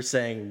this. note you were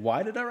saying,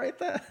 why did I write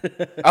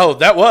that? Oh,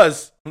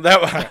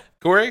 that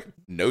Corey,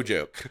 no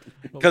joke,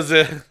 because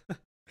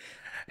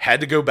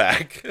had to go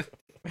back.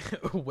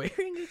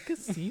 Wearing a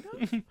casino?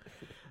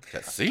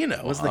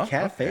 Casino Was the huh?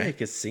 cafe Okay. a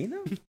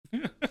casino?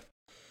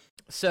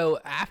 So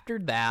after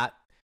that,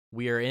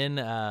 we are in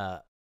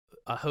a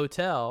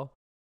hotel.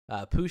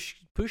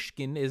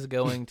 Pushkin is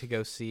going to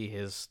go see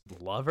his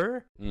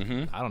lover.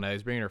 Mm-hmm. I don't know.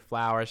 He's bringing her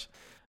flowers.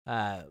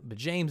 But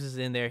James is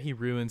in there. He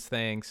ruins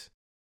things,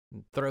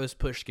 throws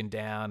Pushkin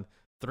down,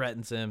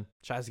 threatens him,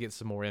 tries to get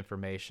some more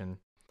information.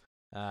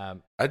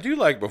 I do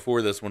like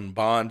before this when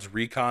Bond's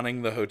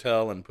reconning the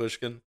hotel in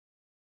Pushkin.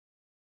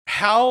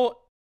 How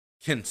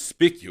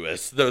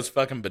conspicuous those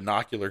fucking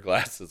binocular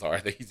glasses are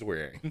that he's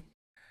wearing.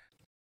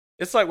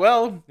 It's like,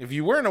 well, if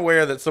you weren't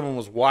aware that someone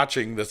was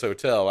watching this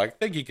hotel, I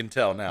think you can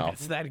tell now.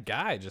 It's that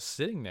guy just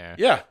sitting there.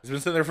 Yeah, he's been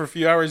sitting there for a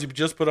few hours. He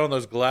just put on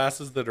those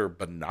glasses that are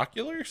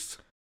binoculars.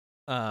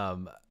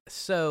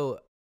 So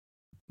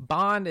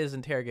Bond is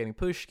interrogating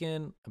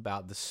Pushkin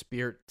about the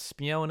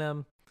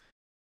spionum.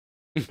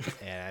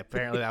 And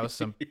apparently that was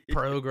some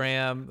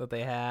program that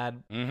they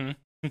had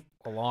Mm-hmm.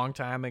 a long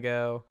time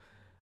ago.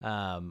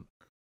 And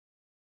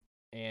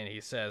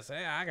he says,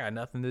 hey, I got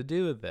nothing to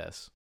do with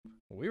this.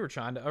 We were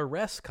trying to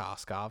arrest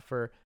Koskov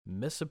for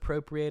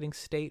misappropriating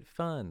state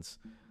funds.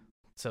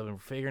 So we're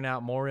figuring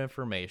out more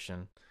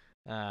information.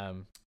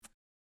 And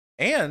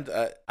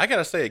I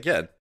gotta say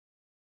again,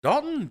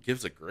 Dalton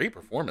gives a great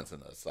performance in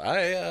this.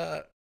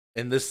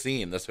 In this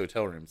scene, this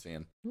hotel room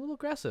scene. A little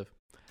aggressive.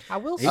 I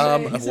will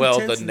say. He's well,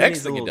 intense the and next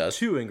he's a thing he little does-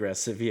 too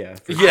aggressive. Yeah,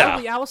 for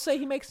Yeah. I will say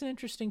he makes an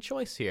interesting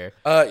choice here.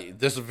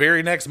 This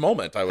very next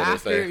moment, I would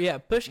After, say. yeah,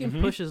 Pushkin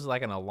Mhm. pushes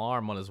like an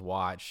alarm on his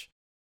watch.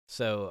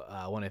 So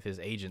one of his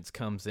agents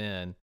comes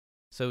in.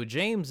 So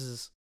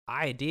James's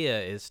idea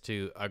is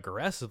to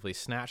aggressively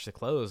snatch the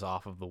clothes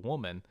off of the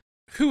woman.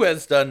 Who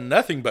has done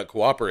nothing but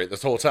cooperate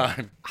this whole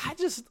time?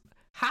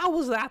 How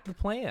was that the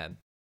plan?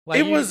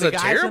 It was the a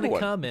guy's terrible gonna one.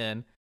 come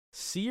in,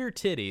 see her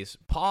titties,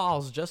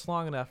 pause just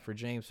long enough for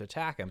James to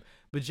attack him.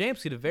 But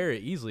James could have very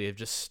easily have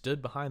just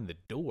stood behind the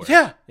door.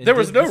 Yeah, and there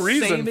was did no the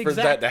reason same for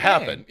exact that to thing.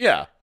 happen.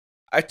 Yeah,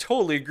 I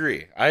totally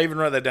agree. I even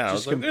wrote that down. I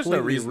was just like, there's no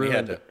completely reason he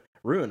had to.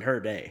 ruined her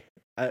day.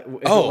 If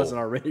Oh. it wasn't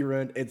already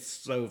ruined, it's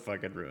so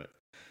fucking ruined.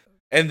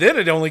 And then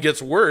it only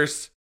gets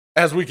worse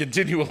as we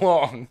continue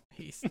along.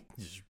 He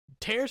just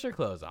tears her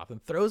clothes off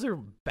and throws her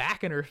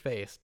back in her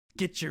face.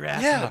 Get your ass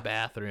in Yeah. the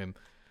bathroom.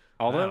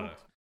 I Although don't know.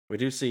 we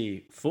do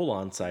see full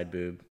on side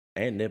boob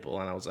and nipple,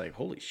 and I was like,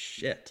 holy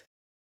shit.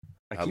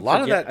 A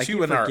lot of that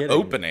too in our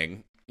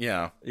opening.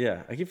 Yeah.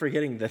 Yeah, I keep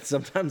forgetting that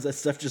sometimes that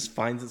stuff just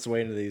finds its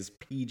way into these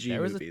PG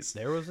there was movies.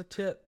 there was a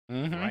tip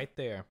Mhm. right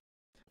there.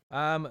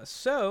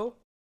 So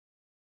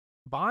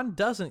Bond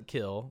doesn't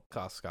kill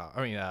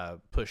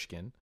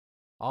Pushkin,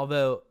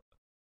 although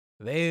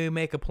they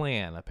make a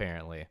plan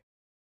apparently.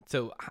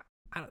 So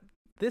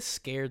this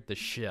scared the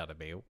shit out of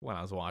me when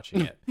I was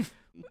watching it.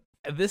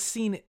 This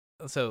scene.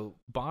 So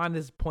Bond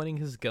is pointing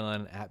his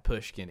gun at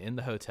Pushkin in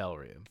the hotel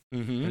room,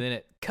 Mm-hmm. and then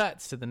it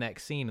cuts to the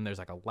next scene, and there's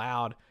like a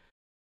loud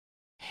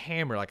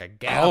hammer, like a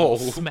gavel,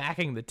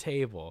 smacking the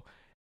table,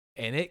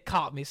 and it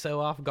caught me so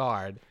off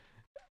guard.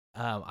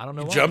 I don't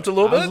know. You why. jumped a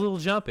little I was bit? a little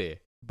jumpy,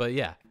 but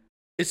yeah.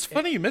 It's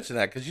funny you mention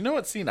that because you know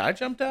what scene I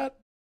jumped at?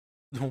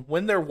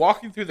 When they're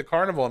walking through the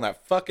carnival and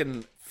that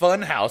fucking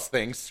funhouse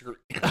thing.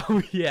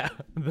 Oh yeah,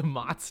 the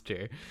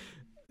monster.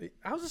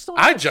 I was just.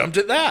 I jumped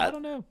at I that.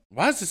 don't know.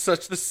 Why is this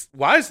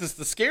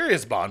the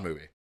scariest Bond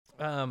movie?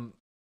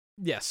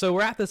 Yeah. So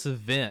we're at this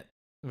event.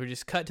 We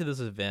just cut to this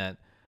event.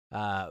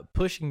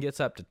 Pushkin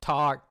gets up to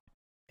talk,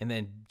 and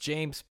then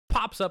James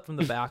pops up from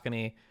the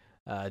balcony,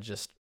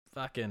 just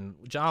fucking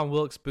John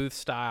Wilkes Booth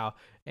style,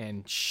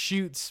 and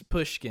shoots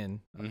Pushkin.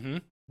 Mm-hmm.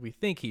 We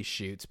think he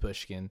shoots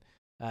Pushkin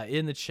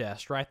in the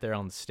chest right there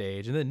on the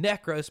stage, and then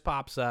Necros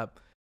pops up,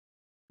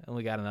 and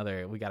we got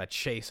a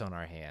chase on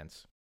our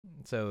hands.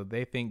 So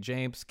they think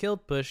James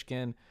killed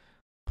Pushkin.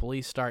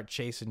 Police start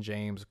chasing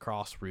James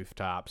across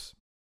rooftops,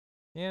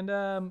 and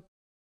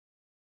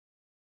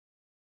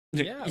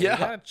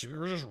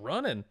we're just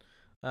running.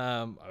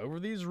 over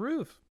these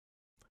roofs.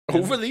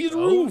 Over these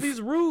Over roofs.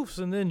 these roofs.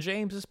 And then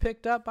James is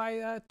picked up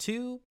by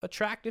two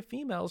attractive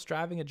females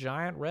driving a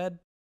giant red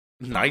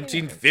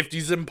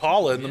 1950s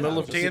Impala in the Yeah, middle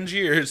of just a-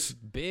 Tangiers.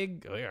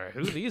 big. Who are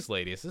these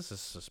ladies? This is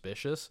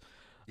suspicious.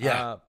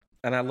 Yeah.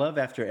 And I love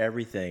after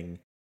everything,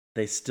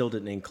 they still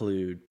didn't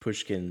include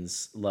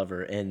Pushkin's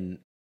lover in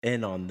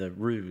on the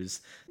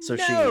ruse. So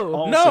she No.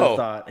 also No.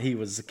 thought he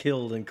was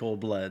killed in cold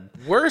blood.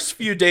 Worst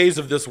few days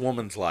of this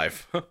woman's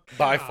life,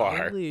 by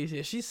far. Golly,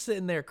 she's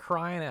sitting there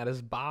crying at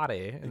his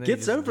body. And then he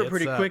Gets just over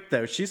pretty up. quick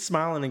though. She's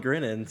smiling and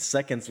grinning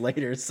seconds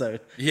later, so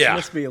Yeah. she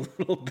must be a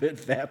little bit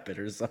vapid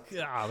or something.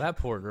 Oh, that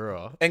poor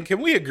girl. And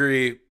can we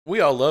agree? We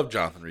all love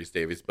Jonathan Rhys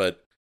Davies,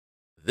 but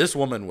this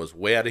woman was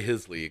way out of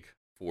his league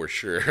for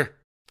sure.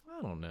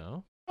 I don't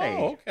know. Hey,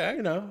 Oh, okay.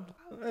 You know,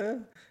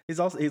 he's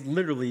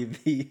literally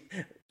the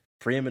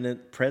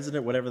preeminent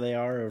president, whatever they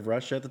are, of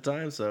Russia at the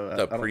time. So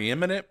The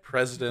preeminent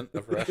president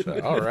of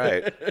Russia. All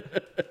right.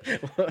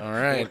 All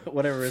right.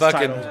 Whatever his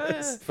Fucking, title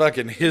is.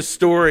 fucking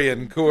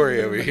historian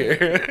Corey over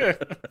here.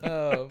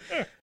 Oh,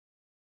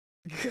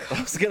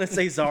 I was gonna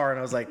say czar, and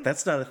I was like,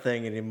 that's not a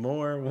thing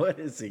anymore. What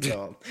is he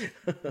called?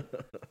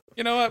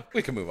 You know what?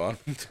 We can move on.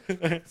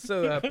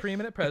 so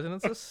preeminent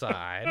presidents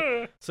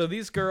aside, so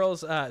these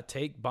girls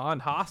take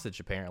Bond hostage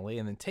apparently,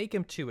 and then take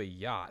him to a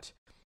yacht,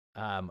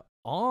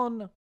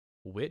 on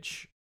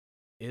which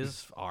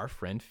is our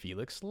friend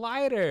Felix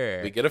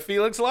Leiter. We get a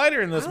Felix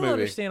Leiter in this I don't movie.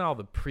 understand all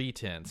the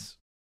pretense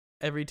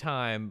every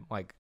time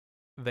like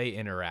they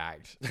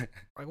interact.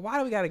 Like, why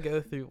do we got to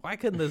go through? Why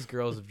couldn't those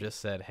girls have just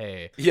said,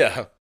 "Hey,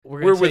 Yeah.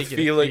 we're We're gonna with take you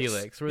to Felix.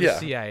 Felix. We're Yeah. the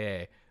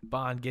CIA.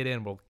 Bond, get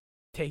in. We'll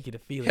take you to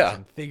Felix Yeah.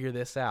 and figure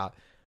this out."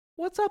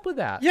 What's up with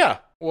that? Yeah.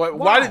 Why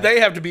Why? did they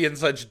have to be in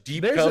such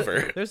deep There's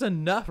cover? there's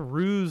enough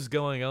ruse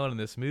going on in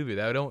this movie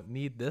that I don't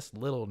need this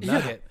little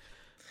nugget.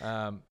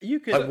 You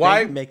could Like, why-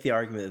 maybe make the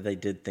argument that they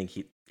did think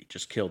he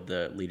just killed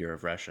the leader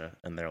of Russia,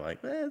 and they're like,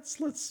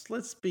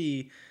 let's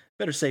be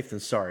better safe than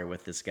sorry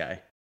with this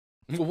guy.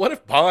 What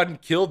if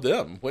Bond killed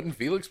them? Wouldn't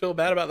Felix feel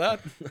bad about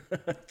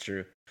that?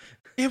 True.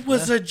 It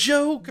was a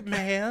joke,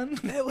 man.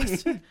 It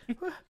was.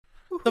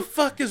 The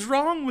fuck is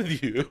wrong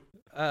with you?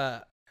 uh,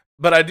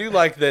 But I do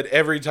like that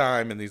every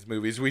time in these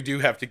movies, we do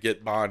have to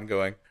get Bond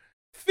going,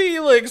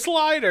 Felix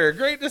Leiter,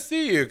 great to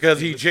see you, because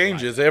he Felix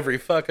changes every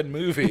fucking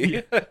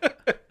movie.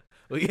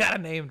 we got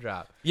a name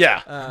drop.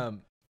 Yeah.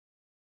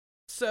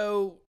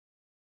 So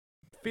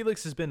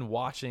Felix has been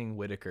watching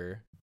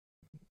Whitaker.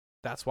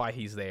 That's why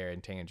he's there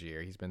in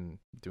Tangier. He's been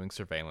doing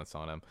surveillance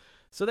on him.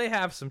 So they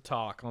have some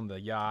talk on the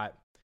yacht.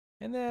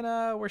 And then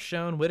we're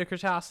shown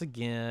Whitaker's house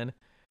again.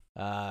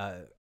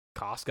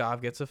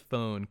 Koskov gets a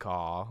phone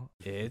call.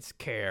 It's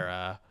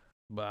Kara.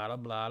 Blah,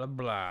 blah, blah,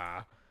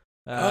 blah.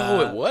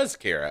 Oh, it was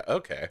Kara.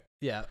 Okay.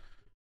 Yeah.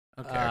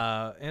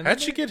 Okay. And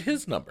How'd she get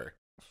his number?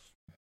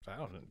 I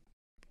don't know.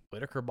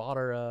 Whitaker bought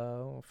her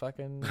a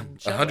fucking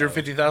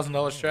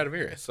 $150,000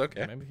 Stradivarius.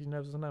 Okay. Maybe he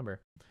knows the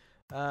number.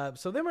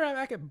 So then we're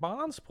back at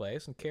Bond's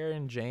place, and Kara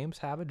and James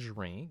have a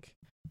drink.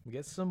 We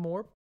get some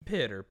more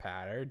pitter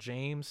patter.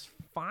 James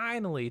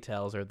finally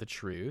tells her the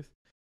truth.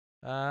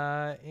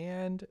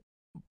 And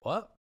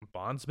what?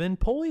 Bond's been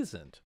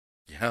poisoned.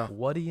 Yeah.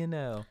 What do you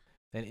know?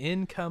 And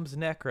in comes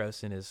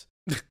Necros in his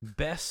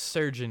best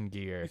surgeon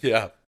gear,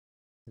 Yeah.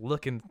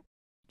 looking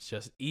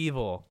just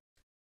evil.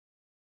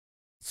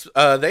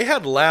 They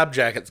had lab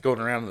jackets going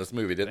around in this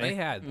movie, didn't they?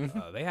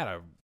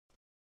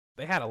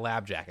 They had a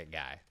lab jacket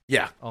guy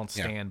Yeah. on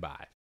Yeah.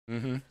 standby.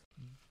 Mm-hmm.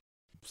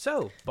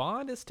 So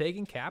Bond is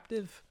taken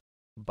captive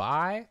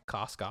by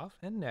Koskov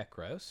and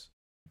Necros.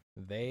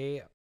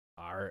 They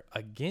are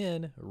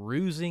again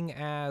rusing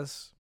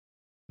as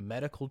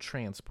medical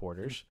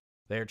transporters.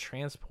 They're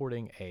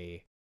transporting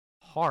a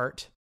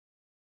heart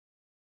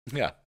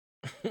Yeah.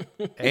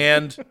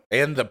 And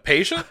the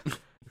patient?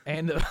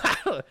 and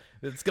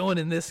it's going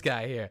in this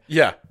guy here.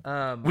 Yeah.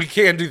 Um, We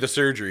can do the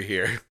surgery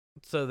here.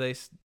 so they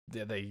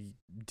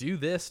do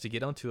this to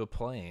get onto a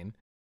plane,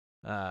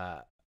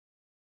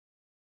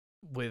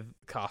 with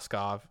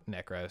Koskov,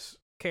 Necros,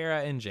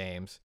 Kara, and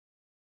James.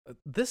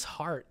 This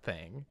heart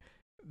thing,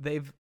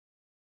 they've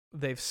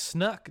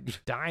snuck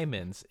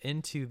diamonds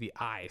into the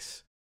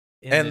ice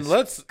in And this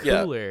let's-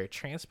 yeah. cooler,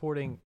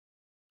 transporting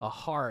a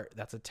heart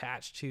that's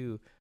attached to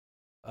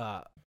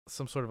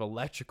some sort of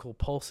electrical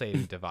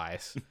pulsating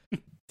device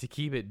to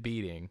keep it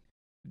beating.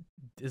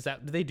 Did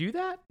they do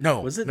that?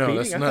 No. Was it no,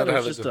 beating? that's I not thought it how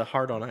was they just do a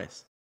heart on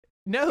ice.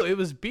 No, it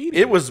was beating.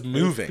 It was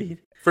moving beating.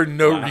 for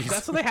no Wow. reason.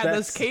 That's why they had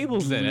those That's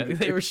cables in it. They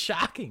moving. were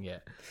shocking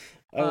it.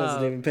 I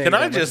wasn't even paying Can I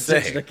that much just say-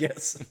 attention, I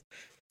guess.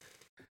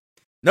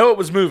 No, it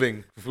was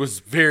moving. It was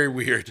very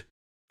weird.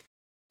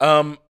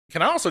 Can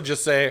I also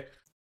just say,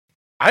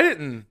 I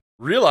didn't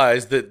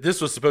realize that this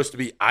was supposed to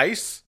be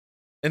ice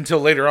until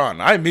later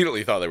on. I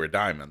immediately thought they were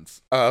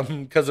diamonds.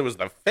 Because it was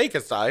the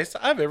fakest ice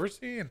I've ever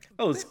seen.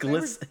 Oh,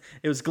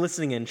 it was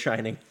glistening and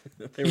shining.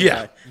 They were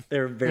Yeah. they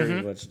were very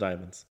Mhm. much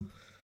diamonds.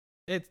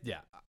 Yeah.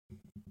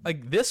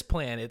 Like, this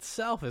plan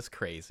itself is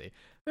crazy.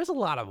 There's a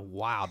lot of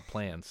wild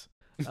plans.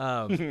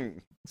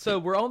 So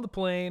we're on the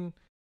plane.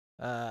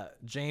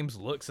 James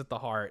looks at the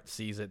heart,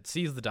 sees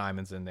the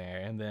diamonds in there,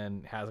 and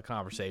then has a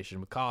conversation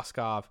with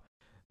Koskov,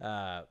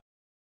 and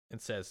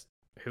says,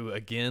 who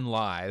again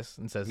lies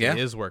and says he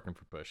is working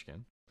for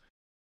Pushkin.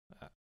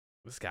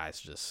 This guy's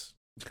just...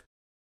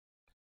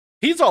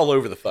 He's all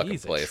over the fucking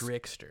He's place. He's a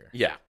trickster.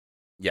 Yeah.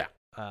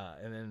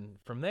 And then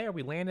from there,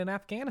 we land in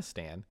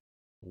Afghanistan,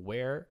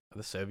 where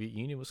the Soviet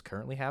Union was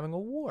currently having a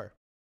war.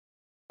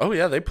 Oh,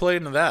 yeah, they play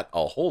into that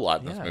a whole lot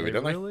in this movie,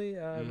 don't they?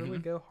 Really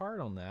go hard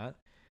on that.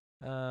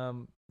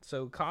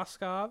 So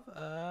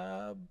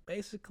Koskov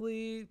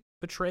basically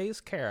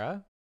betrays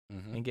Kara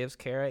and gives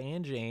Kara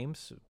and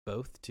James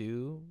both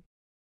to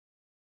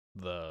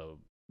the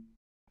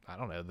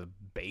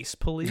base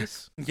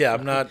police. Yeah, I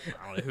don't know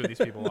who these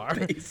people are.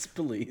 Base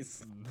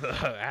police. The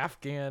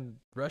Afghan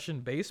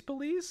Russian base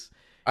police.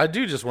 I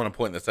do just want to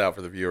point this out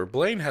for the viewer.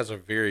 Blaine has a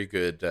very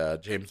good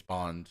James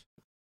Bond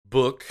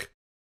book,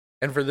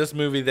 and for this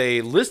movie,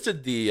 they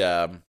listed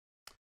the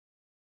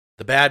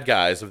bad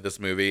guys of this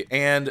movie,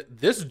 and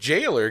this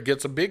jailer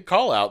gets a big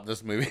call out in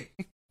this movie.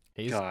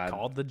 He's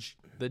called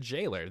the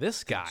jailer.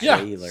 This guy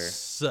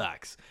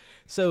sucks.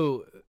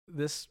 So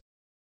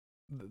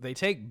they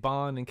take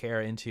Bond and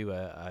Kara into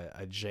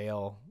a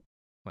jail,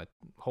 a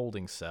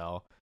holding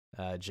cell.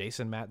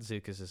 Jason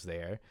Matsukas is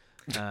there.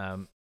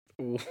 100%.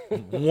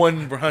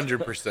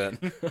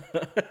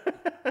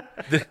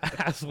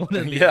 As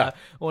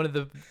one of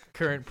the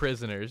current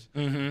prisoners.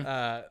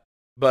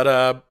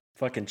 But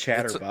fucking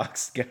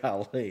chatterbox,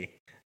 golly.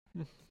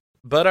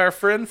 But our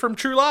friend from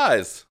True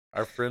Lies.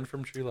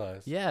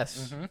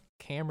 Yes.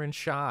 Cameron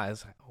Shaw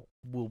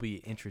will be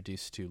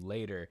introduced to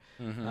later.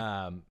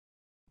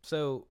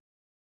 So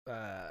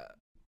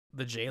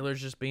the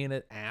jailer's just being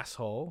an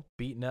asshole,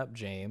 beating up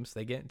James.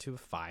 They get into a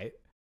fight.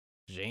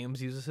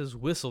 James uses his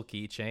whistle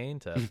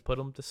keychain to put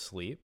him to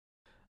sleep.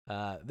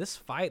 This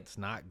fight's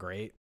not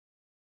great.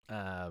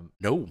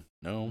 No.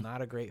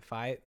 Not a great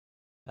fight.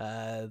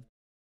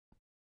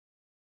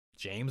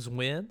 James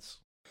wins.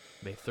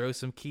 They throw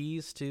some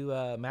keys to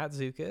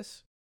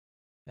Matsukas,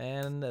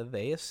 and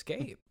they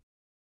escape.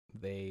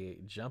 They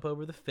jump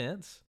over the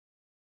fence,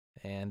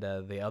 and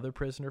the other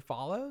prisoner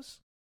follows.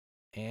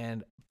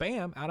 And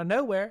bam, out of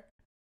nowhere,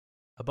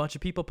 a bunch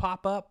of people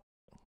pop up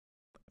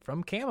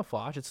from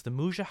camouflage. It's the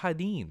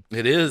Mujahideen.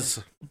 It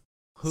is.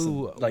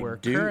 Who were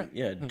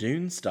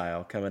Dune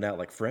style coming out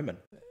like Fremen.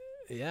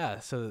 Yeah,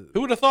 so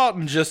who would have thought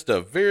in just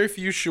a very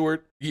few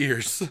short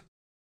years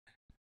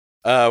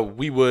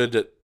we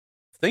would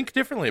think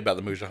differently about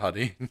the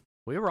Mujahideen?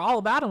 We were all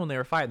about them when they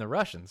were fighting the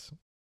Russians.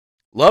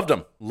 Loved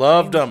them.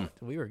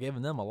 We were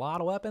giving them a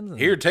lot of weapons.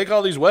 Here, take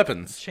all these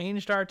weapons.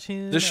 Changed our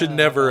tune. This should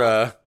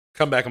never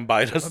come back and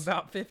bite us.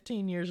 About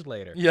 15 years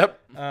later. Yep.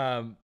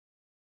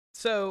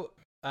 So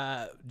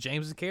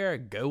James and Kara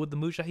go with the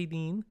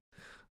Mujahideen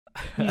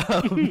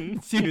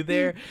to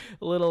their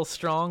little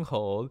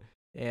stronghold,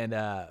 and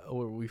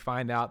we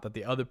find out that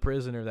the other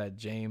prisoner that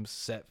James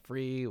set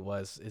free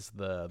is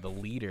the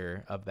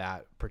leader of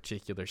that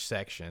particular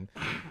section,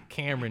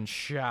 Cameron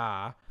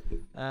Shaw,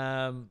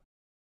 and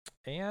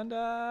he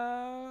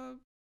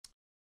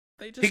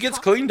gets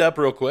cleaned up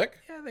real quick.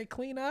 Yeah, they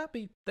clean up.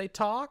 They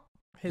talk.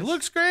 He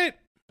looks great.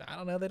 I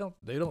don't know.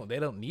 They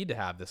don't need to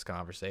have this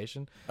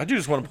conversation. I do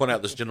just want to point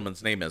out this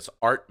gentleman's name is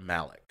Art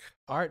Malik.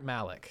 Art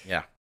Malik.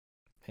 Yeah.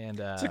 And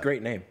it's a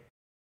great name.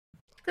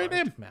 Great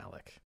name.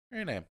 Malik.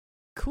 Great name.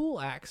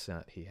 Cool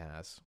accent he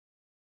has.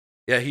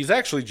 Yeah, he's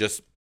actually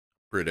just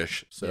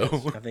British. So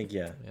yes, I think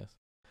Yes.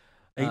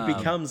 He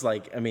becomes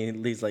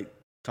he's like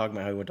talking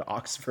about how he went to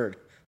Oxford.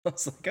 I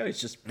was like, oh,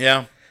 he's just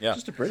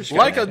just a British guy.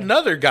 Like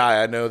another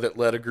guy I know that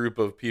led a group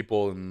of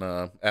people in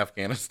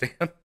Afghanistan.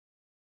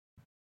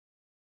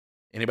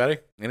 Anybody?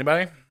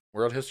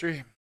 World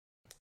history?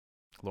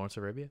 Lawrence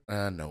Arabia?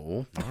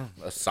 No.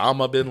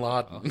 Osama bin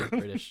Laden.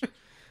 British.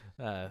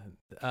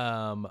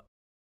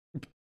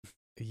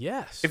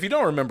 Yes. If you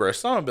don't remember,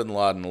 Osama bin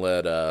Laden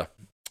led the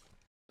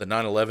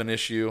 9/11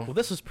 issue. Well,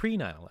 this was pre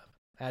 9/11,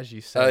 as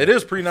you said. It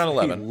is pre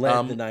 9/11. He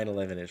led the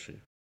 9/11 issue.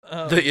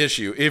 The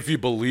issue, if you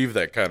believe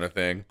that kind of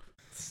thing.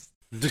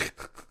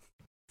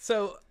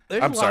 So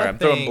there's I'm sorry, I'm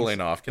throwing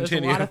Blaine off.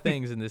 Continue. There's a lot of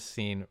things in this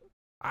scene.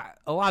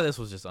 A lot of this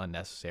was just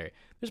unnecessary.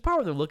 There's a part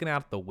where they're looking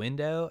out the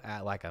window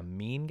at like a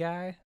mean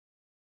guy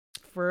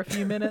for a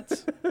few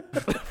minutes.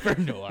 For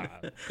no while.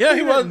 Yeah,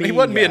 he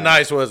wasn't being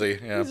nice, was he?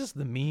 Yeah. He's just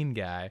the mean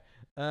guy.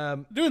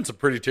 Doing some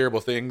pretty terrible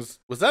things.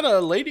 Was that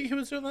a lady who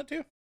was doing that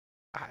too?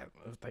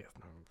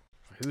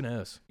 Who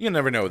knows? You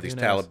never know with these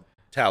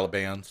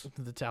Talibans.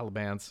 The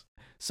Talibans.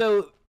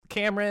 So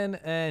Cameron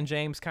and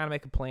James kind of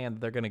make a plan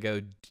that they're going to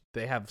go.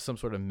 They have some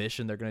sort of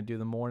mission they're going to do in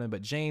the morning,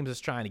 but James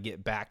is trying to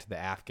get back to the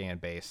Afghan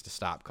base to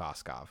stop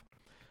Koskov.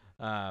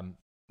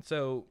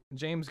 So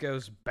James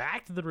goes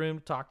back to the room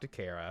to talk to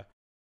Kara.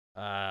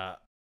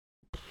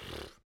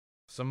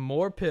 Some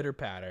more pitter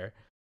patter,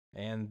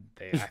 and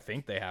I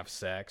think they have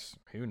sex.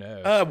 Who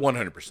knows?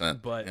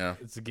 100%. But yeah.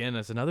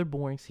 It's another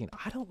boring scene.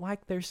 I don't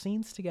like their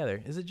scenes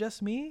together. Is it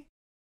just me?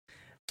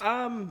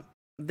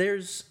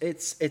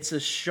 It's a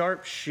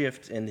sharp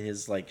shift in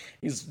his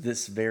he's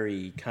this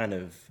very kind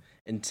of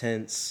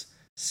intense,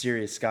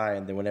 serious guy,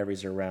 and then whenever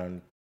he's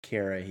around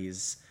Kara,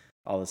 he's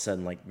all of a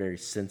sudden like very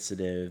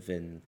sensitive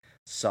and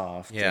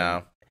soft.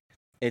 Yeah.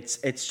 And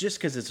it's just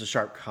because it's a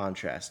sharp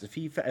contrast.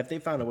 If they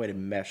found a way to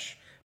mesh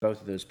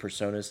both of those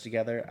personas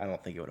together, I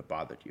don't think it would have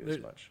bothered you as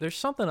much. There's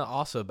something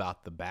also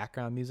about the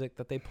background music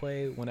that they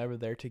play whenever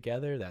they're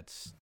together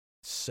that's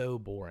so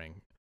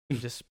boring.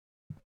 just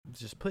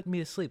putting me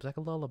to sleep. It's like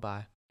a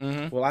lullaby.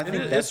 Mm-hmm. Well, I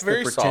think that's the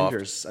very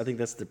Pretenders. soft. I think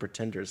that's the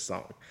Pretenders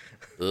song.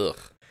 Ugh.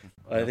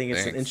 I think it's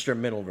an Thanks.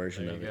 instrumental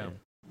version There of you it. go.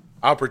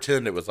 I'll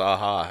pretend it was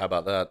Aha. How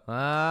about that?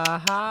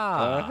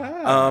 Aha.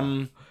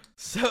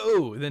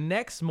 So the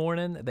next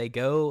morning, they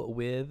go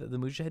with the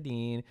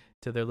Mujahideen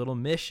to their little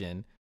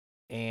mission,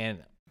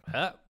 and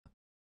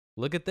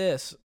look at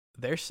this.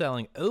 They're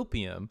selling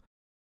opium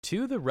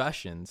to the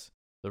Russians.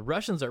 The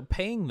Russians are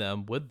paying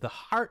them with the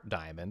heart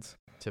diamonds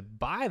to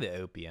buy the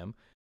opium.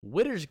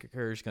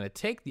 Whitaker's going to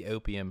take the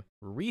opium,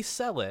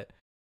 resell it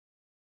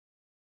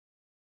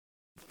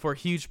for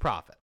huge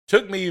profit.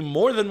 Took me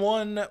more than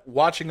one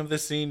watching of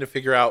this scene to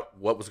figure out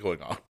what was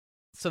going on.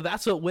 So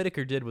that's what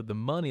Whitaker did with the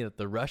money that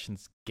the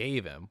Russians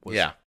gave him. Was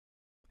Yeah.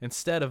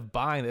 Instead of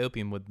buying the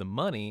opium with the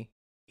money,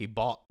 he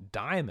bought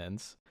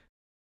diamonds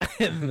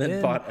and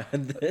then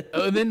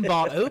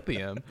bought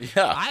opium.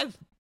 Yeah.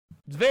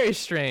 It's very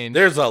strange.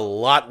 There's a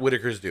lot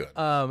Whitaker's doing.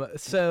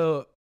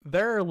 So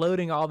they're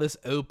loading all this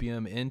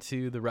opium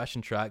into the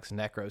Russian trucks.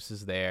 Necros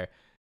is there.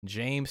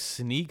 James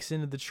sneaks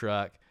into the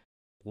truck,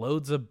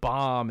 loads a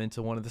bomb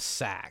into one of the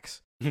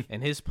sacks,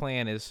 and his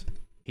plan is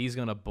he's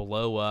going to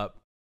blow up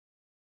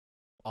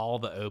all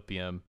the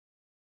opium.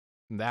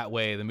 That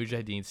way, the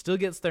Mujahideen still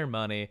gets their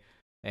money,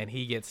 and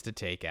he gets to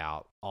take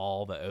out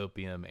all the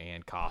opium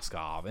and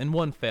Koskov in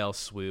one fell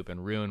swoop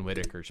and ruin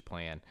Whitaker's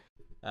plan.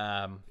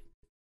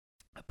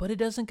 But it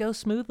doesn't go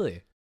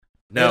smoothly.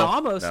 No. It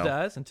almost no.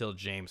 does until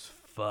James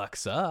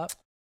fucks up.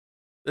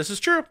 This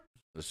is true.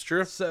 This is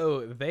true.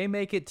 So they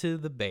make it to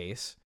the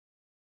base.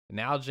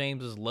 Now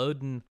James is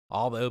loading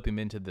all the opium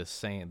into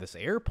this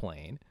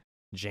airplane.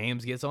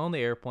 James gets on the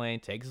airplane,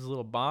 takes his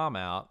little bomb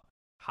out,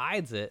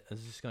 hides it, and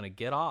is just going to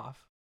get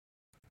off.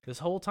 This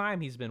whole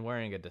time he's been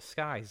wearing a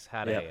disguise. He's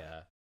had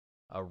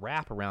a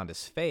wrap around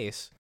his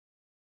face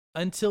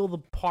until the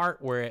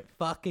part where it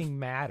fucking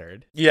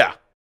mattered. Yeah.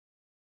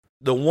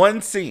 The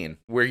one scene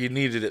where you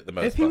needed it the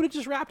most. If he would have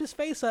just wrapped his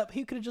face up,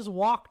 he could have just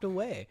walked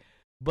away.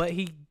 But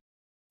he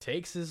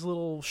takes his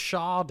little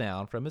shawl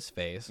down from his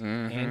face,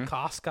 and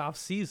Koskov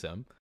sees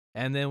him,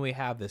 and then we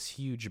have this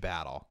huge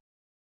battle.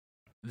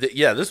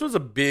 Yeah, this was a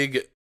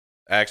big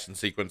action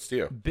sequence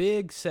too.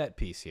 Big set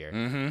piece here.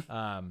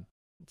 Mm-hmm.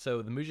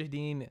 So the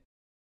Mujahideen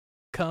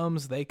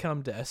they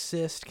come to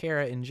assist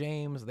Kara and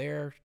James.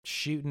 They're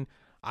shooting.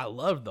 I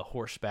loved the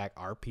horseback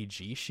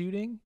RPG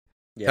shooting.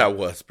 Yeah. That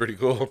was pretty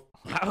cool.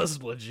 That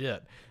was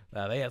legit.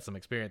 They had some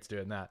experience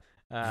doing that.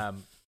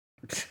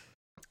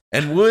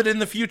 And would in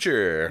the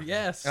future.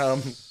 Yes.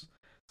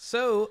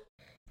 So,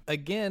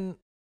 again,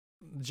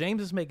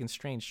 James is making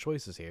strange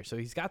choices here. So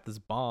he's got this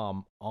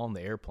bomb on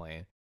the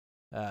airplane,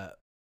 but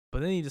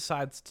then he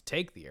decides to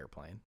take the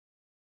airplane.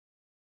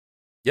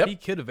 Yep. He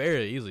could have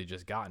very easily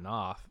just gotten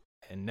off,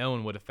 and no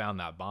one would have found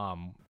that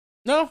bomb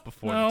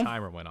before No. the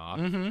timer went off.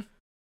 Mm-hmm.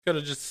 Could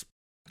have just.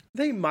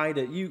 They might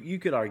have. You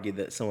could argue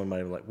that someone might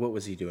have like, what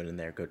was he doing in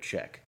there? Go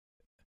check.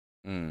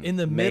 In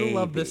the middle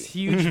of this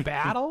huge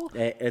battle?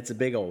 It's a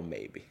big old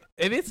maybe.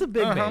 If it's a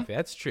big maybe,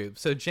 that's true.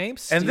 So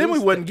James And then we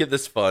steals wouldn't get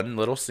this fun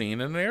little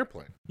scene in an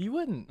airplane. You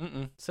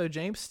wouldn't. So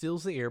James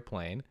steals the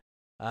airplane.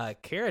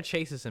 Kara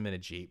chases him in a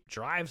Jeep,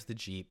 drives the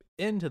Jeep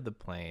into the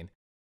plane,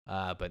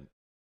 but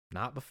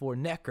not before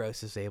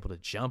Necros is able to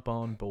jump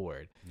on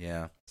board.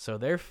 Yeah. So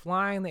they're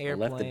flying the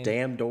airplane. Left the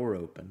damn door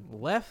open.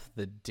 Left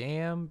the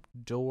damn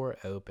door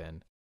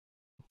open.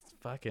 It's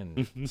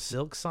fucking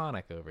Silk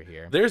Sonic over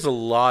here. There's a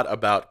lot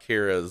about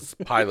Kara's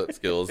pilot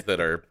skills that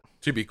are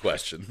to be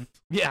questioned.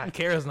 Yeah,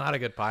 Kara's not a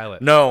good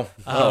pilot. No.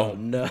 Oh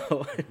no,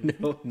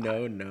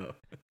 no.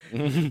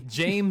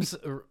 James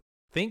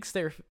thinks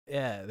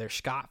they're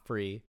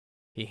scot-free.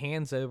 He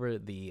hands over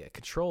the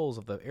controls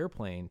of the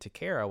airplane to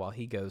Kara while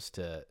he goes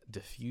to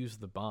defuse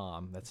the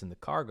bomb that's in the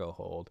cargo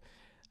hold.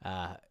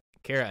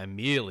 Kara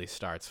immediately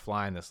starts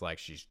flying this like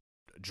she's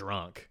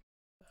drunk.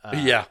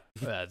 Yeah.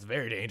 It's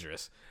very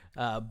dangerous.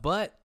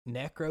 But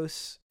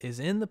Necros is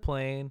in the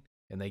plane,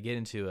 and they get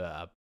into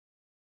a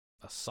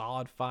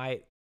solid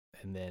fight,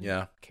 and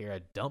then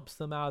Kara dumps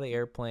them out of the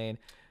airplane,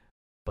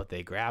 but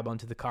they grab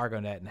onto the cargo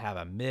net and have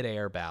a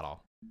mid-air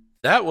battle.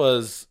 That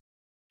was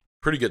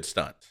pretty good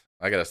stunt,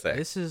 I gotta say.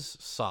 This is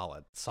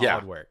solid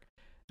work.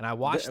 And I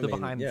watched I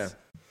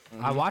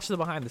watched the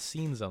behind the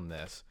scenes on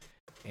this,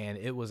 and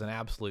it was an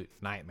absolute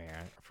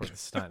nightmare for the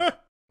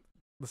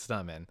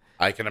stuntmen.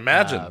 I can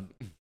imagine.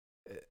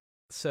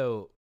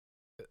 So,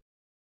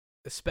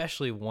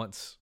 especially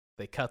once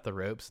they cut the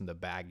ropes and the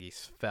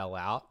baggies fell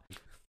out,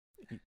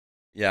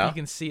 Yeah. you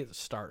can see it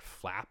start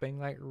flapping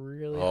like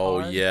really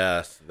Oh hard.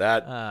 yes,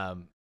 that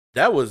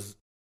was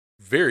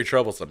very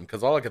troublesome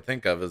because all I could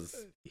think of is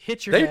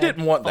hit your they head,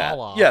 didn't want that.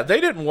 fall off, Yeah,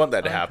 they didn't want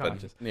that to happen.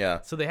 unconscious.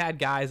 Yeah. So they had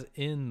guys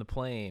in the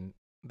plane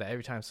that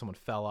every time someone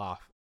fell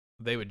off,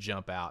 they would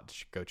jump out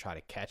to go try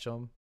to catch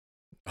them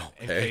in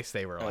Okay. case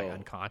they were like Oh.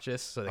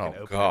 unconscious, so they Oh,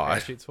 could open God. the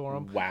parachutes for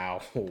them.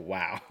 Wow.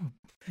 Wow.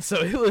 So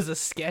it was a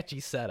sketchy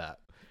setup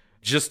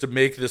Just to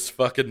make this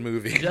fucking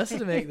movie. just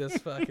to make this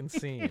fucking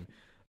scene.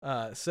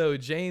 So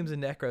James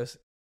and Necros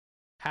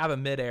have a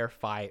midair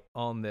fight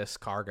on this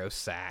cargo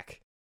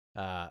sack.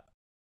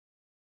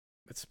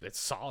 It's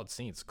solid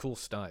scene. It's a cool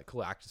stunt,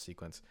 cool action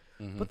sequence.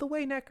 Mhm. But the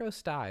way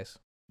Necros dies,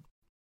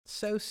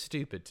 so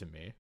stupid to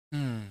me.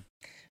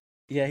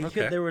 Yeah, he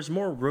Okay. there was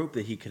more rope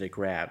that he could have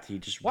grabbed. He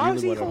just Why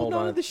was really he wanted to holding hold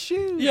on to on. the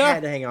shoe? He Yeah.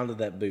 had to hang on to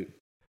that boot.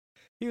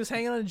 He was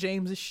hanging on to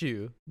James's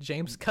shoe.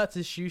 James cuts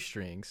his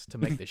shoestrings to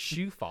make the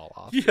shoe fall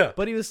off. Yeah.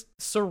 But he was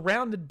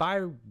surrounded by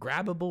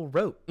grabbable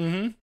rope.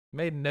 Mm-hmm.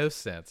 Made no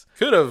sense.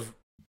 Could have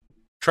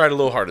tried a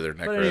little harder there,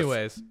 Necros. But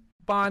anyways,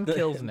 Bond The-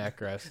 kills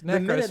Necros. The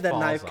minute Necros that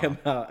falls knife off. come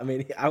out, I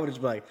mean, I would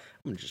just be like,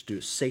 I'm gonna just do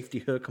a safety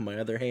hook on my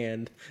other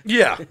hand.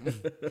 Yeah.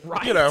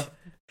 Right? You know,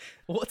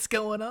 What's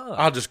going on?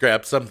 I'll just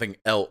grab something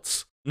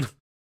else.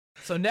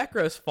 So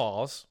Necros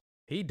falls.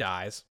 He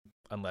dies.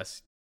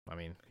 Unless, I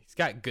mean, he's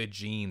got good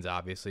genes,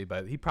 obviously,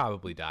 but he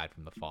probably died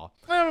from the fall.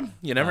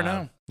 You never Uh,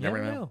 know. you never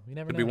know. You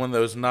never Could know. be one of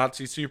those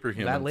Nazi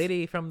superhumans. That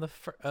lady from the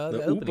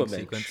The opening Ubermensch.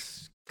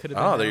 sequence could have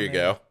been Oh, there down you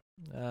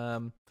there.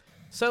 go.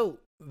 So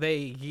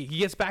he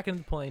gets back into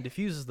the plane,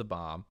 defuses the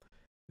bomb.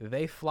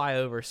 They fly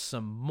over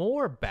some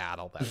more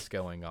battle that's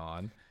going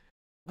on.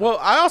 Well,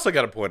 I also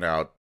got to point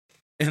out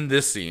in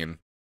this scene,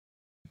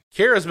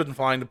 Kara's been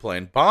flying the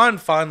plane.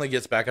 Bond finally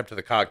gets back up to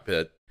the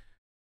cockpit.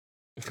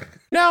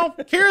 Now,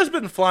 Kara's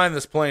been flying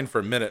this plane for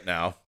a minute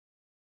now.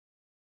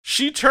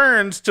 She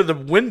turns to the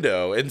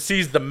window and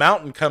sees the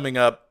mountain coming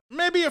up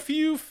maybe a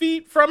few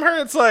feet from her.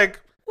 It's like,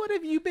 What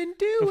have you been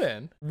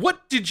doing?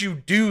 what did you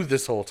do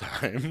this whole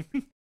time?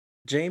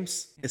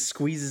 James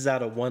squeezes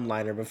out a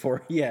one-liner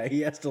before, he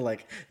has to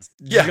like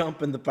Yeah.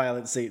 jump in the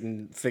pilot seat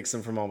and fix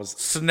him from almost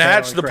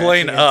Snatch head-on the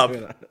plane crashing up.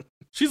 into it.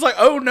 She's like,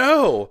 oh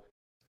no.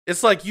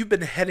 It's like you've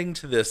been heading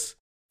to this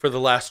for the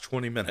last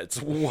 20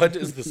 minutes. What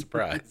is the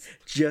surprise?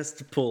 Just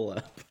to pull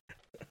up.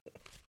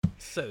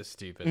 So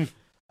stupid.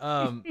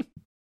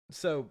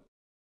 So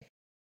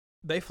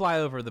they fly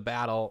over the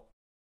battle.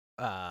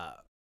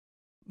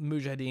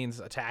 Mujahideen's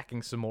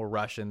attacking some more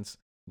Russians.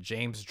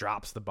 James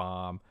drops the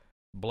bomb,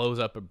 blows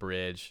up a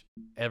bridge.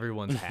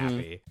 Everyone's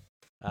happy.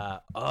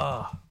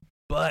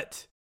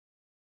 But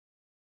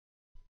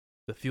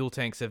the fuel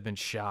tanks have been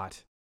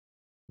shot.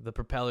 The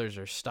propellers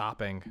are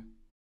stopping.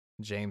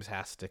 James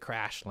has to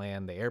crash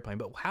land the airplane.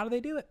 But how do they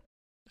do it?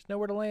 There's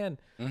nowhere to land.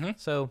 Mhm.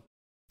 So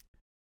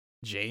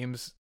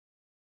James,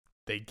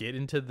 they get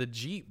into the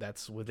Jeep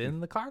that's within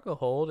the cargo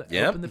hold,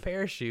 Yep. open the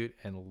parachute,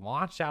 and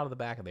launch out of the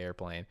back of the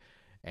airplane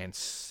and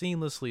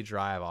seamlessly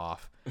drive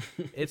off.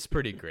 It's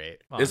pretty great.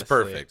 It's honestly.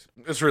 perfect.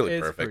 It's really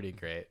It's perfect. pretty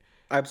great.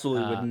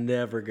 Absolutely Uh, would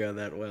never go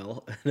that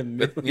well in a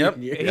million Yep.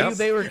 years. Yep.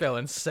 They were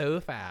going so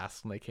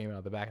fast when they came out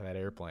of the back of that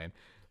airplane.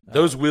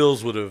 Those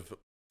wheels would have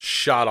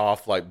shot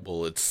off like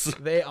bullets.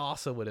 They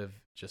also would have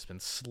just been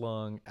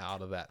slung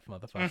out of that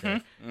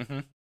motherfucker Mm-hmm.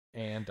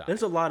 and died.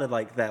 There's a lot of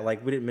like that.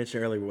 Like we didn't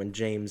mention earlier when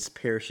James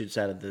parachutes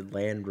out of the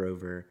Land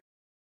Rover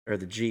or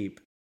the Jeep,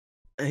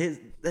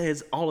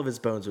 his all of his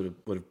bones would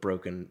have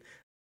broken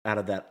out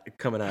of that,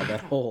 coming out of that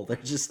hole.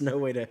 There's just no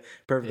way to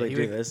perfectly he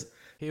do would- this.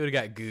 He would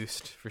have got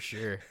goosed for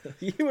sure.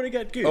 You would have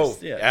got goose. Oh,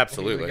 yeah.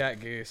 absolutely. We got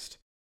goosed.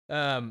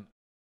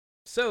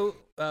 So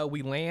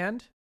we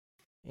land,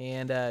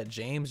 and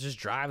James just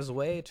drives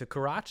away to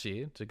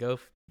Karachi to go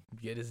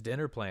get his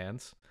dinner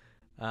plans.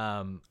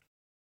 And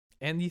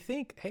you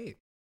think, hey,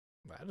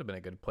 that would have been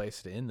a good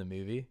place to end the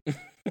movie.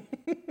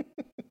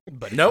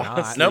 But Nope.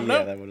 it's not.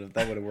 Nope. Yeah,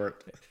 that would have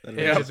worked. That It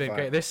would have just been fine.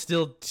 great. There's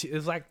still it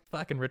was like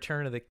fucking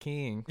Return of the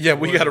King. Yeah,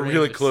 we Lord of got to the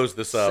really Rings, close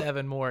this up.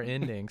 7 more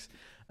endings.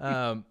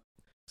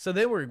 So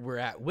then we're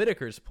at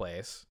Whitaker's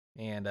place,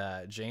 and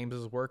James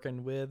is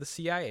working with the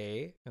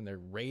CIA, and they're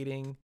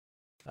raiding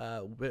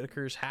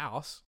Whitaker's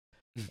house.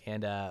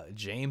 And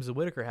James and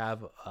Whitaker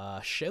have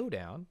a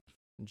showdown.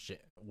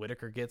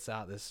 Whitaker gets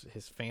out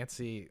his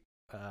fancy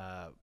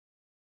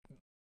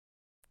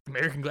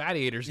American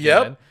Gladiators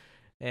Yep. gun.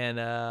 And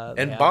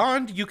they And have-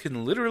 Bond, you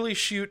can literally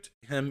shoot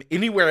him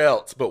anywhere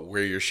else but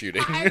where you're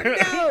shooting. I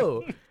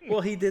know.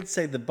 Well, he did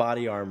say the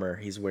body armor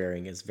he's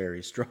wearing is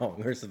very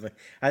strong or something.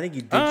 I think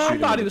he did I shoot I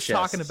him thought in he the was chest.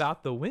 talking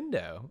about the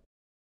window.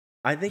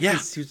 I think Yeah.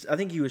 I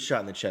think he was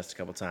shot in the chest a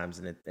couple times,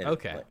 and it.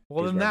 Okay. like,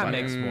 Well, he's then that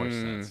wearing makes body more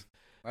Mm. sense.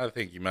 I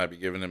think you might be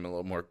giving him a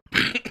little more.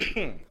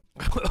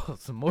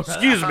 Some more.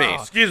 Excuse me.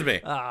 Excuse me.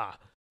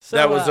 So,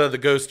 That was the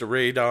ghost of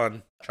Ray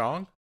Don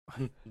Chong.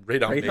 Ray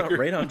Don armor. Baker.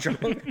 Radon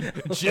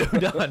drunk. Joe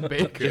Don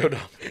Baker. Joe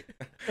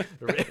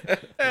Don-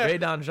 Ray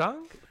Don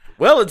Jong.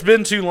 Well, it's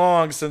been too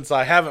long since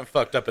I haven't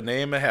fucked up a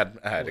name. I had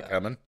it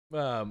coming.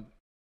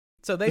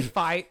 So they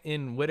fight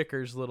in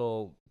Whitaker's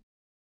little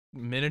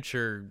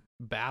miniature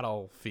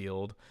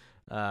battlefield.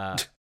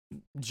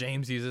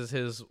 James uses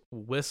his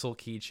whistle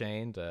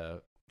keychain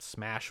to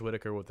smash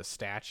Whitaker with a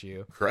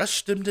statue.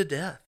 Crushed him to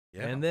death.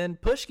 Yeah. And then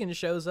Pushkin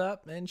shows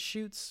up and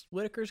shoots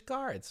Whitaker's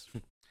guards.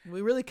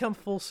 We really come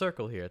full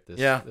circle here at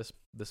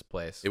this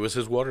place. It was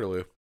his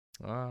Waterloo.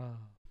 Ah.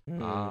 We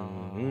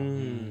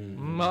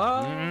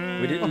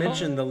didn't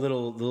mention the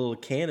little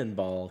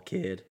cannonball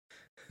kid.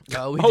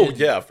 Oh,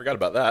 Yeah, I forgot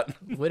about that.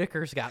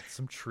 Whitaker's got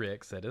some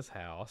tricks at his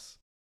house.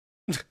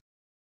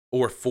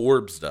 Or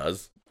Forbes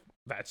does.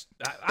 That's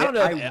I don't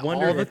know. I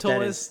wonder all the if that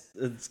toys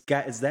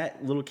is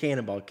that little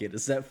cannonball kid.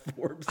 Is that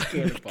Forbes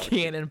cannonball?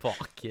 Cannonball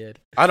Kid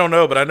I don't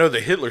know, but I know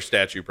the Hitler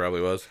statue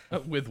probably was.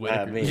 with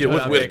Whitaker. mean- Yeah,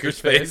 with on Whitaker's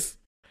face.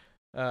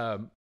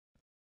 So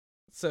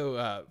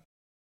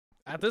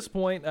at this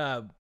point,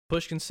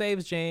 Pushkin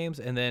saves James,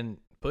 and then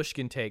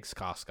Pushkin takes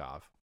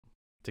Koskov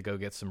to go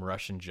get some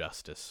Russian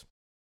justice.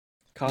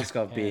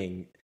 Koskov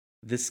being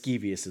the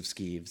skeeviest of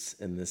skeeves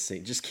in this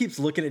scene. Just keeps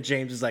looking at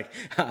James. Is like,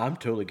 I'm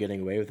totally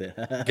getting away with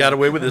it. Got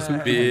away with this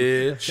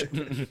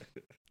bitch.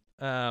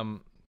 And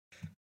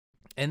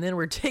then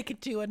we're taken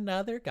to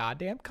another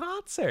goddamn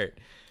concert.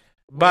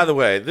 By the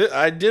way,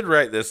 I did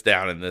write this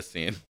down in this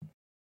scene.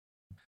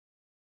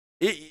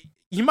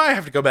 You might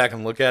have to go back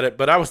and look at it,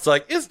 but I was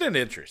like, isn't it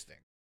interesting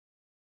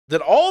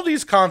that all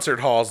these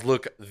concert halls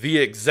look the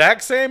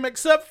exact same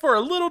except for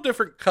a little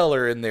different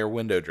color in their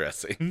window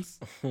dressings?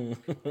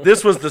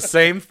 This was the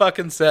same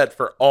fucking set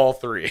for all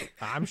three.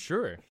 I'm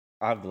sure.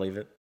 I believe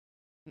it.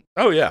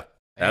 Oh, yeah.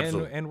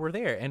 Absolutely. And we're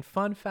there. And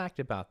fun fact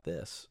about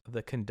this,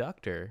 the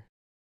conductor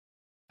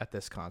at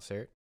this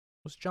concert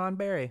was John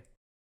Barry.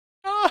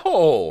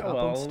 Oh, Up on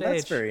Well,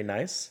 that's stage. very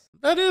nice.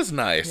 that is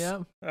nice.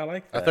 Yeah. I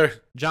like I that. thought,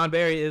 John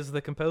Barry is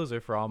the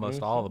composer for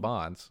almost all the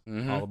Bonds,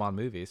 Mhm. all the Bond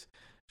movies.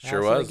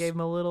 Sure So was. They gave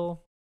him a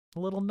little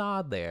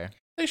nod there,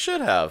 they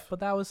should have. but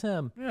that was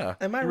him. Yeah.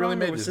 Am I he really wrong?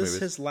 made Or was these this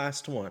movies. his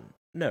last one?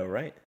 No,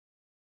 right?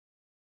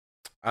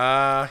 He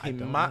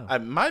don't might. know. I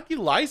might be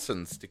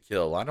licensed to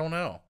kill. I don't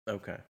know.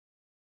 Okay.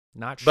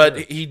 Not sure. But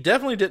he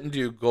definitely didn't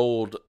do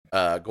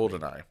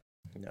Goldeneye.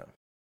 No.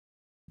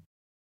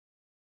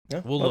 No?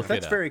 We'll Well, look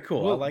that's it up. very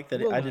cool. We'll- I like that.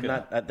 we'll I look did it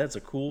not. That's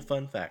a cool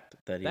fun fact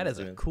that he that was is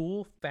a doing.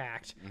 cool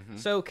fact. Mhm.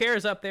 So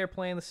Kara's up there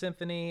playing the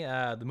symphony.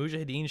 The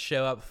Mujahideen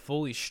show up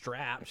fully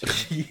strapped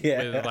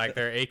Yeah. with like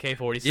their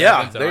AK-47s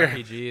Yeah, and they're-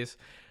 RPGs,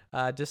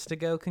 just to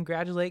go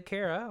congratulate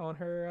Kara on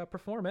her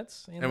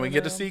performance. And we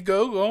get to see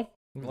Gogo.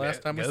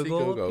 Last time we see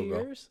Go-Go.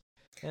 appears,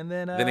 and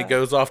then Then it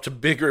goes off to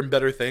bigger and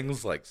better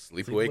things like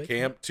Sleepaway Sleepaway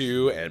Camp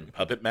 2 and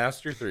Puppet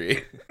Master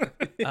 3.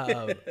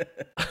 um,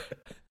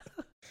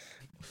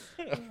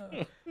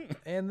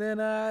 and then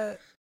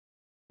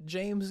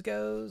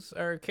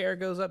Kara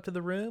goes up to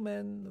the room,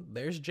 and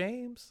there's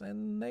James,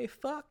 and they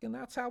fuck, and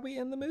that's how we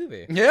end the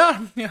movie.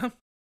 yeah.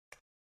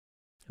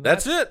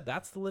 That's it.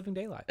 That's the Living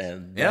Daylights.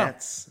 And Yeah.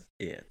 that's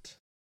it.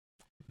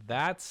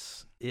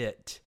 That's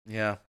it.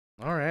 Yeah.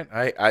 All right.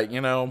 I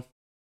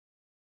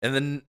and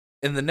then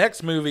in the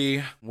next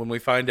movie, when we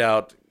find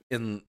out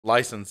in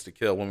License to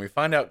Kill, when we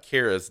find out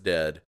Kara's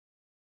dead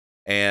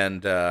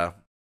and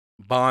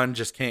Bond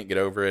just can't get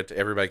over it,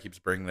 everybody keeps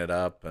bringing it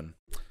up, and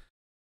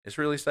it's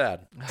really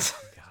sad. Oh,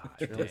 God,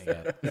 dang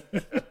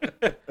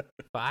it.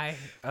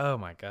 Oh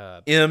my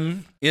God.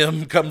 M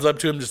comes up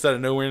to him just out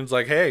of nowhere and is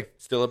like, "Hey,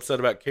 still upset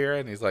about Kara?"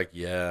 And he's like,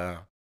 "Yeah,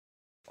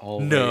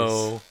 Always.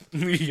 no,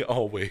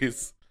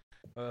 always."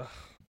 Ugh,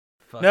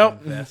 fucking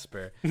Nope.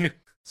 Vesper.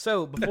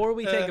 So before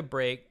we take a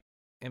break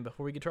and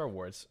before we get to our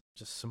awards,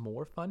 just some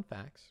more fun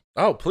facts.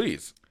 Oh,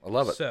 please, I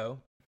love it.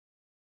 So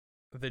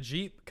the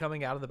Jeep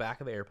coming out of the back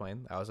of the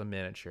airplane, that was a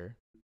miniature.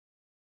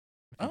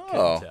 If you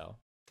Oh. couldn't tell.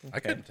 I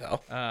couldn't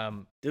tell.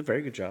 Did a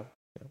very good job.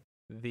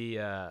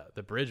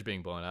 The bridge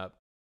being blown up,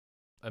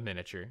 a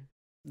miniature.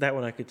 That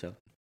one I could tell.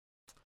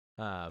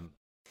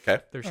 Okay,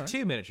 There's all right.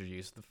 two miniatures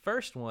used. The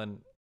first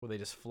one where they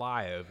just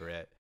fly over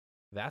it,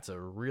 that's a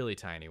really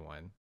tiny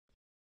one.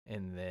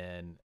 And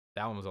then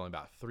that one was only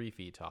about 3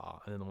 feet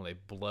tall. And then when they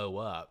blow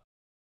up,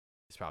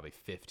 it's probably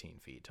 15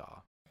 feet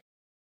tall.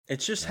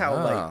 It's just how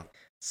Ah. like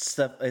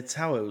stuff. It's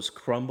how it was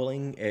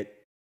crumbling. I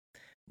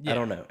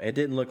don't know. It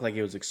didn't look like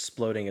it was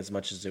exploding as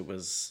much as it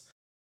was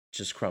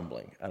just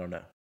crumbling. I don't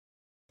know.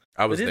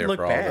 I was it didn't there look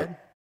for all bad. of it.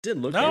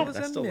 Didn't look No, bad. it was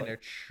I a still like-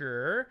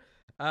 miniature.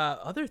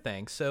 Other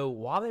things. So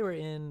while they were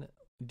in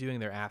doing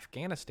their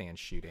Afghanistan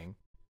shooting,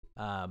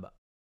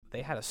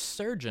 they had a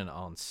surgeon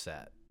on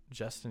set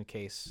just in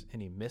case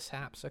any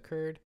mishaps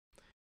occurred.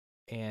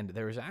 And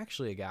there was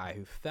actually a guy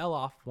who fell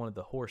off one of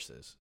the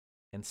horses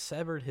and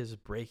severed his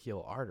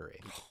brachial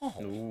artery.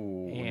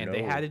 Ooh, And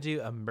they no. had to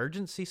do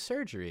emergency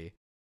surgery.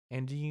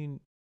 And do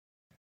you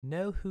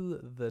know who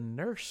the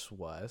nurse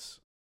was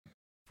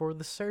for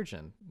the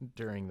surgeon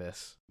during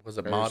this? Was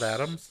it Maud Nurse.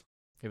 Adams?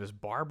 It was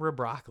Barbara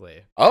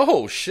Broccoli.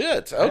 Oh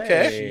shit!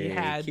 Okay. Hey, She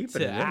had keeping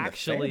to it in the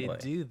actually family.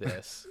 do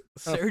this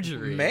Oh,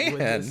 surgery. man. with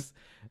this,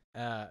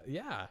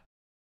 yeah.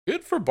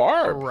 Good for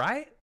Barb.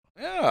 Right?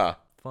 Yeah.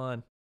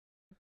 Fun.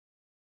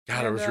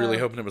 God, I And, was really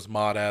hoping it was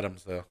Maud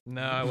Adams though.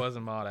 No, it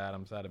wasn't Maud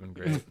Adams. That'd have been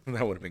great.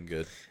 That would have been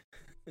good.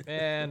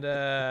 And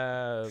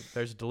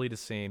there's a deleted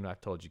scene. I've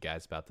told you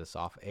guys about this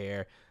off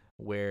air,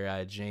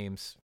 where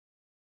James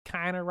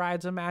kind of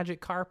rides a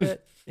magic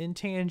carpet in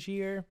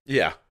Tangier.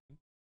 Yeah.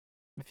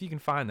 If you can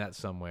find that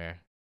somewhere.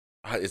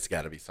 It's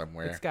got to be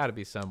somewhere. It's got to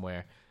be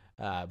somewhere.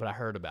 But I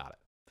heard about it.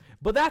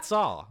 But that's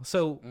all.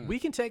 So we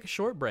can take a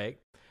short break.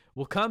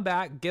 We'll come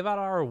back, give out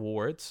our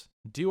awards,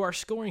 do our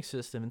scoring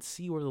system, and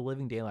see where The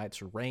Living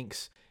Daylights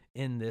ranks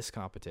in this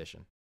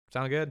competition.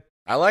 Sound good?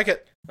 I like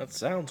it. That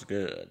sounds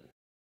good.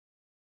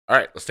 All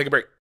right, let's take a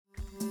break.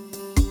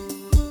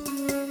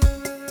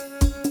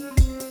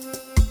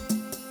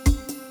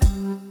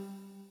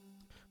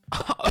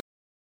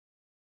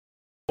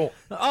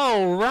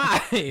 All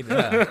right.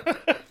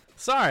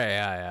 Sorry,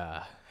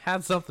 I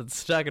had something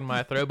stuck in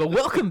my throat, but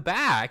welcome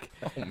back.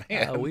 Oh,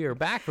 man. We are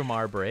back from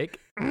our break.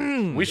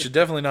 We should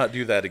definitely not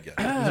do that again.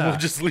 We'll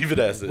just leave it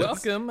as is.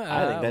 Welcome.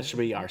 I think that should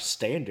be our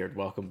standard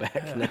welcome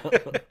back now.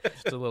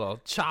 Just a little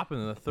chop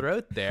in the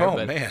throat there. Oh,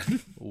 but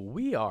man.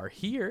 We are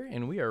here,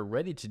 and we are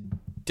ready to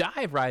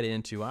dive right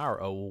into our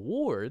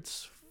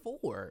awards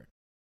for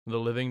The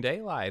Living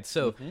Daylights.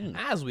 So,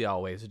 as we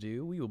always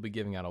do, we will be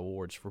giving out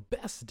awards for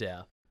Best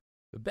Death,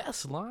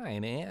 Best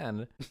Line,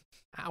 and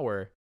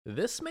our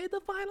This Made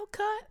the Final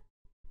Cut.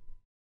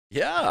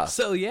 Yeah.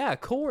 So, yeah,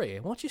 Corey,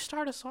 why don't you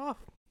start us off?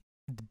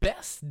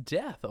 Best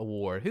Death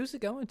Award. Who's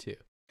it going to?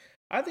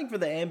 I think for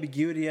the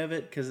ambiguity of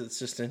it, because it's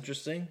just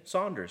interesting,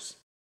 Saunders.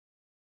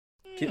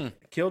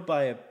 Killed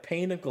by a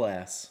pane of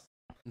glass.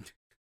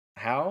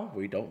 How?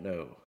 We don't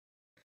know.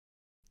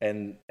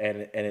 And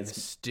it's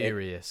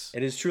mysterious.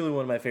 It is truly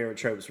one of my favorite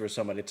tropes where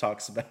somebody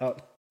talks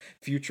about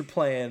future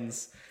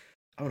plans.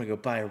 I want to go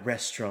buy a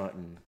restaurant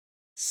and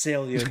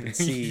sail the open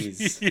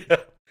seas. Yeah.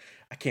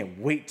 I can't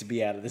wait to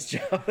be out of this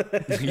job.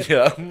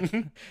 Yeah.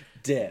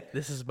 Dead.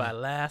 This is my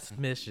last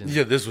mission.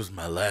 Yeah, this was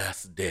my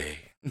last day.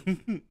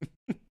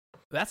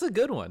 That's a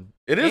good one.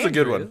 It is a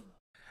good one.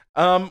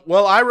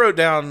 Well, I wrote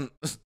down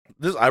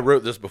this. I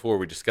wrote this before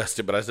we discussed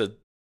it, but I said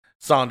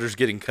Saunders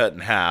getting cut in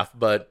half.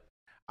 But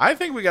I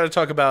think we got to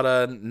talk about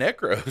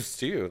Necros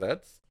too.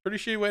 That's a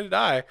pretty shitty way to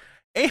die,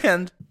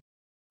 and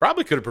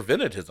probably could have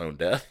prevented his own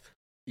death.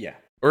 Yeah.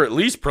 Or at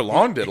least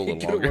prolonged it a little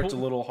Could have longer. worked a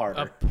little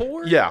harder.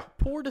 A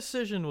poor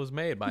decision was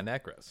made by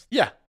Necros.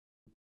 Yeah.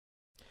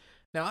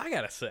 Now, I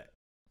gotta say,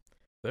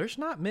 there's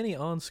not many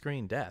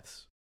on-screen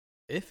deaths,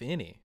 if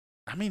any.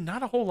 I mean,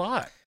 not a whole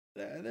lot.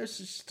 There's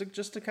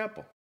just a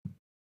couple.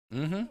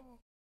 Mm-hmm.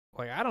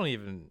 Like, I don't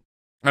even...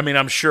 I mean,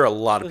 I'm sure a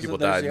lot of people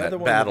died in the that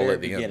one battle very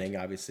at the beginning,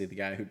 end. obviously, the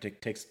guy who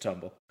takes a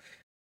tumble.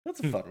 That's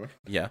a fun one.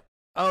 Yeah.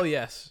 Oh,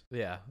 yes.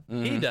 Yeah.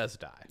 He Mhm. does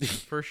die,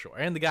 for sure.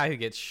 And the guy who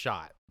gets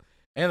shot.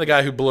 And the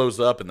guy who blows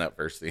up in that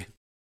first scene.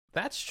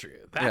 That's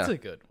true. That's Yeah. a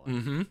good one.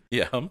 Mm-hmm.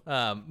 Yeah.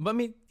 But, I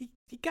mean,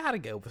 you gotta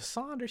go with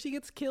Saunders. He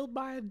gets killed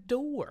by a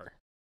door.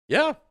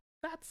 Yeah.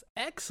 That's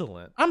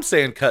excellent. I'm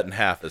saying cut in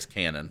half is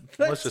canon.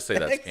 Let's just say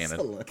that's canon.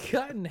 excellent.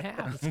 Cut in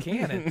half is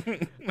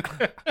canon.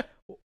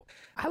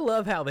 I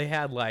love how they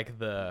had, like,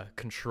 the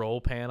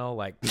control panel,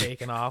 like,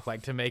 taken off,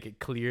 like, to make it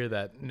clear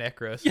that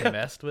Necros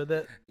messed with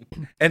it.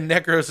 And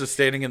Necros is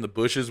standing in the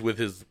bushes with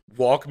his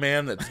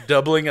Walkman that's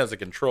doubling as a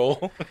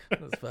control.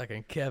 That's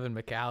fucking Kevin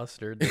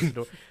McAllister. This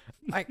door.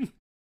 Like,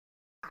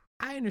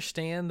 I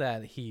understand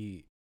that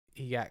he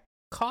got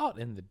caught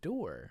in the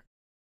door,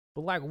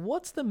 but, like,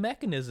 what's the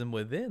mechanism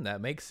within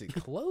that makes it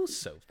close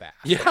so fast?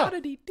 Yeah. How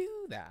did he do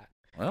that?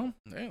 Well,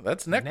 yeah,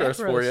 that's Necros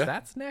for you.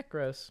 That's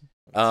Necros.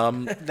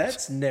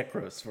 That's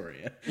Necros for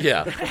you.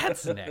 Yeah.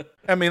 That's Necros.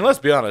 I mean, let's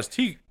be honest.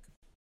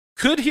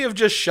 Could he have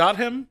just shot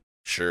him?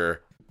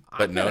 Sure.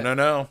 But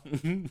no.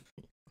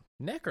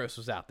 Necros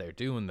was out there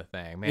doing the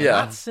thing, man. Yeah.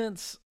 Not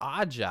since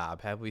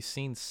Oddjob have we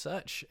seen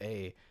such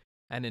an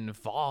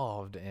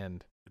involved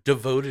and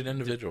Devoted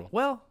individual.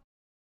 well,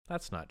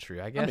 that's not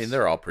true. I guess. I mean,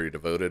 they're all pretty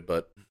devoted,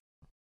 but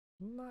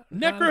not,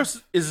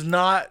 Necros is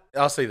not.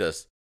 I'll say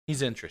this: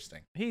 he's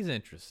interesting. He's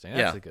interesting.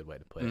 That's Yeah. a good way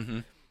to put it. Mm-hmm.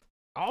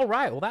 All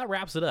right. Well, that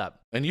wraps it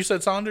up. And you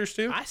said Saunders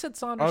too? I said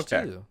Saunders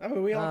Okay. too. I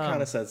mean, we all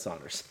kind of said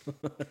Saunders.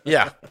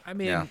 Yeah. I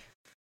mean, Yeah.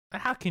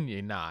 how can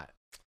you not?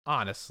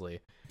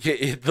 Honestly.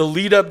 The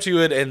lead up to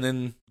it and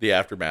then the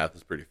aftermath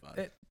is pretty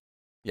fun.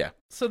 Yeah.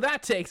 So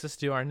that takes us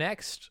to our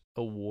next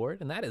award,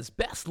 and that is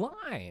Best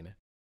Line.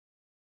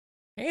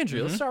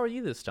 Andrew, let's start with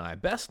you this time.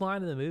 Best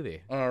line in the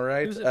movie. All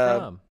right. Who's it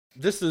from?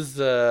 This is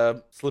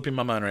slipping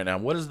my mind right now.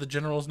 What is the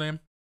general's name?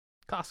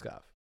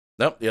 Koskov.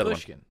 Nope, the other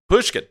Pushkin. one.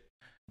 Pushkin.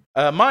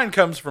 Mine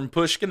comes from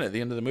Pushkin at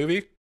the end of the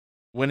movie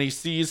when he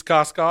sees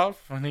Koskov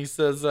and he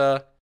says,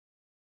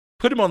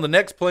 put him on the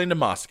next plane to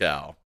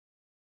Moscow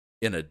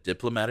in a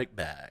diplomatic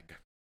bag.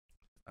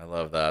 I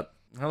love that.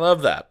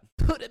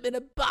 Put him in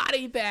a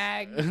body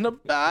bag. In a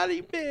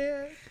body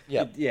bag.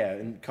 Yeah. Yeah,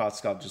 and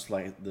Koskov just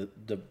like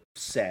the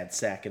sad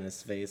sack in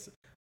his face.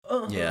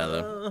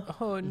 Yeah,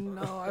 Oh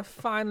no, I've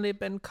finally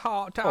been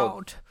caught Oh.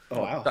 out.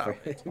 Oh wow,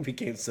 it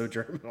became so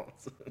German.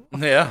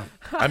 Yeah.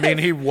 I mean,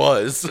 he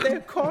was.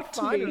 They've caught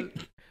me.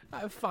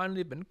 I've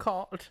finally been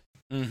caught.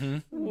 Mm-hmm.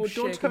 Oh,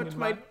 don't shaking hurt in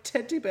my my-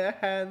 teddy bear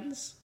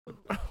hands.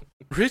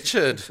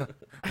 Richard,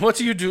 what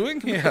are you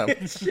doing here?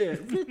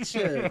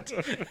 Richard.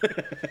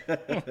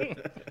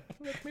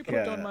 Let me put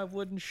Yeah. on my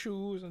wooden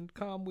shoes and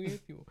come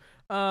with you.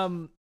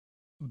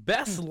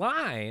 best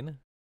line,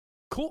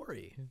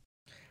 Corey.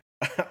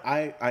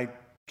 I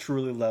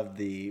truly love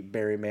the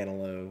Barry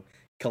Manilow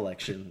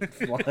collection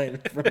line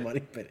from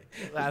Moneypenny.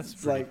 That's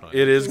It's pretty like, funny.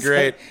 It is it's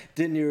great. like,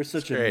 didn't you were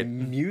such a great.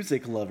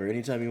 music lover?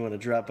 Anytime you want to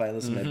drop by and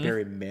listen to my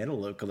Barry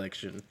Manilow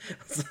collection,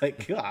 it's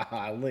like,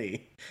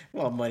 golly.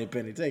 Well,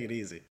 Moneypenny, take it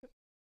easy.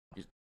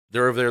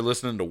 They're over there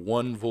listening to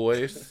one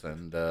voice,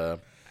 and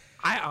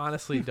I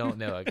honestly don't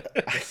know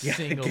a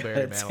single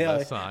Barry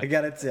Manilow song. I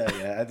gotta tell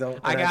you, I don't.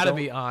 I gotta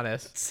be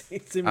honest.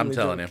 I'm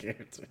telling you.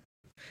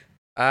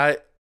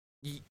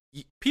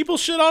 People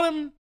shit on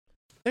him.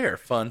 They're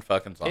fun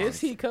fucking songs. Is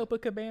he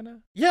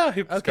Copacabana? Yeah.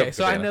 He was Okay,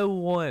 so I Copacabana. know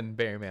one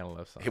Barry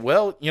Manilow song.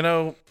 Well,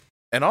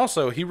 and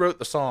also he wrote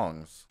the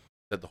songs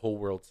that the whole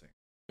world sings.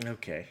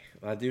 Okay,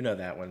 I do know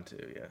that one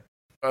too. Yeah.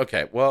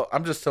 Okay, well,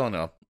 I'm just telling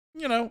you,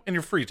 in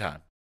your free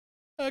time,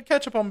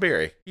 catch up on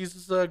Barry.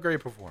 He's a great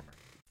performer.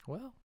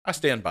 Well, I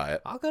stand by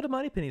it. I'll go to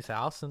Moneypenny's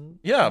house and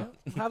Yeah.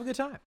 have a good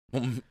time.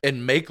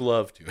 And make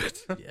love to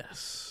it.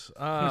 Yes.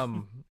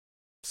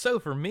 So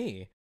for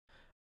me,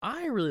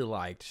 I really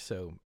liked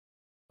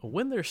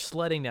when they're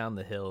sledding down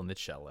the hill in the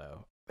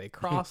cello, they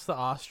cross the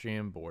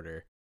Austrian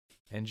border,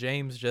 and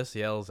James just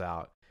yells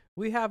out,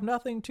 "We have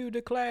nothing to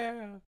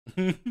declare,"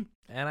 and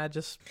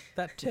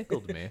that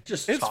tickled me.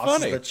 Just It's tosses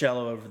funny. the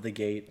cello over the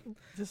gate.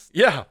 Just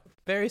Yeah.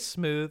 very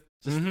smooth.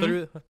 Just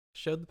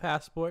showed the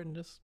passport and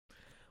just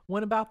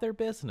went about their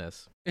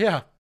business.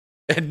 Yeah.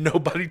 And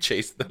nobody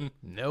chased them.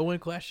 No one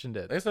questioned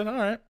it. They said, all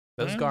right.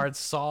 Those yeah. guards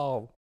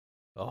saw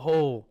a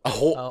whole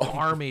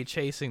army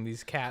chasing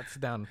these cats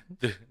down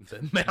the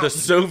mountain. The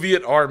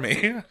Soviet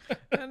army.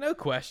 No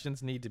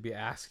questions need to be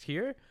asked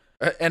here.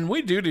 And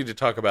we do need to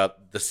talk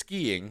about the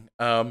skiing.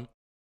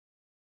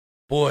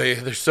 Boy,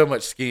 there's so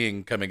much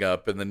skiing coming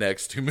up in the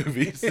next two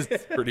movies.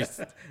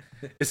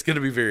 It's going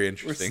to be very We're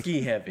interesting.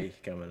 ski heavy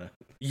coming up.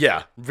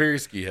 Yeah, very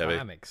ski heavy.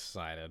 I'm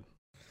excited.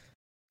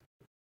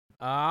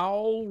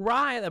 All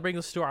right, that brings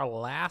us to our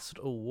last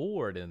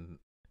award, and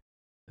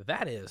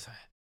that is,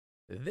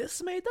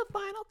 this made the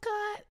final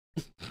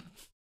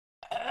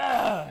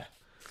cut.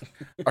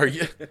 Are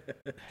you?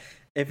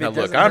 If Now, it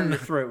look, doesn't hurt your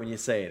throat when you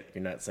say it,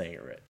 you're not saying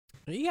it right.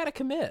 You got to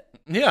commit.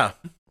 Yeah.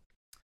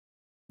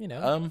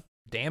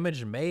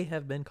 Damage may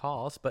have been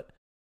caused, but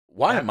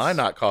Why am I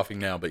not coughing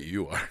now, but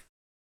you are?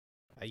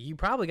 you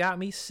probably got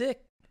me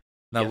sick.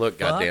 Now You look,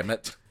 fuck.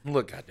 goddammit.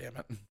 Look,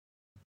 goddammit.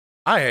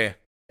 I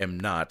am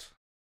not.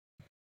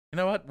 You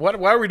know what?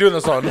 Why are we doing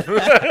this on?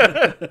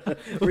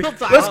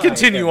 Let's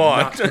continue on.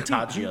 Not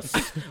contagious.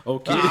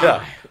 Okay.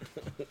 Yeah.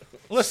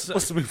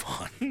 Let's move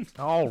on.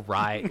 All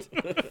right.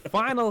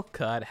 Final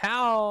cut.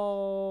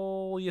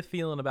 How you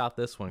feeling about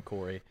this one,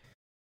 Corey?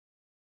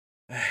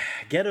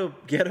 Ghetto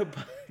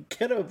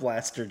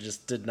Blaster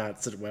just did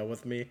not sit well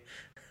with me.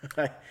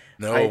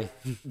 No.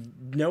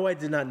 I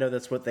did not know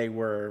that's what they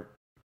were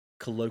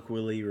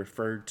colloquially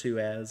referred to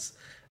as.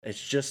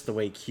 It's just the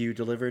way Q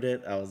delivered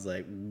it. I was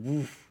like,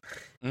 woof,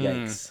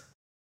 yikes.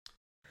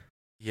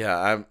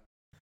 Yeah,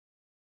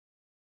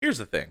 Here's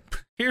the thing.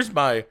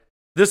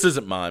 This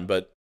isn't mine,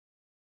 but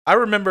I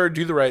remember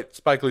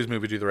Spike Lee's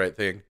movie Do the Right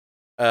Thing.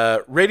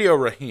 Radio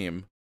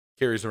Raheem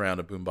carries around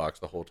a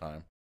boombox the whole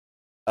time.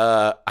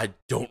 I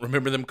don't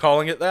remember them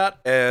calling it that,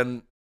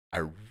 and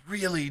I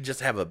really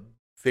just have a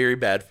very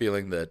bad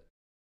feeling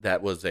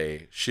that was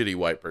a shitty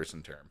white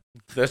person term.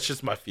 That's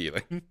just my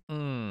feeling.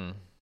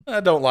 I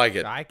don't like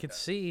it. I could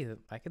see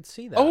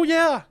that. Oh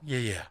yeah.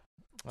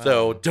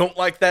 So don't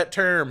like that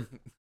term.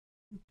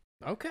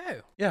 Okay.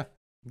 Yeah.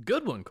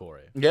 Good one,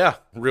 Corey. Yeah,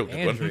 real good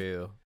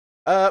Andrew.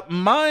 one.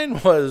 Mine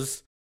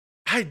was,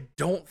 I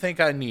don't think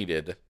I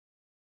needed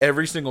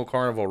every single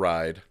carnival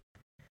ride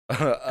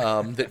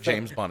that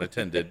James Bond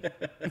attended.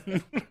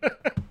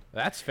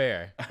 That's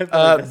fair. I feel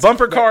like that's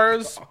Bumper not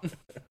cars wrong.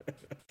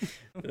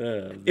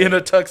 in a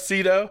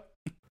tuxedo.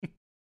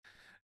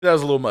 That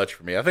was a little much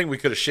for me. I think we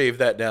could have shaved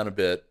that down a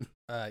bit.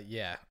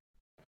 Yeah.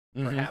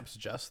 Mhm. Perhaps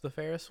just the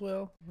Ferris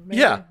wheel? Maybe?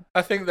 Yeah,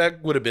 I think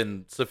that would have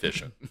been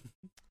sufficient.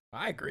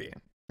 I agree.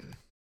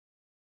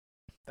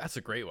 That's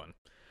a great one.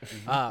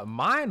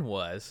 Mine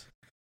was,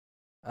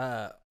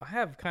 I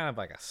have kind of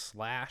like a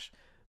slash,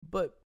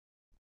 but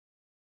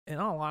in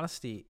all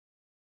honesty,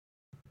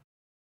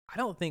 I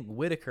don't think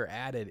Whitaker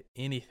added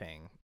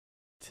anything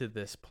to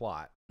this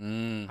plot.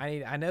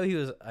 I know he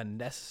was a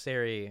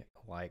necessary,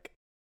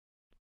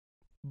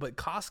 but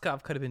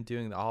Koskov could have been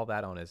doing all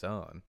that on his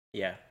own.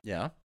 Yeah.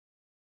 Yeah.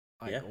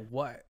 Like, Yeah.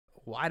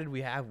 Why did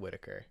we have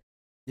Whitaker?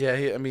 Yeah,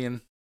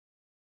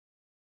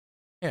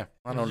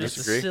 I don't Just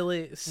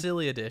disagree. a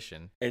silly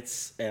addition. I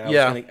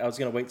was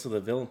gonna wait till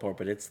the villain part,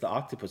 but it's the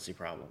octopussy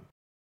problem.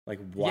 Like,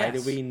 why do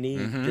Yes. we need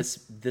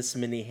Mhm. this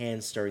many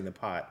hands stirring the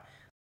pot?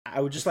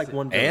 I would just like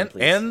one villain,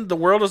 please. And the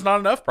world is not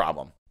enough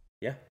problem,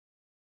 yeah.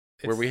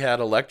 where we had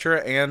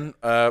Electra and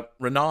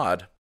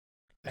Renaud.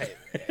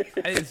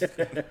 It's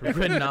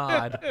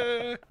Renaud.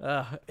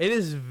 It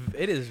is.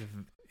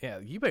 Yeah,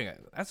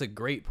 that's a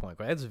great point.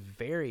 That's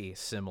very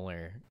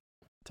similar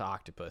to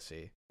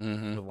Octopussy,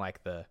 Mm-hmm. with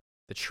like the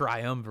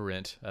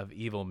triumvirate of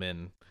evil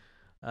men.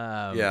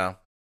 Yeah.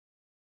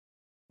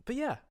 But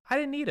yeah, I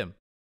didn't need him.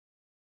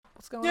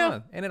 What's going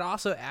on? And it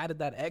also added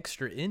that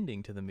extra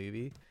ending to the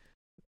movie.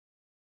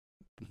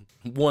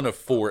 One of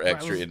 4 Right,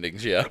 extra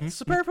endings, yeah.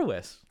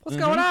 Superfluous. What's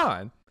going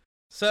on?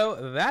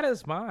 So that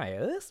is my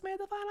This Made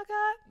the Final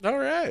Cut. All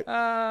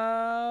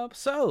right.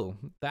 So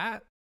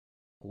that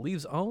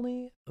leaves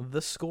only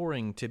the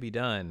scoring to be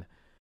done.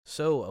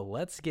 So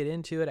let's get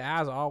into it.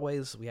 As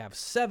always, we have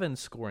 7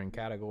 scoring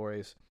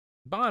categories: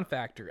 Bond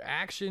factor,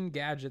 action,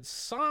 gadgets,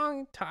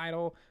 song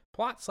title,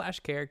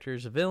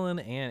 plot/characters, villain,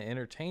 and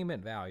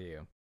entertainment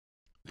value.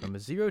 From a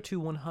 0 to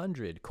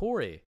 100,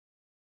 Corey,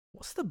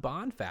 what's the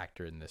Bond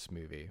factor in this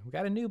movie? We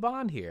got a new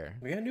Bond here.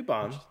 We got a new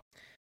Bond.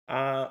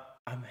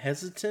 I'm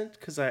hesitant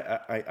because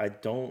I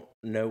don't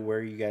know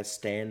where you guys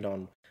stand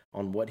on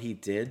what he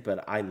did,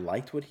 but I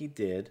liked what he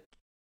did.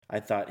 I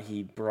thought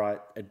he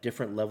brought a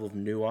different level of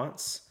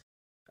nuance.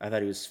 I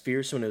thought he was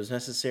fierce when it was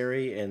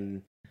necessary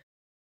and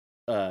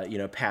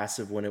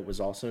passive when it was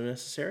also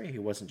necessary. He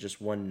wasn't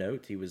just one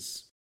note. He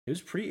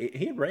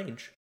had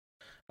range.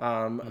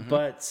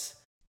 But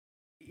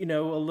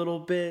a little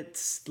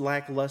bit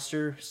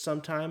lackluster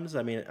sometimes.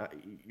 I mean,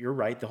 you're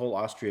right. The whole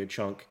Austria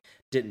chunk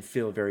didn't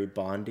feel very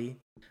Bondy.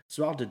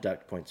 So I'll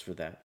deduct points for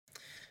that.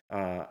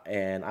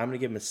 And I'm going to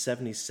give him a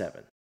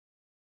 77.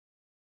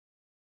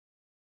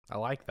 I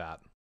like that.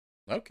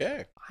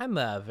 Okay. I'm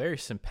very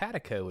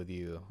simpatico with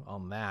you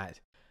on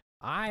that.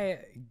 I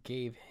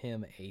gave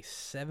him a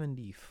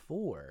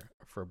 74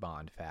 for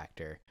Bond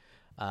factor.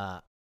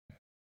 I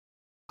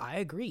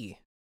agree.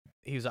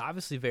 He was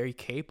obviously very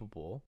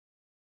capable.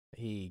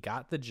 He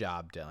got the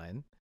job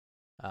done.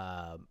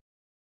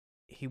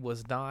 He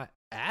was not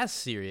as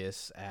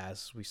serious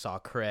as we saw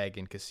Craig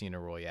in Casino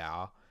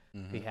Royale.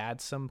 Mm-hmm. He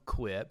had some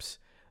quips,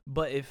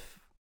 but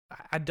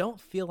I don't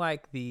feel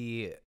like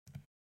the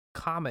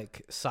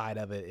comic side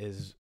of it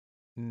is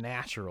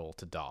natural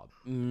to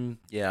Dalton.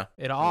 Yeah.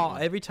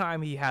 Every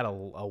time he had a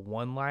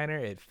one-liner,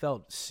 it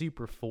felt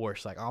super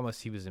forced, like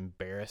almost he was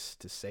embarrassed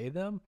to say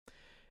them.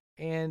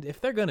 And if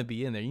they're going to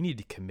be in there, you need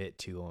to commit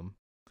to them.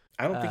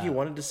 I don't think he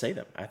wanted to say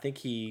them. I think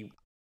he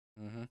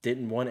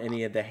didn't want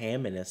any of the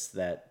hamminess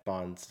that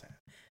Bond's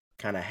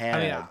kind of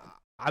had.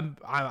 I mean,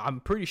 I'm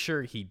pretty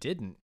sure he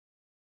didn't.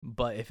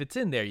 But if it's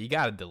in there, you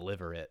got to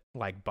deliver it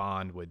like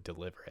Bond would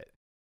deliver it.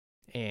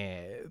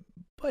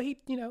 But he,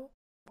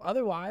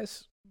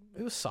 otherwise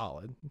it was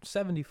solid.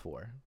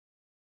 74.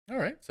 All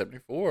right,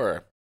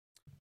 74.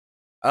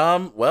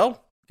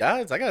 Well,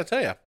 guys, I gotta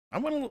tell you, I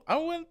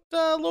went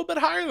a little bit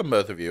higher than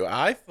both of you.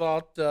 I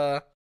thought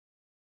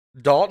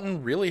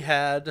Dalton really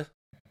had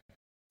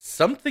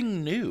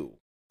something new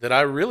that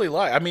I really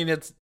like. I mean,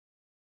 it's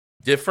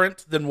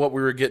different than what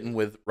we were getting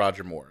with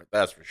Roger Moore,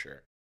 that's for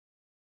sure.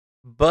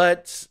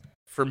 But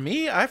for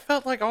me, I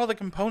felt like all the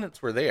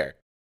components were there.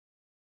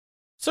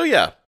 So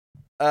yeah,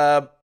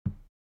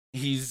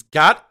 he's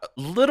got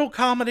a little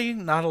comedy,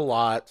 not a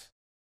lot.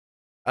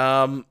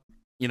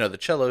 The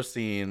cello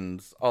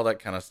scenes, all that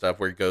kind of stuff,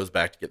 where he goes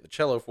back to get the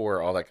cello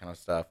for, all that kind of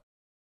stuff.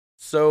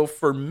 So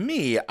for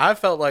me, I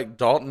felt like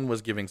Dalton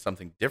was giving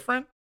something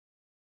different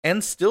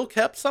and still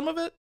kept some of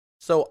it.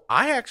 So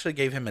I actually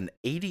gave him an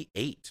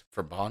 88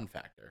 for Bond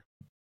factor.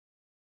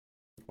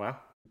 Wow.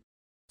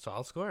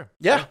 Solid score.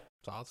 Yeah.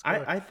 Solid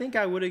score. I think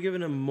I would have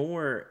given him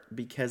more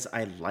because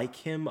I like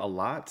him a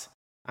lot.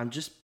 I'm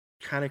just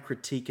kind of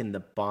critiquing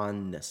the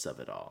Bondness of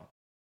it all.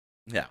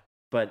 Yeah.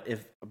 But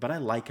I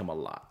like him a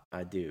lot.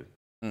 I do.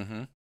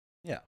 Mm-hmm.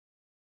 Yeah.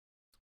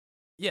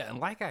 Yeah, and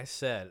like I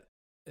said,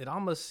 it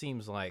almost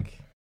seems like...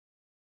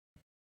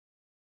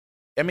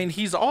 I mean,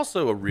 he's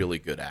also a really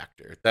good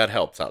actor. That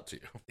helps out too.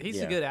 He's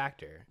Yeah. a good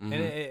actor. Mhm.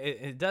 And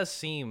it does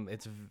seem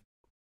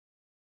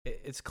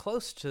it's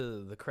close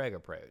to the Craig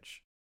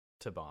approach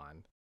to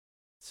Bond.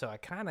 So I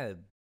kind of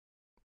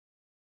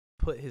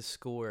put his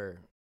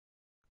score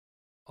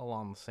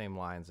along the same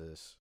lines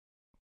as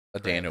A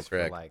Daniel Craig's for,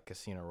 Craig. like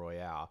Casino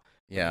Royale.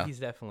 Yeah. He's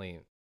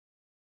definitely,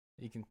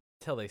 you can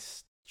tell they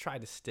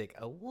tried to stick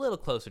a little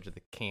closer to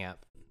the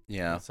camp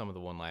Yeah. with some of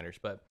the one-liners,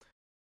 but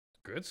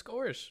good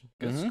scores.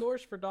 Good Mhm.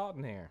 scores for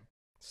Dalton here.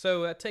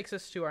 So that takes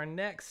us to our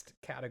next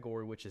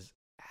category, which is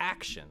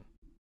action.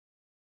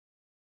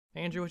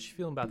 Andrew, what you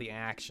feeling about the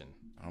action?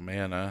 Oh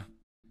man,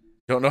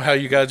 don't know how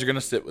you guys are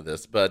gonna sit with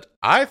this, but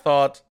I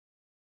thought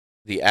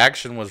the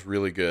action was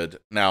really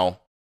good.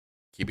 Now,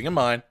 keeping in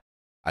mind,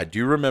 I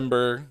do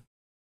remember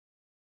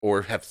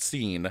or have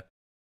seen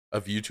A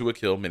View to a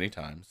Kill many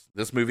times.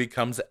 This movie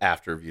comes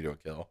after A View to a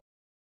Kill,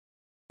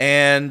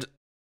 and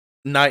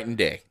night and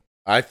day.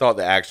 I thought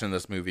the action in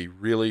this movie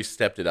really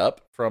stepped it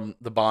up from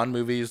the Bond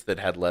movies that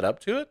had led up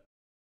to it.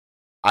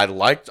 I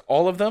liked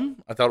all of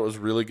them. I thought it was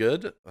really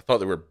good. I thought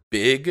they were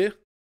big,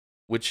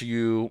 which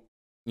you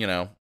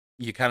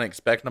kind of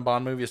expect in a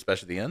Bond movie,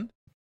 especially the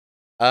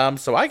end.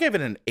 So I gave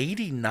it an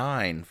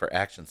 89 for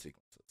action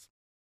sequences.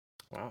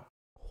 Wow.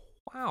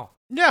 Wow.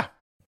 Yeah.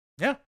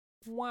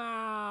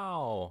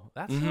 Wow.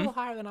 That's Mhm. a little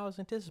higher than I was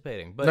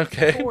anticipating. But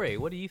Okay. Corey,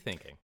 what are you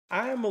thinking?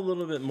 I'm a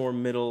little bit more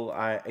middle.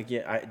 I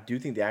do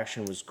think the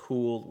action was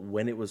cool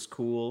when it was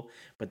cool,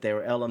 but there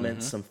were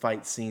elements, some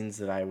fight scenes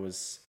that I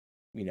was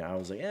I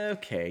was like,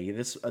 okay,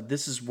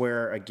 this is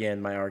where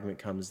again my argument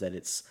comes that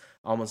it's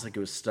almost like it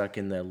was stuck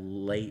in the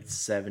late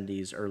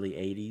 70s, early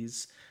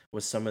 80s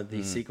with some of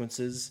these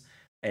sequences,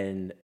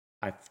 and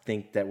I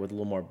think that with a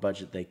little more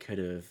budget they could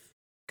have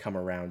come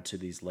around to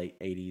these late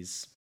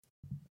 80s,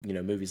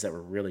 movies that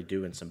were really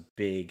doing some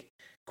big,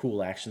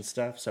 cool action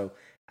stuff. So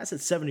I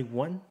said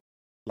 71,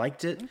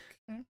 liked it,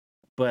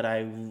 but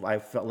I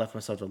felt left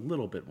myself a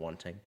little bit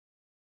wanting.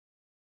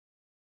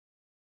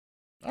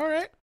 All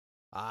right.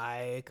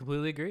 I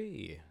completely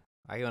agree.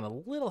 I went a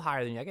little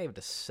higher than you. I gave it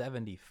a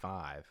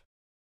 75.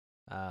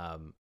 For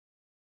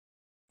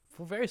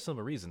very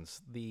similar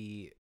reasons.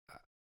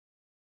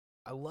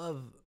 I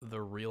love the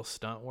real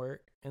stunt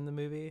work in the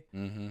movie,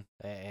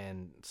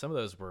 and some of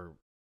those were.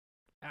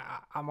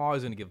 I'm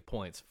always going to give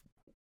points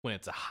when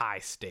it's a high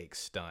stakes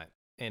stunt,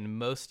 and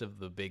most of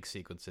the big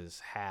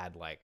sequences had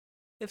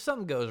if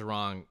something goes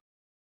wrong,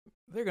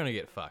 they're going to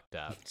get fucked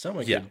up.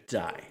 Someone could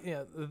die.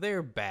 Yeah,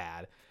 they're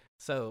bad.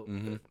 So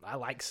I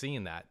like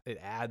seeing that. It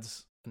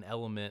adds an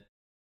element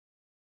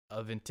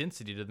of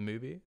intensity to the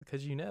movie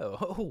because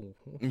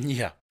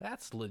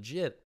that's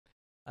legit.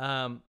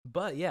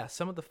 But yeah,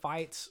 some of the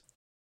fights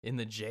in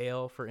the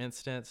jail, for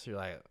instance, you're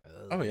like,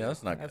 oh yeah,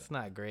 that's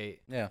not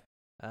great. Yeah.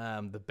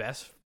 The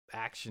best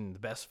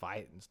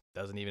fight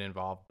doesn't even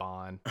involve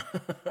Bond.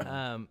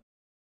 The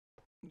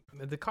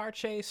car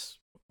chase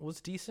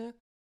was decent.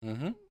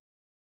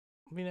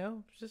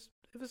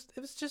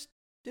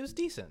 It was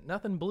decent.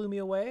 Nothing blew me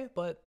away,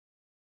 but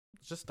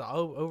just the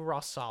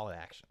overall solid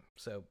action.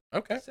 So,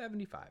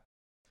 75.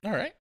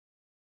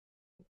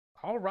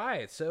 All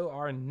right. So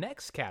our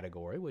next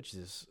category, which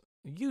is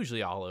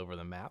usually all over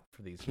the map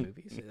for these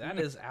movies, that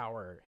is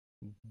our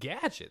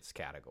gadgets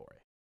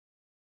category.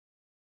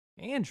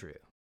 Andrew.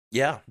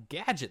 Yeah.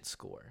 Gadget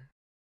score.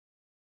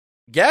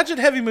 Gadget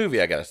heavy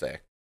movie, I gotta say.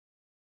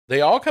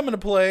 They all come into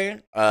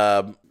play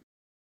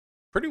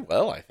pretty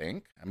well, I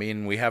think. I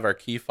mean, we have our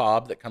key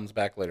fob that comes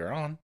back later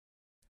on.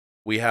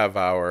 We have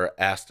our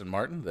Aston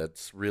Martin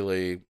that's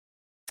really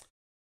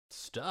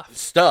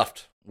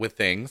stuffed with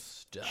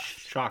things.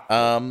 Shock.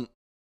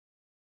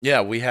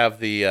 Yeah, we have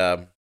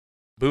the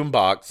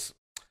boombox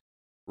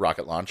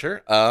rocket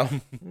launcher,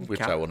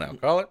 which I will now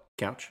call it.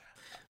 Couch.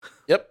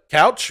 Yep,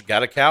 couch.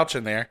 Got a couch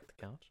in there.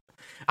 Couch.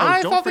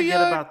 Oh, don't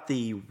forget about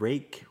the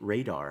rake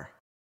radar.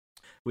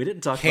 We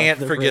didn't talk Can't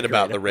about the forget rake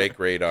about radar. the rake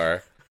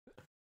radar.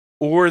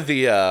 Or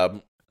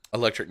the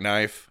electric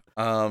knife.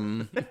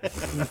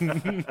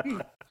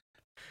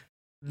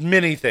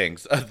 Many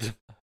things.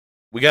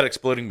 We got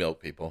exploding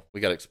milk, people. We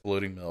got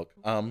exploding milk.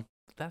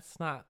 That's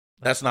not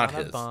his. That's not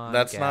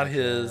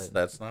his.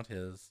 That's not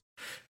his.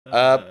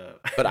 Uh,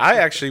 But I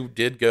actually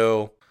did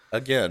go,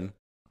 again,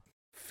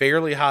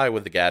 fairly high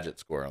with the gadget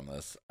score on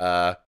this.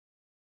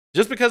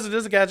 Just because it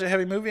is a gadget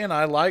heavy movie and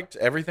I liked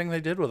everything they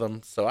did with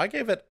them. So I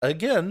gave it,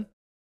 again,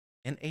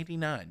 an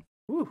 89.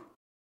 Woo.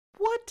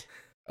 What?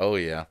 Oh,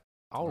 yeah.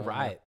 All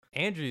right.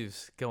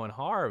 Andrew's going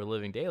hard with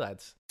Living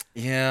Daylights.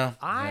 Yeah.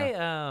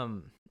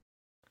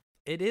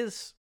 It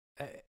is,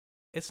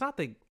 it's not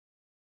the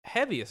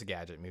heaviest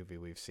gadget movie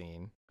we've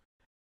seen.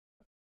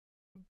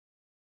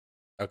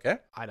 Okay.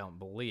 I don't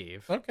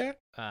believe. Okay.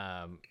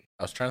 I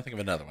was trying to think of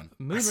another one.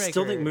 I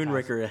still think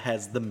Moonraker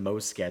has the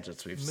most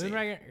gadgets we've seen.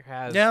 Moonraker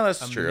has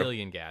that's a true.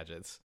 million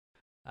gadgets.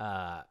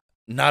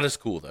 Not as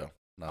cool, though.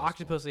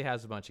 Octopussy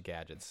has a bunch of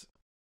gadgets.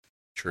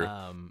 True.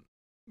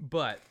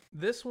 But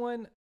this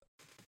one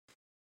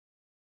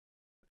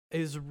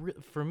is,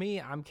 for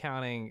me, I'm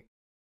counting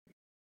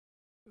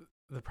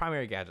the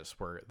primary gadgets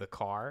were the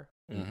car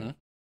and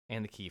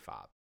the key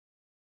fob.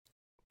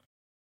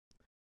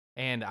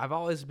 And I've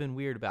always been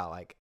weird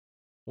about,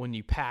 when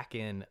you pack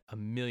in a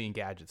million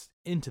gadgets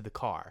into the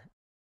car.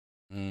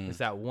 Is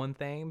that one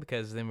thing?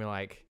 Because then we're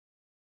like,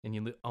 and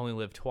you only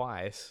live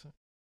twice.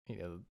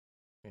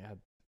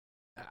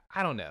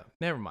 I don't know.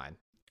 Never mind.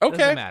 Okay.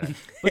 Doesn't matter.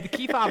 But the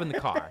key fob in the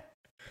car.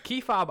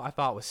 Key fob I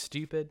thought was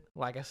stupid.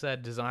 Like I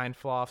said, design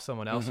flaw. If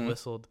someone else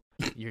whistled,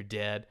 you're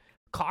dead.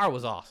 Car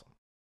was awesome.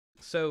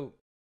 So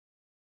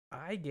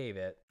I gave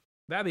it,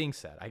 that being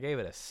said, I gave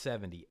it a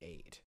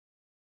 78.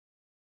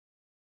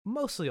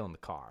 Mostly on the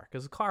car,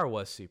 because the car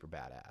was super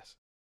badass.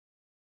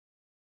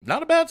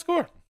 Not a bad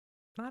score.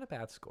 Not a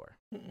bad score.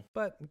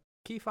 But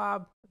key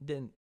fob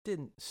didn't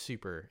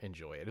super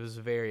enjoy it. It was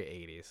very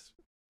 80s.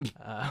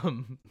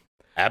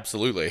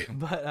 Absolutely.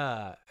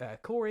 But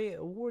Corey,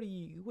 what are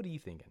you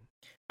thinking?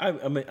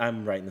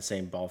 I'm right in the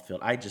same ball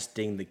field. I just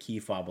dinged the key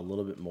fob a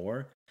little bit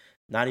more,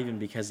 not even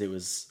because it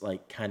was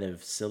kind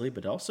of silly,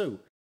 but also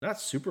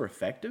not super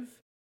effective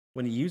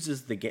when he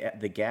uses the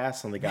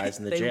gas on the guys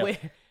in the jail.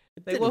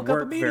 They woke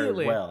up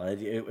immediately. Very well.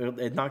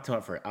 It knocked him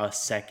out for a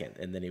second,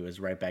 and then he was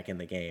right back in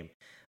the game.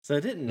 So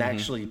it didn't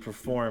actually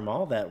perform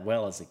all that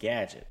well as a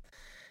gadget.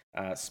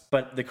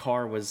 But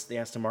the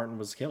Aston Martin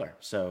was killer.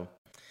 So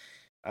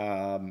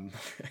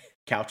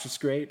couch was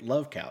great.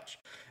 Love couch.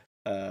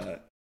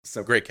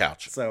 So great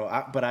couch. So,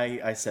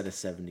 I said a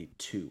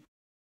 72.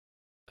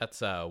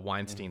 That's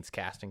Weinstein's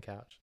casting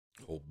couch.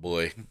 Oh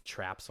boy,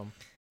 Traps him.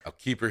 I'll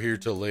keep her here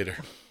till later.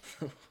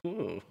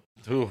 Ooh.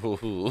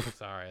 Ooh.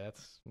 Sorry,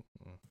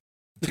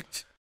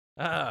 that's.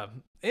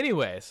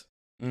 Anyways,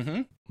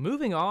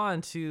 moving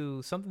on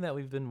to something that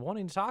we've been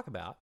wanting to talk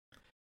about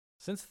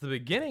since the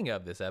beginning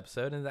of this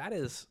episode, and that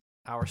is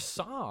our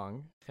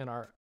song and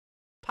our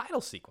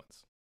title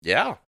sequence.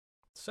 Yeah.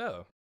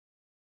 So,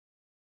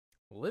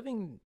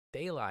 Living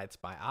Daylights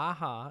by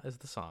Aha is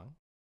the song.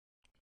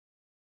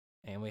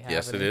 And we have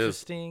an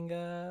interesting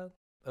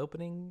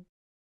opening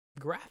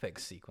graphics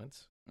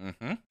sequence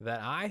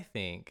that I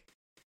think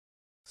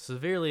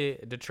severely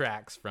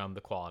detracts from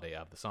the quality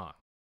of the song.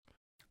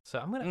 So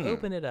I'm going to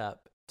open it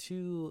up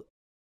to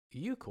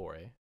you,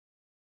 Corey.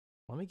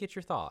 Let me get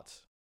your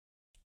thoughts.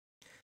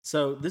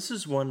 So this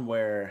is one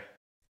where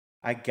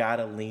I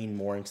gotta lean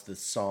more into the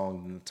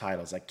song than the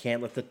titles. I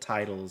can't let the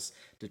titles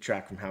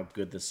detract from how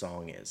good the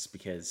song is,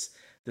 because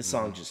the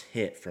song just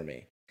hit for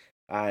me.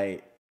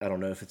 I don't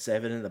know if it's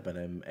evident, but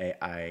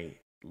I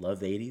love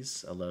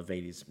 80s. I love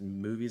 80s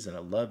movies, and I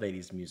love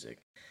 80s music.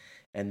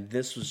 And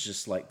this was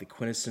just like the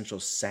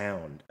quintessential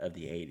sound of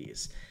the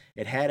 80s.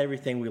 It had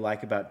everything we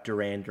like about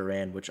Duran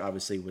Duran, which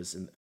obviously was,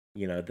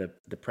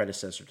 the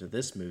predecessor to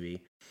this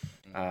movie.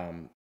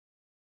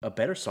 A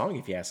better song,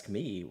 if you ask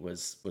me,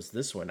 was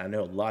this one. I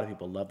know a lot of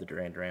people love the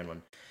Duran Duran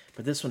one,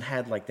 but this one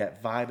had like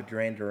that vibe of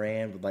Duran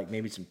Duran with like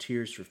maybe some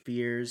Tears for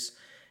Fears,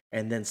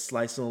 and then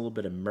slicing a little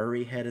bit of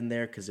Murray Head in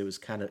there because it was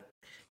kind of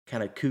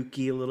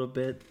kooky a little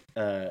bit,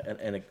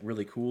 in a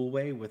really cool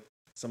way with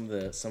some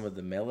of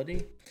the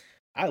melody.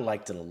 I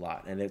liked it a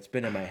lot, and it's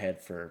been in my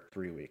head for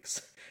 3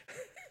 weeks.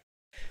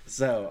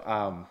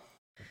 So,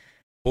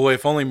 boy,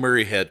 if only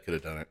Murray Head could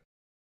have done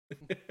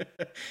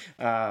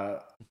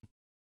it.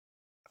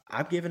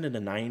 I'm giving it a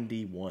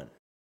 91.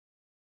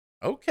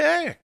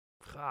 Okay.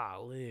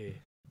 Golly.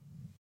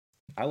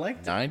 I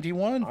liked it.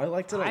 91? I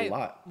liked it a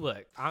lot.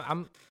 Look,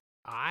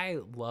 I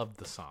love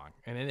the song,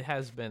 and it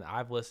has been,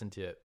 I've listened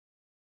to it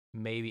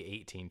maybe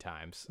 18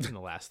 times in the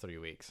last 3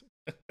 weeks.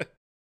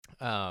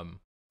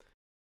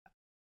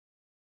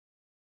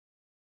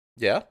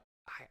 Yeah.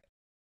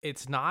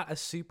 It's not a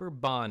super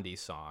Bondy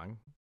song.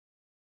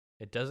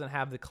 It doesn't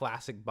have the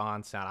classic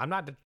Bond sound.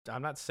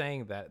 I'm not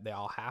saying that they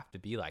all have to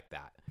be like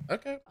that.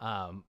 Okay.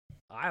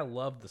 I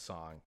love the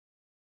song,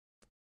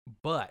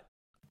 but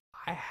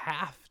I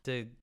have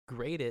to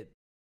grade it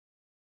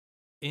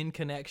in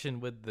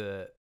connection with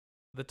the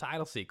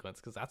title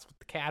sequence, because that's what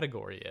the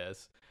category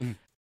is.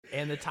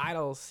 And the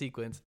title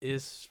sequence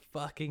is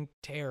fucking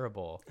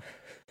terrible.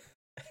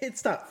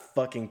 It's not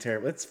fucking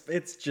terrible.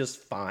 It's just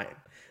fine.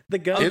 The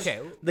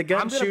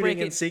gun shooting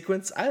in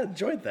sequence, I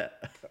enjoyed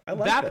that. I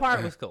liked that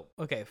part was cool.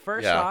 Okay,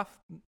 first off,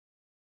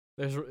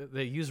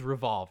 they use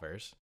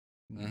revolvers.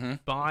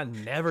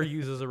 Bond never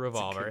uses a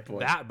revolver.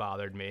 That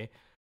bothered me.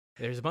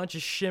 There's a bunch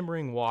of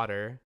shimmering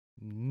water,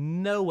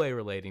 no way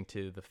relating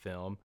to the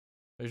film.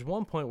 There's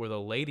one point where the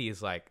lady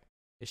is like,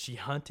 is she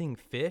hunting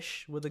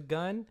fish with a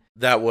gun?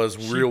 That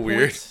was real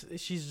weird.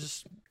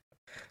 She's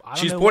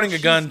pointing a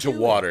gun to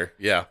water.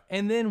 Yeah.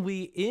 And then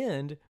we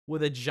end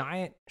with a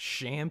giant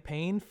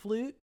champagne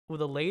flute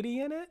with a lady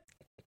in it.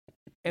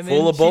 And Full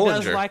then of she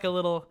Bollinger. does like a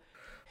little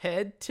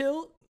head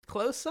tilt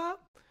close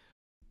up.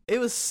 It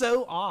was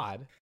so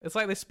odd. It's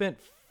like they spent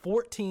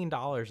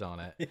 $14 on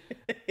it.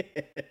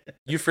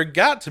 You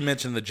forgot to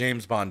mention the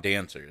James Bond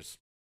dancers.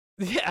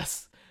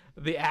 Yes.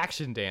 The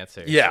action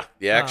dancers. Yeah,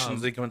 the action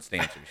sequence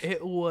dancers.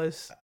 It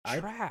was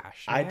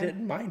trash. I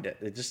didn't mind it.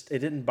 It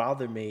didn't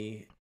bother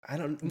me.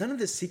 None of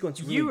this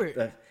sequence really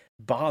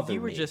bothered me.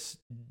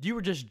 You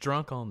were just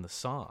drunk on the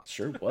song.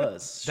 Sure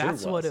was.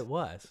 That's what it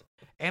was.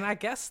 And I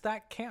guess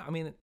that count. I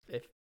mean,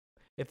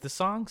 if the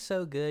song's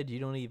so good,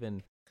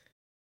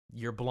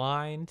 you're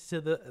blind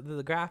to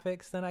the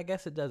graphics, then I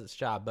guess it does its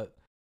job. But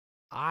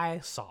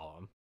I saw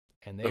them,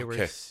 and they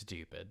were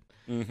stupid.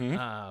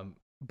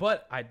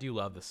 But I do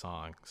love the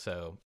song,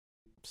 so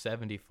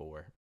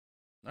 74.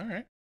 All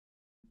right.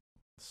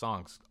 The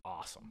song's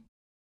awesome.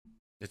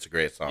 It's a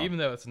great song. Even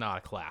though it's not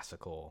a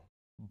classical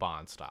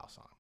Bond-style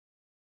song.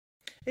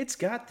 It's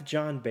got the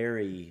John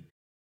Barry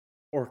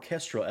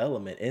orchestral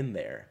element in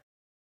there.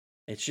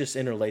 It's just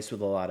interlaced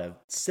with a lot of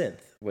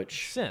synth,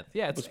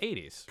 yeah, it's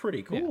 80s.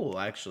 Pretty cool,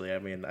 actually. I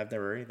mean, I've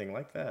never heard anything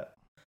like that.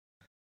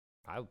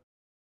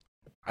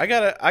 I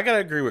gotta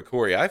agree with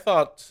Corey. I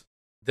thought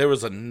there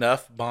was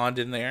enough Bond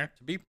in there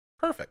to be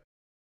perfect.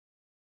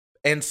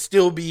 And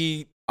still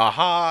be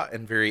Aha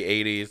and very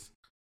 80s.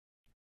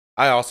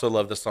 I also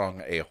love the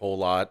song a whole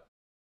lot.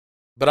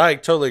 But I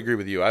totally agree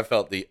with you. I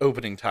felt the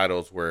opening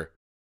titles were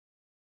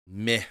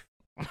meh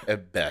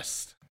at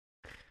best.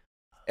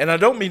 And I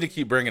don't mean to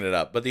keep bringing it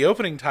up, but the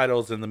opening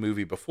titles in the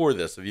movie before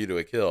this, A View to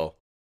a Kill,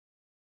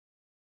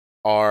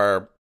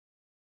 are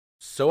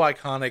so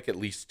iconic, at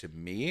least to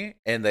me,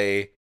 and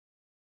they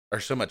are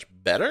so much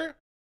better,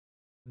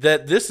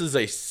 that this is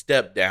a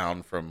step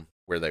down from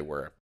where they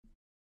were.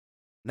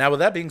 Now, with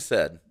that being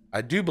said,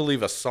 I do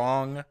believe a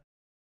song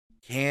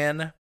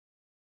can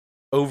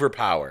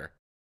overpower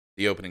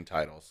the opening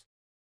titles.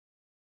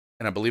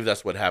 And I believe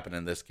that's what happened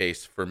in this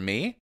case for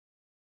me.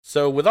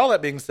 So with all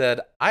that being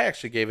said, I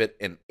actually gave it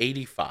an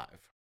 85.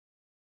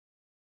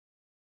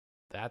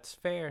 That's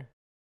fair.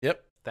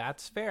 Yep.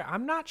 That's fair.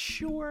 I'm not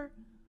sure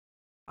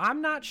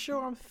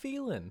I'm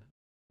feeling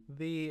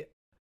the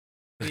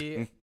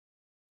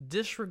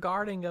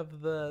disregarding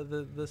of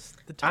the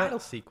title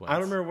sequence. I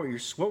don't remember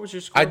what was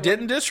your score. I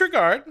didn't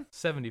disregard.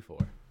 74.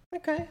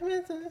 Okay, I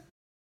mean,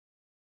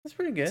 that's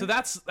pretty good. So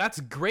that's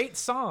great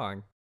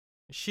song.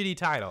 Shitty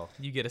title.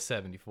 You get a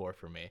 74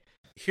 for me.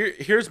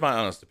 Here's my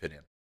honest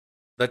opinion.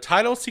 The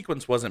title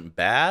sequence wasn't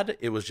bad.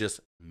 It was just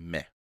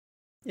meh.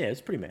 Yeah,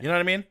 it's pretty mad. You know what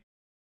I mean?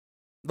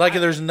 Like,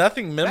 there's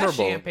nothing That memorable.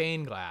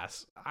 champagne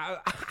glass.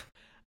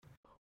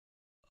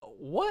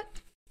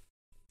 What?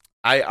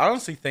 I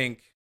honestly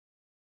think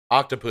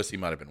Octopussy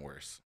might have been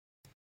worse.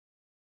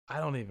 I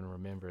don't even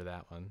remember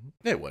that one.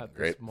 It wasn't at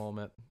great. This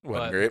moment. It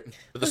wasn't But great. But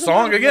the There's a song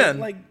lot of, again.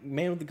 like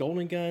Man with the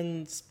Golden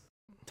Guns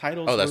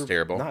titles. Oh, that's were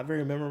terrible. Not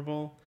very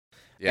memorable.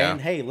 Yeah.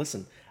 And hey,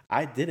 listen,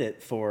 I did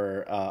it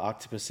for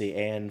Octopussy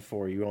and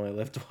for You Only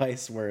Live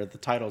Twice, where the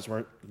titles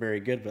weren't very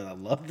good, but I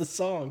love the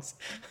songs.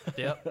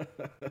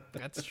 Yep.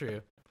 That's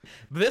true.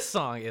 This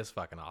song is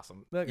fucking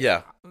awesome.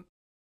 Yeah.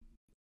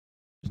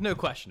 There's no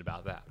question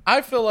about that.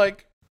 I feel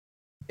like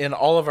in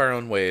all of our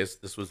own ways,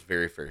 this was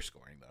very fair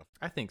scoring, though.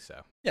 I think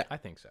so. Yeah. I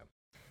think so.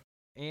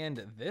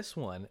 And this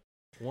one,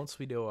 once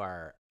we do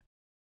our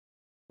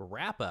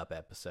wrap-up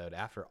episode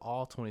after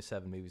all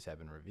 27 movies have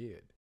been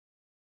reviewed,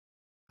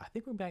 I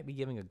think we might be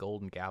giving a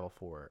golden gavel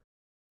for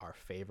our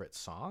favorite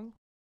song.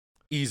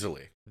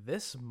 Easily.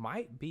 This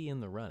might be in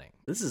the running.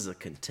 This is a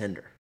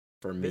contender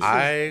for me. This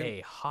I is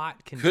a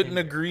hot contender. couldn't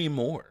agree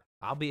more.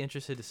 I'll be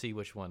interested to see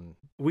which one.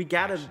 We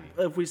gotta,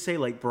 Actually. if we say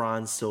like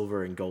bronze,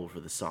 silver, and gold for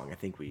the song, I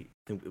think we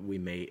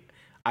may.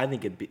 I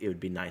think it would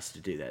be nice to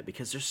do that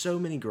because there's so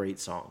many great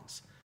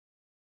songs.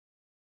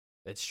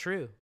 It's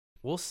true.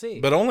 We'll see.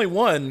 But only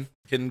one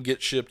can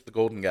get shipped the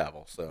Golden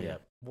Gavel. So Yeah.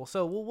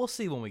 We'll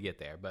see when we get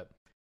there. But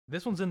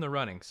this one's in the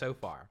running so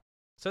far.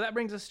 So that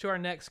brings us to our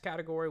next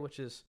category, which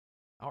is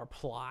our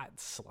plot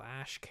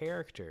 /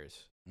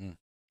 characters. Mm.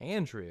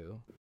 Andrew,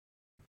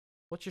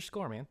 what's your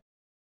score, man?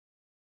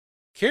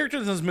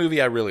 Characters in this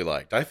movie I really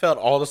liked. I felt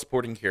all the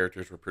supporting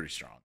characters were pretty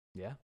strong.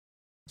 Yeah.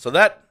 So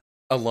that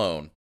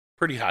alone,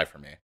 pretty high for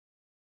me.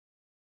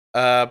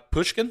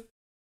 Pushkin,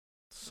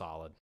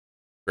 Solid.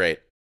 great.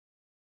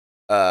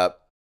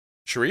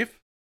 Sharif,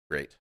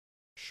 great.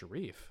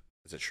 Sharif.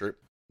 Is it Sharif?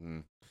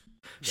 Mm.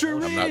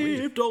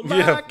 Sharif, don't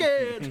Yeah. like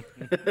it.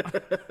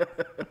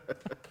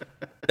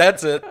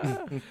 That's it.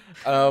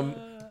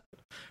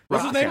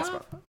 What's his name?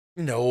 Casper.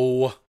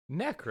 No.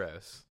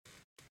 Necros.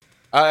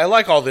 I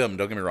like all them,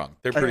 don't get me wrong.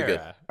 They're pretty good.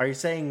 Kara. Are you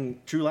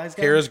saying True Lies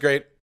guy? Kara's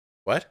great.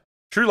 What?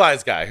 True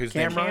Lies guy, whose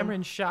name? Cameron?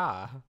 Cameron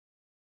Shaw.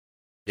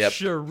 Yep.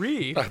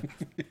 Sharif.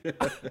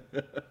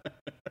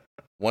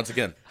 Once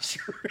again,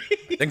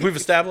 Sharif. think we've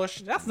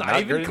established. That's not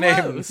even great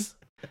close. names.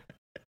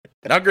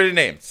 Not great at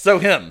names. So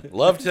him.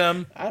 Loved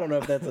him. I don't know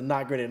if that's a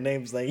not great at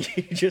names thing.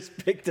 You just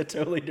picked a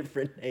totally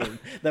different name.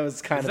 That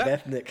was kind Is of that-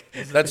 ethnic.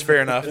 That's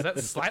fair enough. Is that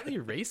slightly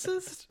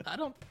racist? I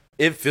don't.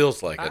 It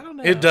feels like I it. don't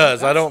know. It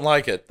does. I That's- don't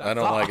like it. I that's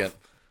don't like off. it.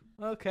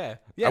 Okay.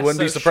 I wouldn't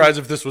be surprised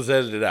if this was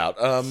edited out.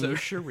 So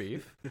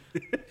Sharif.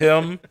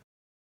 Him.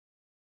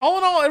 All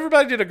in all,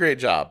 everybody did a great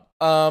job.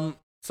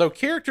 So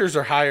characters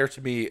are higher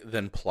to me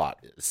than plot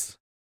is.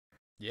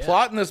 Yeah.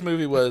 Plot in this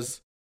movie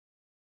was,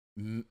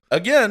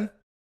 again,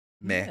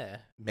 meh, Meh.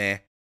 meh.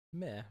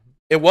 Meh.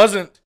 It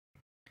wasn't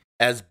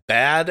as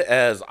bad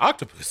as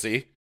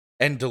Octopussy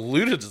and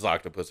diluted as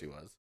Octopussy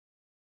was,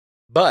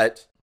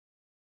 but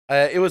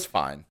it was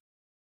fine.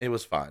 It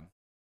was fine.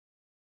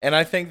 And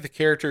I think the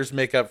characters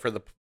make up for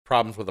the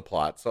problems with the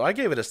plot. So I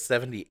gave it a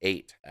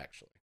 78,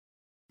 actually.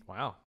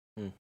 Wow.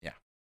 Yeah.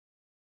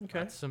 Okay.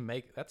 That's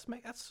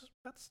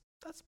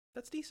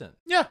decent.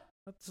 Yeah.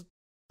 That's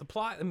the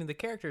plot. I mean, the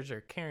characters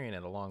are carrying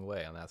it a long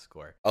way on that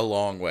score. A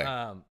long way.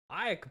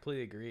 I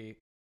completely agree.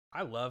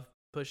 I love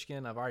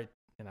Pushkin. I've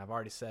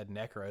already said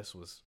Necros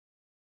was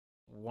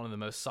one of the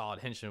most solid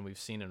henchmen we've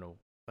seen in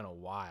a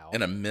while.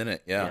 In a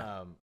minute,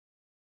 yeah.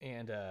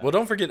 Well,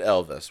 Don't forget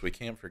Elvis. We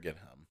can't forget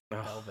him.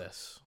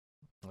 Elvis.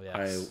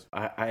 Yes.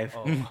 I've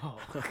Oh.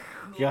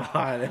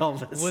 God,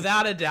 Elvis.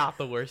 Without a doubt,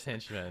 the worst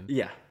henchman.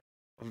 Yeah.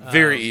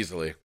 Very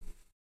easily.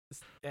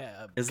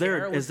 Is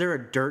there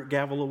a dirt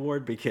gavel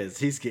award because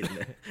he's getting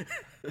it?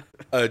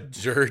 A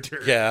dirt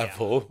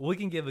gavel. We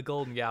can give a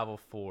golden gavel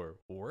for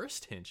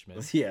worst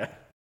henchman. Yeah.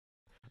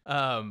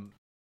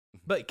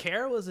 But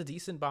Kara was a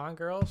decent Bond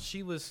girl.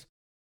 She was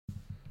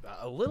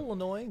a little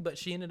annoying, but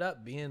she ended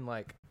up being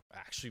like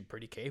actually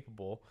pretty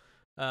capable.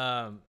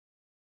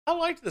 I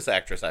liked this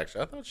actress,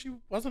 actually. I thought she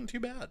wasn't too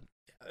bad.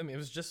 I mean, it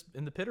was just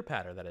in the pitter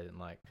patter that I didn't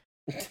like.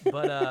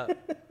 But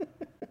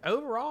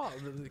overall,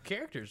 the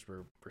characters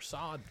were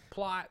solid.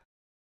 Plot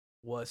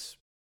was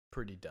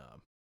pretty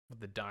dumb with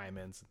the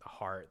diamonds and the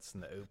hearts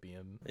and the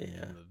opium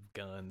and the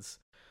guns.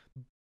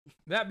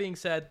 That being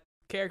said,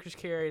 characters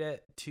carried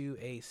it to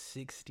a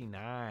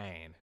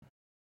 69.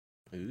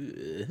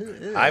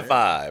 High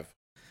five.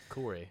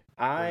 Corey.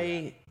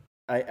 I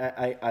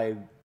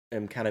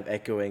am kind of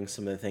echoing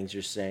some of the things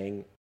you're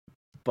saying,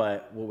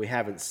 but what we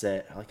haven't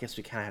said, I guess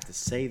we kind of have to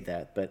say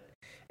that, but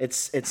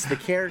it's the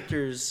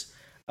characters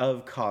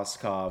of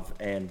Koskov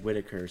and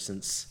Whitaker.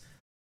 Since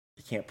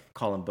you can't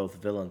call them both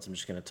villains, I'm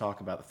just going to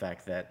talk about the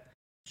fact that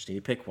you just need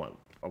to pick one,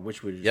 or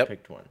which we just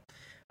picked one.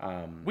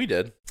 We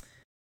did.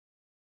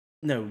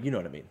 No, you know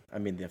what I mean. I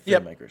mean the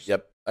filmmakers.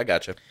 Yep, I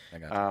gotcha.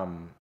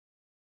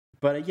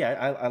 But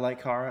yeah, I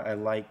like Kara.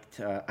 I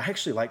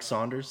actually like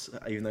Saunders,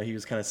 even though he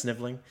was kind of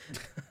sniveling.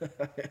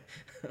 I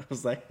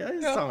was like,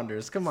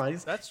 Saunders, come on,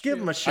 give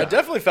him a shot. I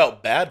definitely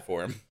felt bad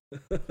for him.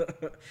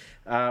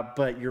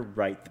 But you're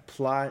right. The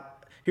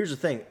plot. Here's the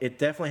thing. It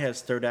definitely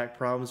has third act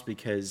problems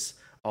because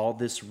all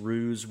this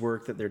ruse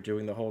work that they're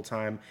doing the whole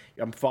time.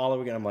 I'm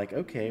following and I'm like,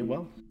 okay,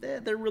 well,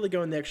 they're really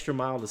going the extra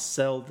mile to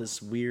sell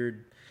this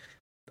weird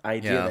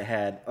idea they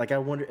had. Like, I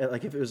wonder,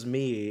 like, if it was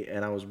me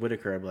and I was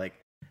Whitaker, I'd be like,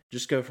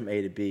 just go from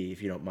A to B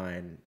if you don't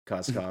mind,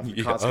 Koskov. And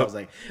Koskov's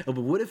like, oh,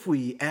 but what if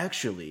we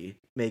actually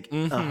make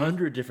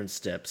 100 different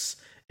steps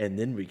and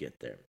then we get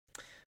there?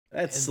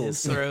 That's and then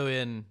throw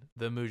in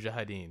the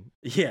Mujahideen.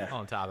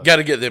 On top of it. Got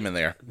to get them in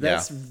there.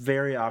 That's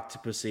very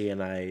Octopussy,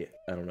 and I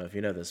don't know if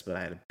you know this, but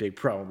I had a big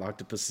problem with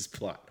Octopussy's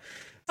plot.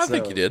 I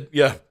think you did.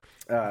 Yeah.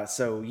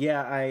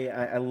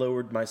 I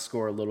lowered my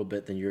score a little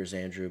bit than yours,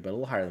 Andrew, but a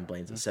little higher than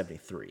Blaine's at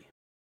 73.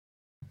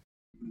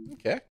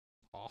 Okay.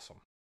 Awesome.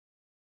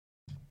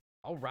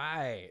 All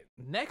right.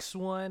 Next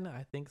one,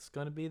 I think it's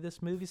going to be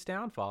this movie's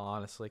downfall,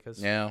 honestly,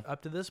 because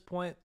up to this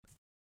point,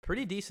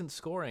 pretty decent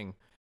scoring.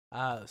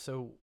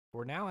 So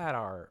we're now at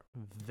our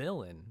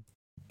villain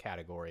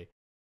category.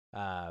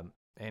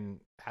 And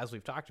as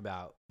we've talked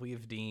about,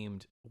 we've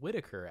deemed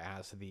Whitaker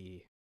as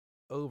the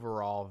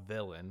overall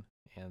villain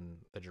and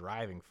the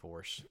driving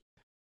force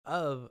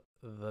of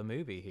the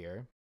movie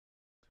here.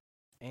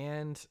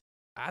 And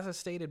as I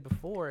stated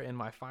before in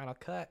my final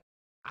cut,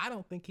 I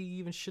don't think he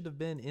even should have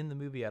been in the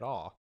movie at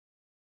all.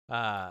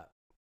 That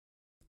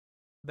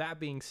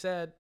being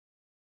said,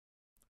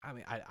 I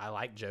mean, I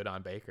like Joe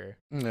Don Baker.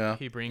 Yeah.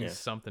 He brings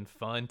something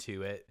fun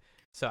to it.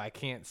 So I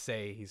can't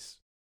say he's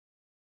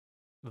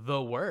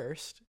the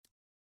worst.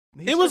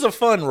 It was a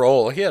fun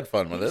role. He had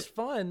fun with it. It's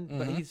fun,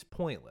 but he's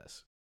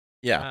pointless.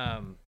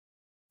 Yeah.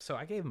 So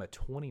I gave him a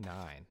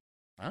 29.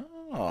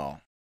 Oh.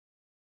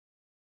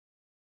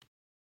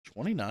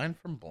 29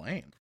 from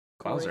Blaine.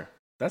 Wowzer.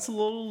 That's a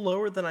little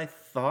lower than I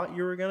thought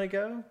you were gonna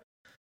go,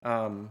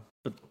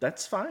 but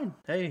that's fine.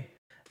 Hey,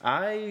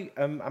 I'm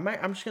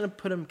just gonna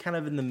put him kind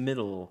of in the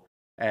middle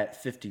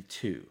at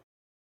 52,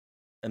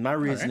 and my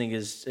reasoning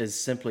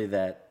is simply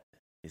that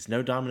he's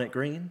no Dominic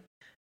Green,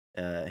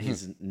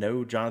 he's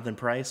no Jonathan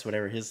Pryce,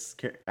 whatever his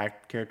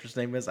character's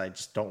name is. I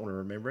just don't want to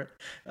remember it.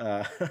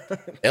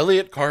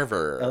 Elliot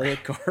Carver.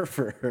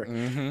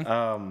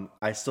 Mm-hmm.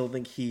 I still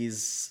think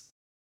he's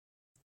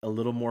a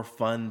little more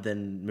fun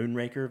than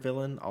Moonraker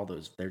villain. All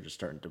those they're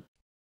starting to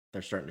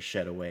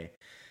shed away.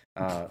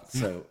 But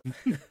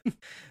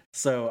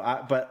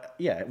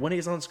yeah, when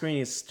he's on screen,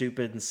 he's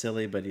stupid and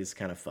silly, but he's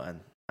kind of fun.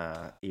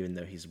 Even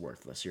though he's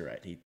worthless, you're right.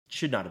 He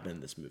should not have been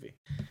in this movie.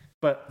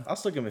 But I'll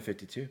still give him a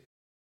 52.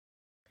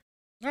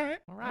 All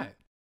right.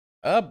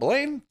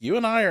 Blaine, you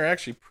and I are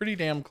actually pretty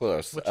damn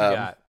close. What you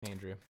got,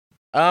 Andrew?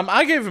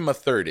 I gave him a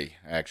 30.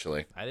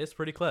 Actually, that is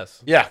pretty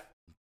close. Yeah.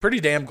 Pretty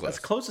damn close. As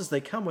close as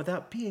they come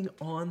without being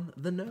on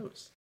the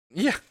nose.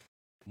 Yeah.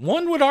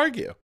 One would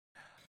argue.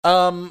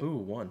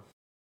 One.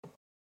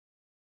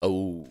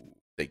 Oh,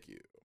 thank you.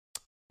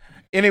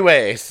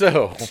 Anyway,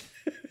 so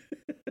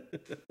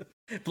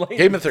Blaine,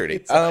 gave him a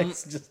 30.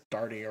 It's just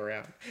darting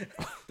around.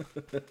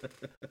 Don't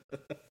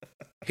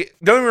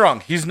get me wrong.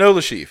 He's no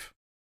Lashif.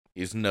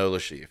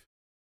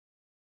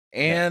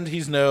 And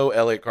he's no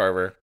Elliot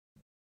Carver.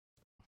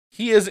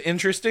 He is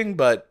interesting,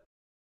 but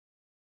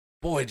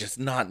boy, just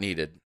not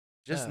needed.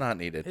 Not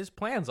needed. His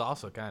plan's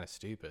also kind of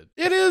stupid.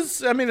 It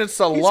is. I mean, it's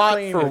a lot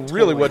for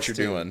really what you're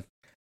doing.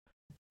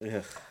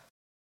 Ugh.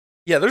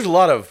 Yeah, there's a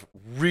lot of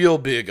real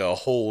big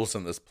holes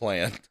in this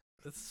plan.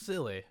 It's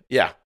silly.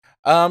 Yeah.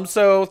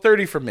 So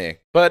 30 for me.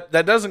 But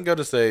that doesn't go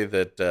to say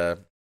that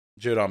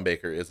Joe Don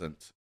Baker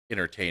isn't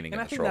entertaining in this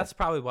role. And I think that's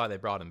probably why they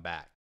brought him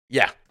back.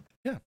 Yeah.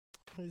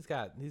 He's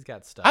got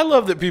stuff. I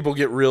love that people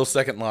get real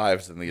second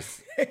lives in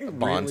these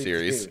Bond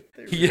series.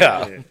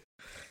 Yeah.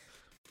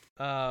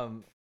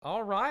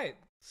 All right.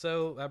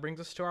 So that brings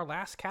us to our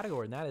last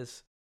category, and that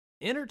is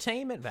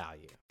entertainment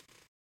value.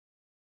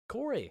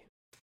 Corey.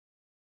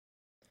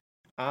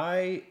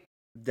 I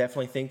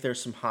definitely think there's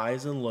some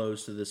highs and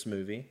lows to this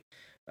movie.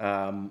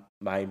 I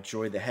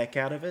enjoyed the heck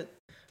out of it,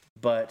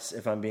 but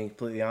if I'm being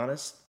completely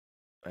honest,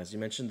 as you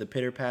mentioned, the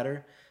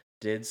pitter-patter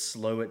did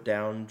slow it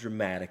down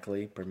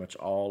dramatically, pretty much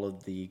all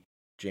of the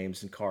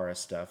James and Kara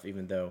stuff,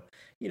 even though,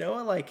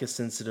 I like a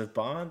sensitive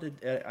Bond.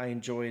 I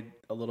enjoyed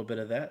a little bit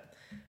of that.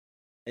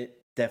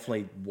 It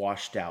definitely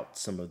washed out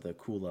some of the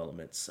cool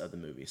elements of the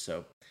movie.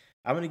 So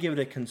I'm going to give it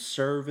a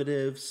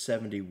conservative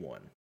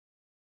 71.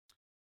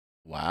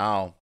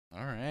 Wow.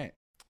 All right.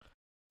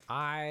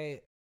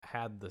 I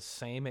had the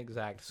same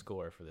exact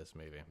score for this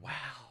movie. Wow.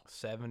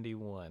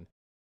 71.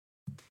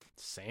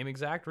 Same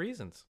exact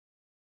reasons.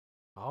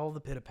 All the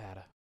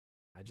pitter-patter.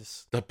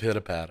 The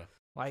pitter-patter.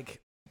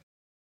 Like,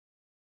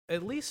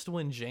 at least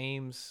when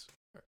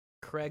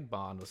Craig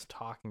Bond was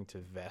talking to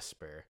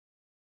Vesper,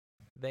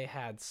 they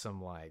had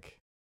some, like,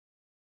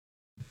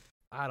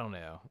 I don't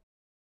know.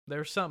 There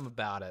was something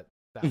about it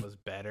that was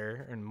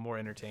better and more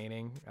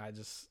entertaining. It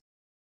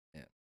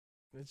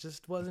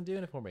just wasn't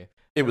doing it for me.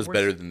 It was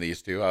better than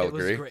these two, I'll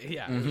agree. Was great.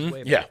 Yeah, it was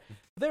way better. Yeah.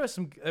 There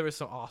was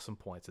some awesome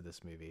points of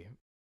this movie.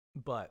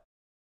 But,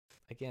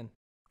 again,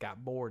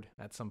 got bored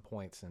at some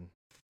points, and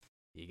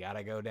you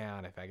gotta go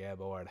down if I get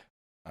bored.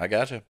 I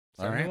gotcha.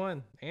 All right.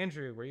 71.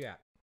 Andrew, where you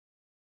at?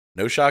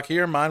 No shock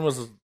here. Mine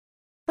was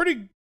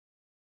pretty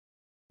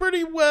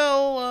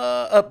well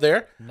up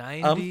there.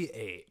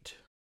 98.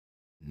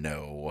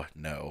 No.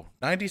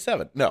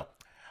 97. No.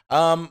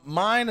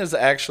 Mine is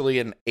actually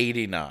an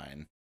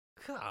 89.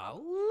 Golly,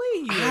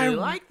 you really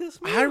like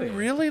this movie. I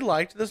really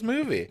liked this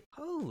movie.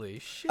 Holy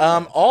shit.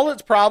 All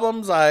its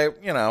problems I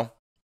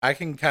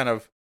can kind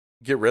of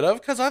get rid of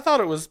because I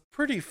thought it was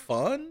pretty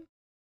fun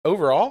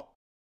overall.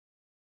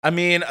 I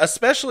mean,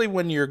 especially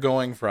when you're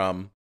going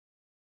from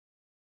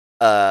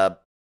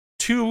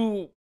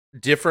two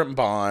different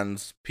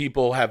Bonds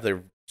people have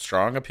their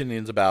strong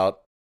opinions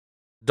about.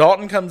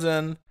 Dalton comes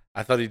in.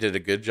 I thought he did a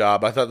good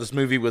job. I thought this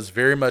movie was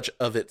very much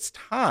of its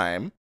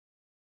time,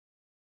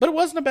 but it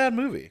wasn't a bad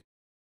movie.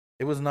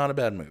 It was not a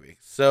bad movie.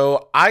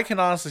 So I can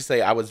honestly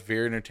say I was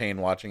very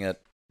entertained watching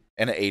it,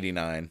 and an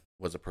 89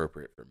 was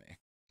appropriate for me.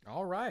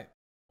 All right.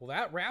 Well,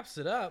 that wraps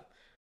it up.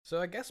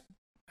 So I guess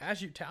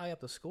as you tally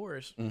up the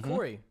scores,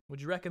 Corey,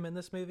 would you recommend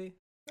this movie?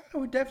 I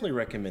would definitely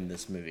recommend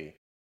this movie.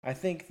 I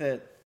think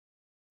that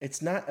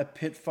it's not a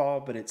pitfall,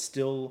 but it's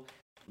still,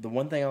 the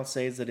one thing I'll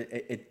say is that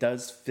it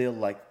does feel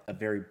like a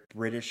very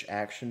British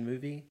action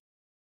movie.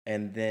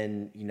 And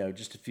then,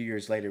 just a few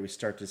years later, we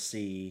start to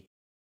see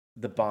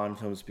the Bond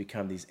films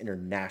become these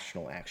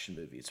international action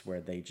movies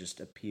where they just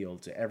appeal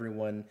to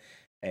everyone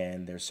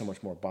and there's so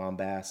much more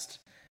bombast.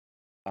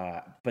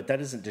 But that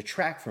doesn't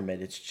detract from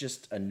it. It's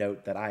just a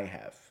note that I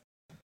have.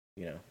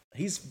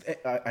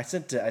 I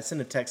sent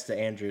a text to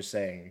Andrew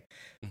saying,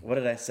 what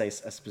did I say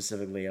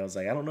specifically? I was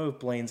like, I don't know if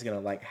Blaine's going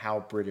to like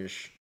how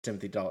British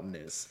Timothy Dalton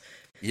is.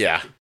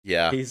 Yeah,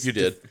 He's you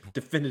did.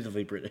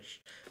 Definitively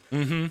British.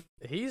 Mm-hmm.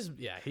 He's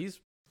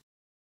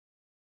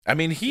I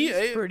mean,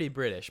 he's pretty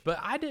British, but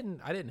I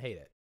didn't hate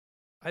it.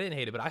 I didn't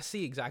hate it, but I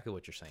see exactly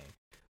what you're saying.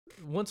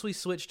 Once we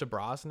switch to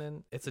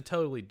Brosnan, it's a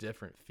totally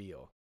different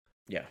feel.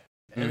 Yeah.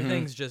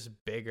 Everything's just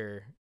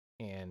bigger,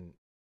 and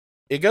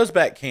it goes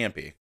back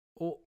campy.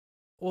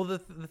 Well, the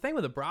thing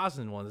with the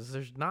Brosnan ones is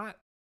there's not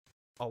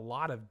a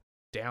lot of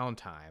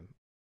downtime.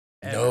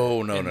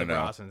 No.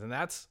 Brosnans, and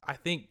that's, I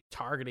think,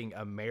 targeting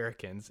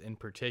Americans in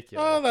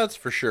particular. Oh, that's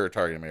for sure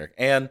targeting America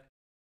and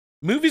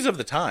movies of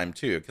the time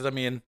too. Because I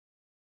mean,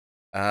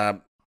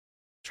 trying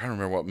to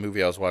remember what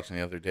movie I was watching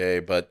the other day,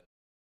 but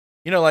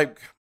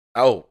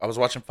I was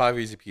watching 5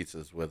 Easy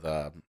Pizzas with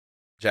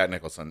Jack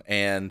Nicholson,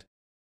 and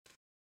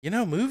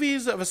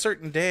movies of a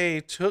certain day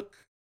took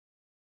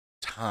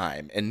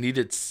time and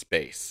needed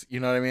space. You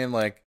know what I mean?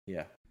 Like,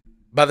 yeah.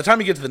 By the time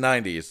you get to the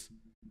 90s,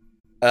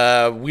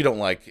 we don't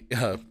like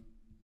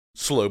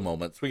slow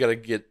moments. We got to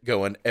get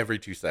going every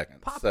 2 seconds.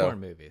 Popcorn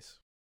movies.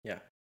 Yeah.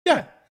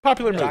 Yeah.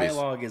 Popular movies.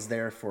 Dialogue is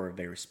there for a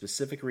very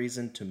specific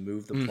reason to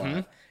move the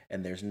plot,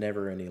 and there's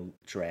never any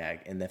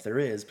drag. And if there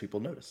is,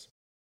 people notice.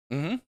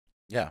 Mm-hmm.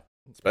 Yeah.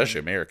 Especially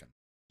American.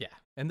 Yeah.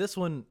 And this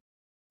one,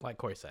 like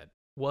Corey said,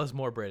 was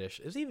more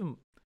British. It's even,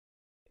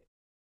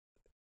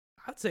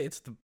 I'd say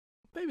it's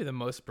maybe the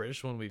most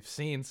British one we've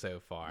seen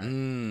so far.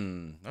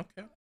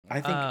 Okay.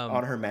 I think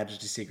On Her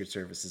Majesty's Secret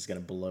Service is going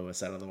to blow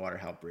us out of the water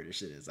how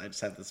British it is. I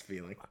just have this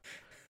feeling.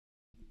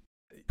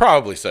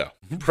 Probably so.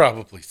 I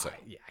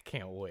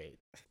can't wait.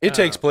 It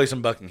takes place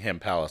in Buckingham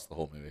Palace, the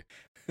whole movie.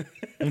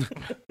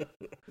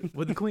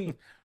 With the Queen.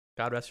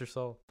 God rest her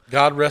soul.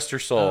 God rest her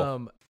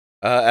soul.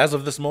 As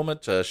of this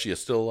moment, she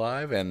is still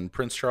alive, and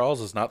Prince Charles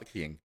is not the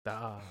king.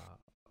 Yeah,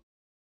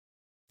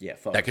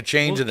 fuck. That could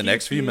change in the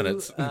next few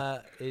minutes.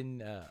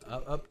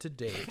 Up to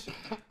date.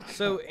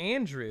 So,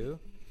 Andrew.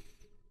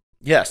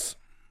 Yes.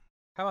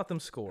 How about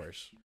them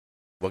scores?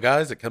 Well,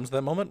 guys, it comes to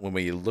that moment when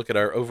we look at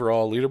our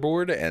overall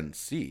leaderboard and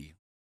see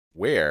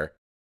where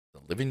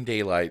The Living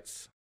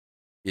Daylights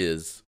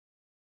is.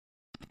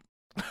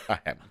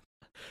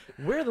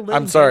 Where The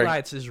Living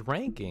Daylights is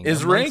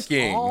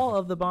ranking. All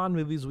of the Bond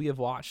movies we have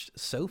watched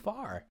so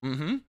far.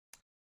 Mm-hmm.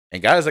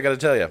 And guys, I got to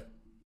tell you,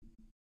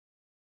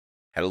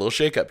 had a little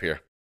shakeup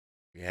here.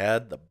 We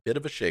had a bit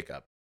of a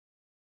shakeup.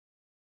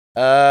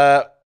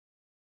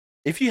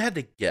 If you had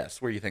to guess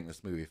where you think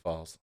this movie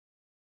falls,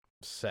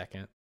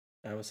 second.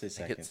 I would say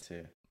second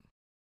too.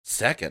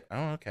 Second?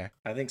 Oh, okay.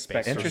 I think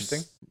Spectre.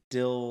 Interesting.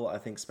 I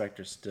think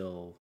Spectre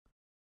still.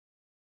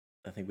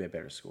 I think we have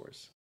better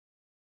scores.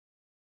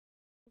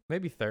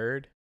 Maybe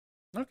third.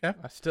 Okay.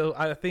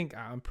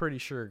 I'm pretty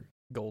sure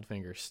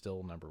Goldfinger's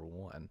still number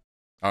one.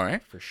 All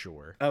right. For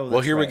sure. Oh,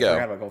 well, here we go.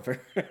 I forgot about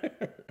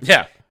Goldfinger.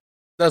 Yeah.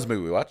 That's a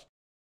movie we watched.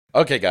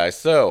 Okay, guys.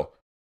 So,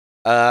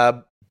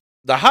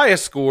 the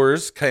highest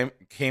scores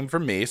came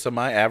from me, so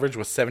my average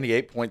was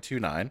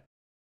 78.29.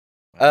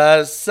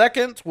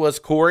 Second was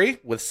Corey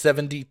with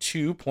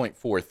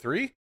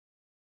 72.43.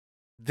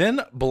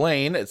 Then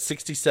Blaine at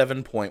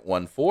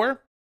 67.14.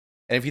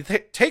 And if you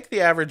take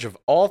the average of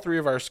all three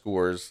of our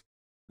scores,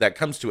 that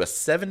comes to a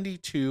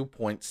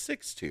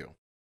 72.62.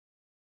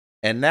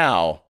 And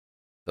now,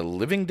 The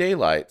Living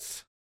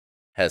Daylights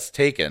has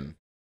taken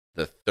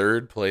the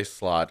third place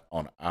slot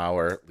on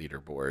our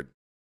leaderboard.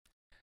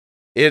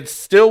 It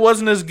still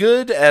wasn't as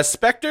good as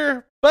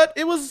Spectre, but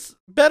it was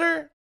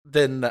better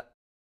than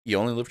You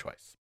Only Live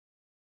Twice.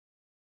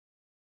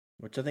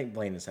 Which I think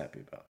Blaine is happy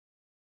about.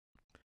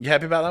 You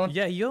happy about that one?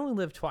 Yeah, You Only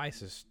Live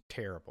Twice is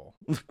terrible.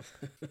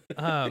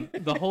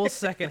 The whole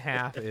second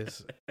half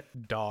is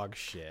dog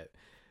shit.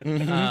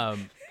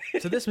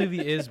 So this movie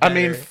is better. I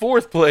mean,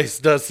 fourth place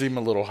does seem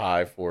a little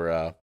high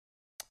for...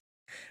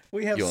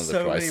 We have You Only Live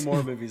so Twice. many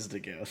more movies to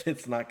go.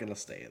 It's not going to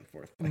stay in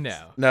fourth place.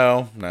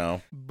 No.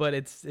 No. But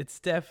it's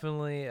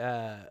definitely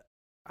I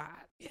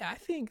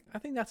think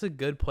that's a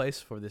good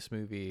place for this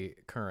movie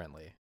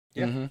currently.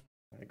 Yeah, Mm-hmm.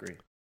 I agree.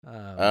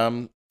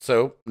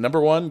 So,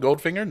 number 1,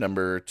 Goldfinger.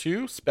 Number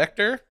 2,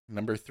 Spectre.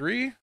 Number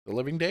 3, The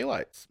Living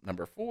Daylights.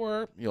 Number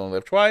 4, You Only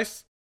Live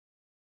Twice.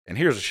 And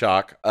here's a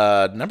shock.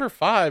 Number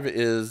 5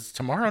 is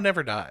Tomorrow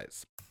Never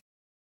Dies.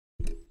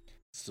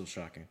 Still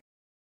shocking.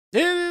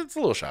 It's a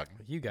little shocking.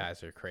 You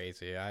guys are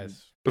crazy.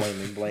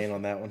 Blaming Blaine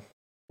on that one.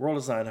 World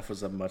is Not Enough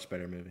was a much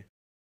better movie.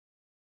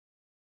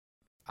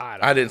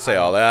 I didn't say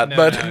all that,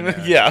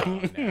 but yeah.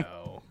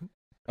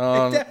 No.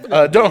 It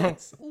definitely Don't.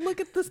 is. Look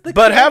at this.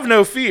 But have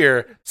no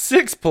fear.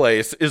 6th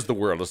place is The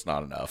World Is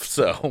Not Enough.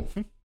 So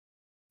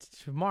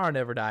Tomorrow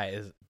Never Die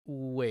is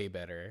way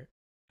better.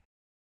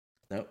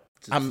 Nope.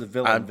 It's the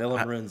villain.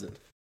 Villain ruins it.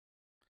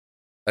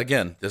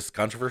 again, this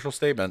controversial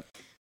statement.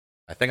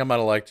 I think I might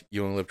have liked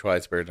You Only Live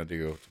Twice better than I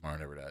do Tomorrow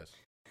Never Dies.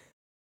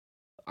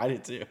 I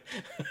did too.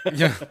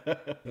 Yeah.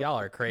 Y'all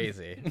are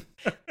crazy.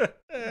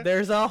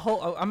 There's a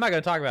whole. I'm not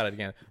gonna talk about it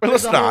again. Well,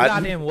 There's let's a whole not.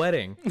 goddamn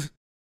wedding.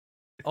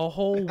 A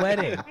whole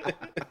wedding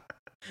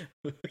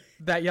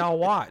that y'all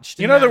watched.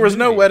 You in know, that there was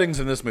no movie. weddings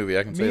in this movie.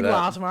 I can say Meanwhile,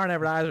 that. Tomorrow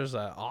Never Dies, there's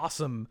an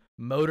awesome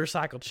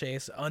motorcycle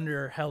chase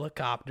under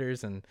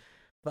helicopters and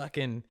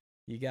fucking.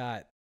 You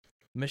got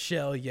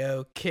Michelle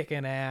Yeoh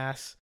kicking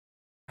ass.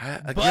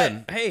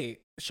 Again, But hey,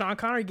 Sean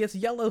Connery gets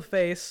yellow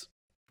face.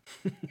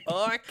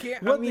 Oh, I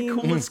can't. What I mean,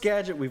 the coolest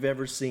gadget we've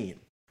ever seen?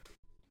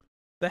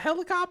 the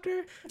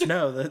helicopter?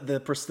 No, the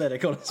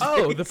prosthetic on his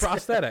Oh, face. the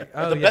prosthetic.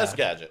 Oh, the yeah. best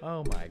gadget.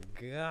 Oh my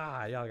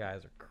god, y'all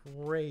guys are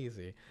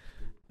crazy.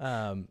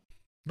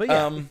 But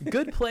yeah,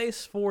 good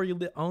place for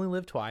Only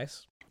Live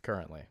Twice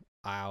currently.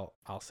 I'll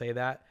say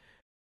that.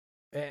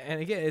 And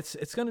again,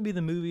 it's going to be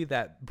the movie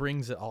that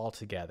brings it all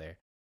together.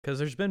 Because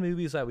there's been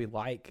movies that we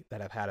like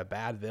that have had a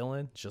bad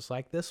villain, just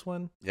like this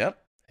one, Yep.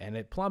 and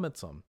it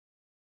plummets them.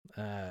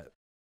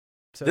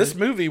 So This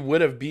movie would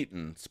have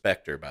beaten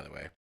Spectre, by the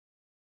way,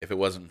 if it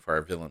wasn't for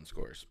our villain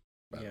scores.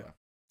 By the Yeah. way,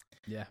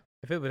 yeah,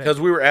 if it would because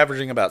we were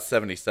averaging about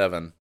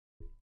 77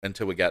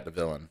 until we got to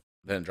villain,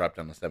 then it dropped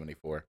down to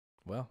 74.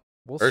 well,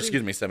 we'll Or see.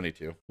 excuse me,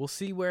 72. We'll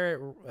see where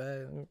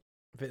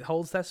if it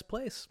holds that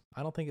place.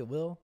 I don't think it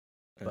will.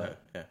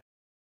 But yeah.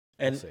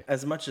 And see.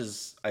 as much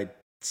as I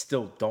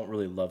still don't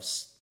really love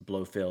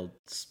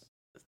Blofeld's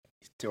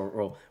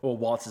or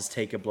Waltz's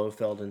take of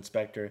Blofeld and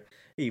Spectre,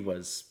 he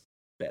was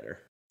better.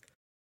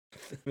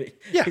 I mean,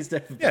 Yeah. he's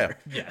definitely Yeah. better.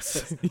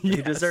 Yes. He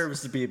Yes.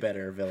 deserves to be a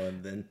better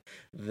villain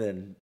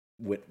than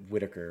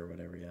Whitaker or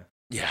whatever. Yeah.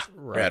 Yeah,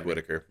 Right. Brad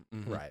Whitaker.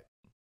 Mhm. Right.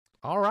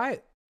 All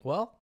right.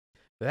 Well,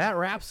 that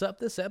wraps up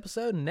this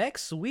episode.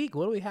 Next week,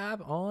 what do we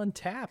have on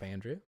tap,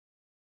 Andrew?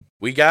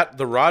 We got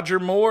the Roger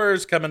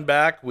Moores coming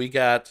back. We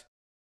got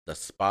The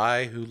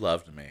Spy Who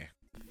Loved Me.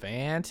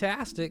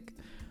 Fantastic.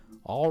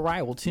 All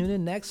right. We'll tune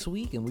in next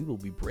week and we will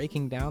be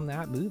breaking down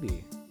that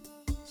movie.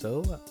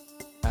 So,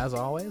 as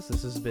always,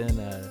 this has been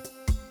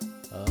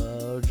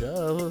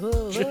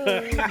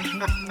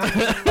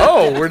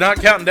Oh, we're not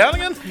counting down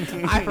again?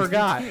 I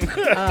forgot.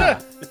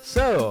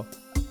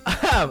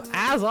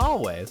 As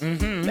always,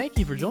 thank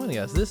you for joining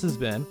us. This has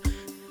been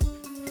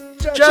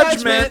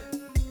Judgment.